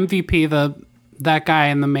insane. MVP, that guy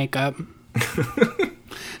in the makeup.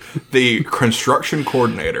 The construction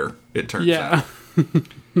coordinator, it turns out.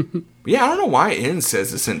 Yeah, I don't know why N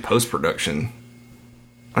says it's in post-production.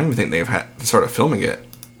 I don't even think they've started filming it.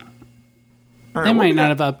 Right, they might not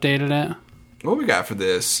have updated it. What we got for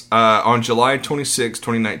this? On July 26,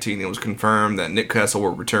 2019, it was confirmed that Nick Castle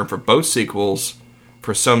will return for both sequels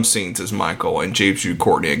for some scenes as Michael, and James Jude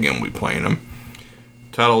Courtney again will be playing him.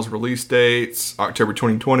 Titles, release dates, October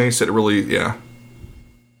 2020, set to release, yeah.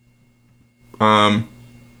 I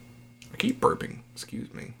keep burping,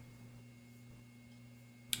 excuse me.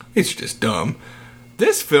 It's just dumb.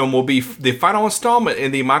 This film will be the final installment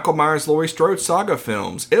in the Michael Myers Laurie Strode saga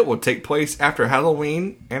films. It will take place after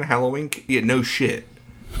Halloween and Halloween... Yeah, no shit.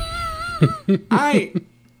 I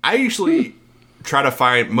usually try to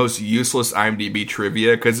find most useless IMDb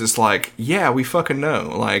trivia because it's like, yeah, we fucking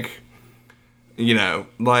know. Like, you know,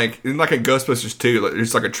 like in Ghostbusters 2,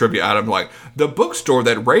 there's like a trivia item like, the bookstore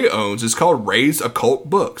that Ray owns is called Ray's Occult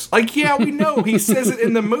Books. Like, yeah, we know. He says it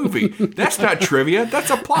in the movie. That's not trivia. That's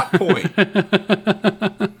a plot point.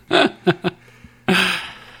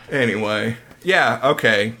 Anyway. Yeah,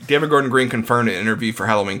 okay. David Gordon Green confirmed in an interview for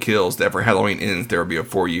Halloween Kills that for Halloween Ends, there will be a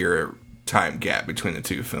 4-year time gap between the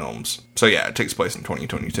two films. So yeah, it takes place in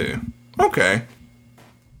 2022. Okay.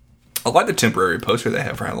 I like the temporary poster they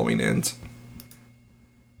have for Halloween Ends.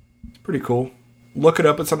 It's pretty cool. Look it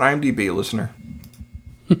up. It's on IMDb, listener.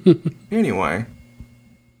 Anyway.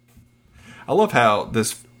 I love how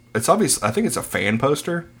this... It's obvious... I think it's a fan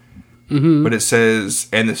poster. Mm-hmm. But it says...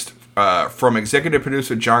 And this... from executive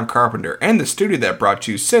producer John Carpenter and the studio that brought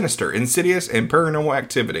you Sinister, Insidious, and Paranormal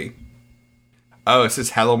Activity. Oh, it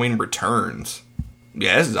says Halloween Returns.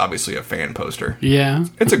 Yeah, this is obviously a fan poster. Yeah.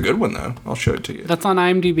 It's a good one, though. I'll show it to you. That's on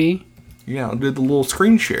IMDb? Yeah, I'll do the little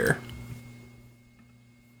screen share.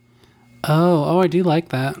 Oh, I do like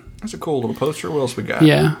that. That's a cool little poster. What else we got?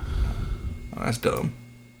 Yeah. Oh, that's dumb.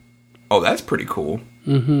 Oh, that's pretty cool.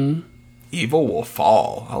 Mm-hmm. Evil Will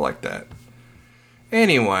Fall. I like that.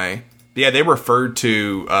 Anyway, yeah, they referred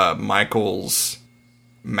to Michael's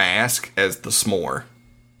mask as the s'more.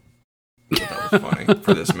 That was funny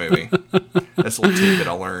for this movie. That's a little tidbit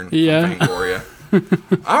I learned from Fangoria.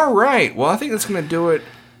 All right, well, I think that's going to do it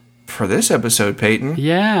for this episode, Peyton.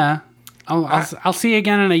 Yeah. I'll see you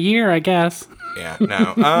again in a year, I guess. Yeah,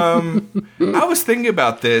 no. I was thinking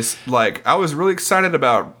about this. Like, I was really excited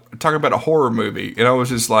about talking about a horror movie, and I was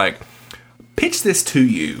just like, pitch this to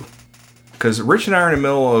you. Because Rich and I are in the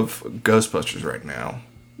middle of Ghostbusters right now.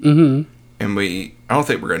 Mm-hmm. And I don't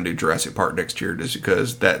think we're going to do Jurassic Park next year just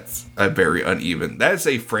because that's a very uneven. That's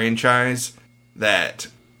a franchise that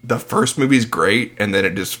the first movie's great and then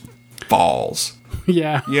it just falls.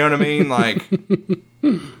 Yeah. You know what I mean? Like,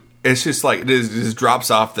 it's just like, it just drops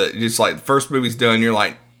off just like the first movie's done, you're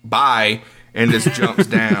like, bye, and just jumps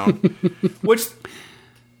down. Which,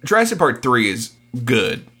 Jurassic Park 3 is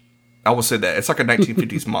good. I will say that. It's like a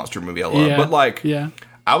 1950s monster movie I love. Yeah, but, like,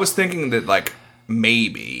 I was thinking that, like,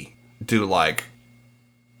 maybe do, like,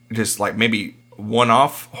 just, like, maybe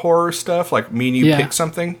one-off horror stuff. Like, me and you pick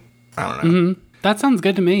something. I don't know. Mm-hmm. That sounds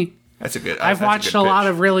good to me. That's a good I've watched a lot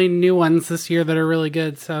of really new ones this year that are really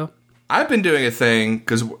good, so. I've been doing a thing,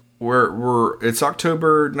 because it's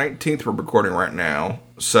October 19th we're recording right now.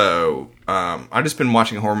 So, I've just been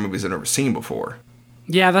watching horror movies I've never seen before.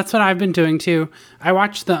 Yeah, that's what I've been doing too. I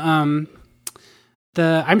watched the I'm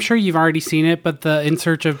sure you've already seen it, but the In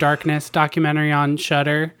Search of Darkness documentary on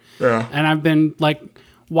Shudder. Yeah. And I've been like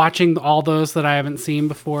watching all those that I haven't seen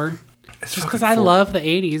before. It's just because I love the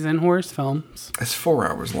 80s and horror films. It's 4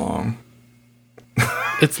 hours long.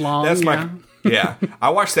 It's long. That's yeah. I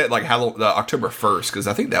watched that like October 1st because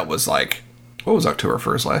I think that was like, what was October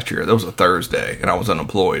 1st last year? That was a Thursday, and I was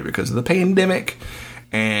unemployed because of the pandemic.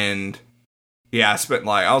 And yeah, I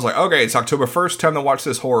was like, okay, it's October 1st, time to watch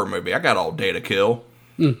this horror movie. I got all day to kill.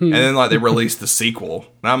 Mm-hmm. And then, like, they released the sequel.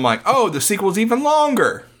 And I'm like, oh, the sequel's even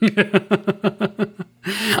longer. I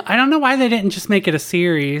don't know why they didn't just make it a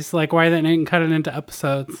series. Like, why they didn't cut it into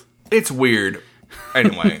episodes. It's weird.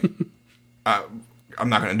 Anyway, I'm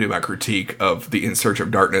not going to do my critique of the In Search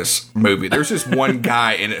of Darkness movie. There's just one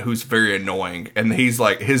guy in it who's very annoying. And he's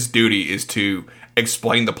like, his duty is to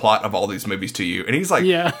explain the plot of all these movies to you. And he's like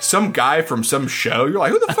some guy from some show. You're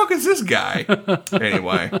like, who the fuck is this guy?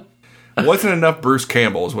 Anyway, wasn't enough Bruce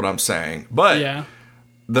Campbell is what I'm saying. But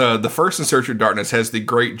the first In Search of Darkness has the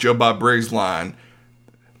great Joe Bob Briggs line,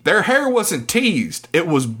 their hair wasn't teased, it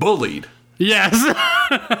was bullied. Yes.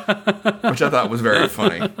 Which I thought was very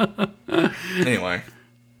funny. Anyway.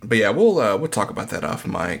 But yeah, we'll talk about that off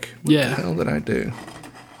mic. What the hell did I do?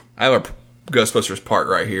 I have a Ghostbusters part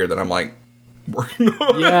right here that I'm like working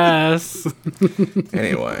on. Yes.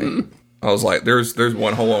 Anyway, I was like, there's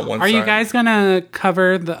one hole on one side. Are you guys gonna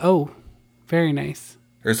cover very nice.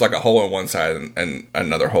 There's like a hole on one side and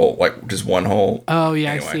another hole, like just one hole. Oh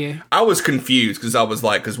yeah, anyway, I see. I was confused because I was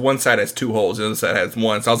like, because one side has 2 holes, the other side has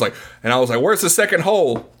 1. So I was like, where's the second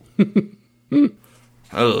hole?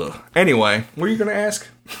 Ugh. Anyway, what are you gonna ask?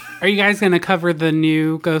 Are you guys gonna cover the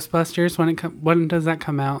new Ghostbusters when does that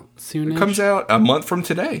come out? Soon? It comes out a month from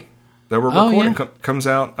today. That we're recording comes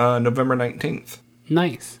out November 19th.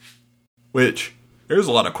 Nice. Which there's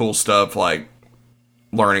a lot of cool stuff like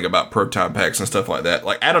learning about proton packs and stuff like that.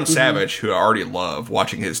 Like Adam Savage, who I already love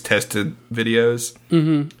watching his tested videos.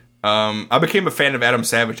 Mm-hmm. I became a fan of Adam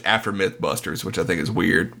Savage after Mythbusters, which I think is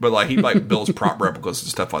weird. But like he like builds prop replicas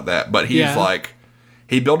and stuff like that. But he's like,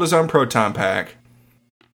 he built his own proton pack.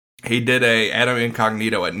 He did a Adam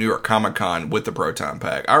Incognito at New York Comic Con with the proton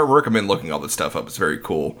pack. I recommend looking all this stuff up. It's very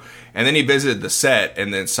cool. And then he visited the set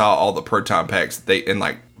and then saw all the proton packs and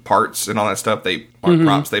like parts and all that stuff.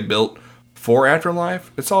 Props they built for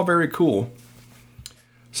Afterlife. It's all very cool.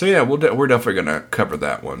 So yeah, we're definitely gonna cover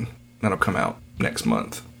that one. That'll come out next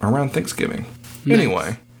month around Thanksgiving. Nice.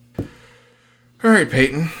 Anyway, all right,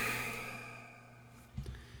 Peyton.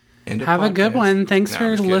 Have a good one. Thanks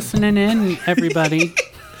for listening in, everybody.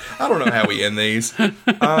 I don't know how we end these.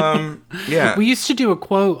 Yeah. We used to do a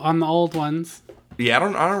quote on the old ones. Yeah, I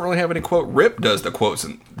don't really have any quote. Rip does the quotes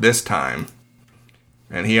this time,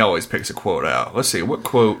 and he always picks a quote out. Let's see what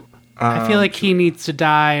quote. I feel like he needs to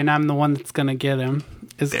die, and I'm the one that's gonna get him.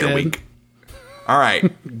 Is good. All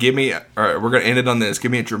right, give me. All right, we're gonna end it on this.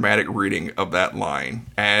 Give me a dramatic reading of that line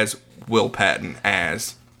as Will Patton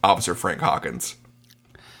as Officer Frank Hawkins.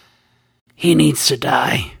 He needs to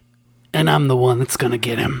die, and I'm the one that's gonna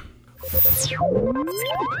get him.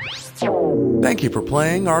 Thank you for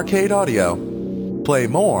playing Arcade Audio. Play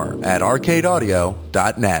more at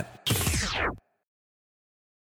arcadeaudio.net.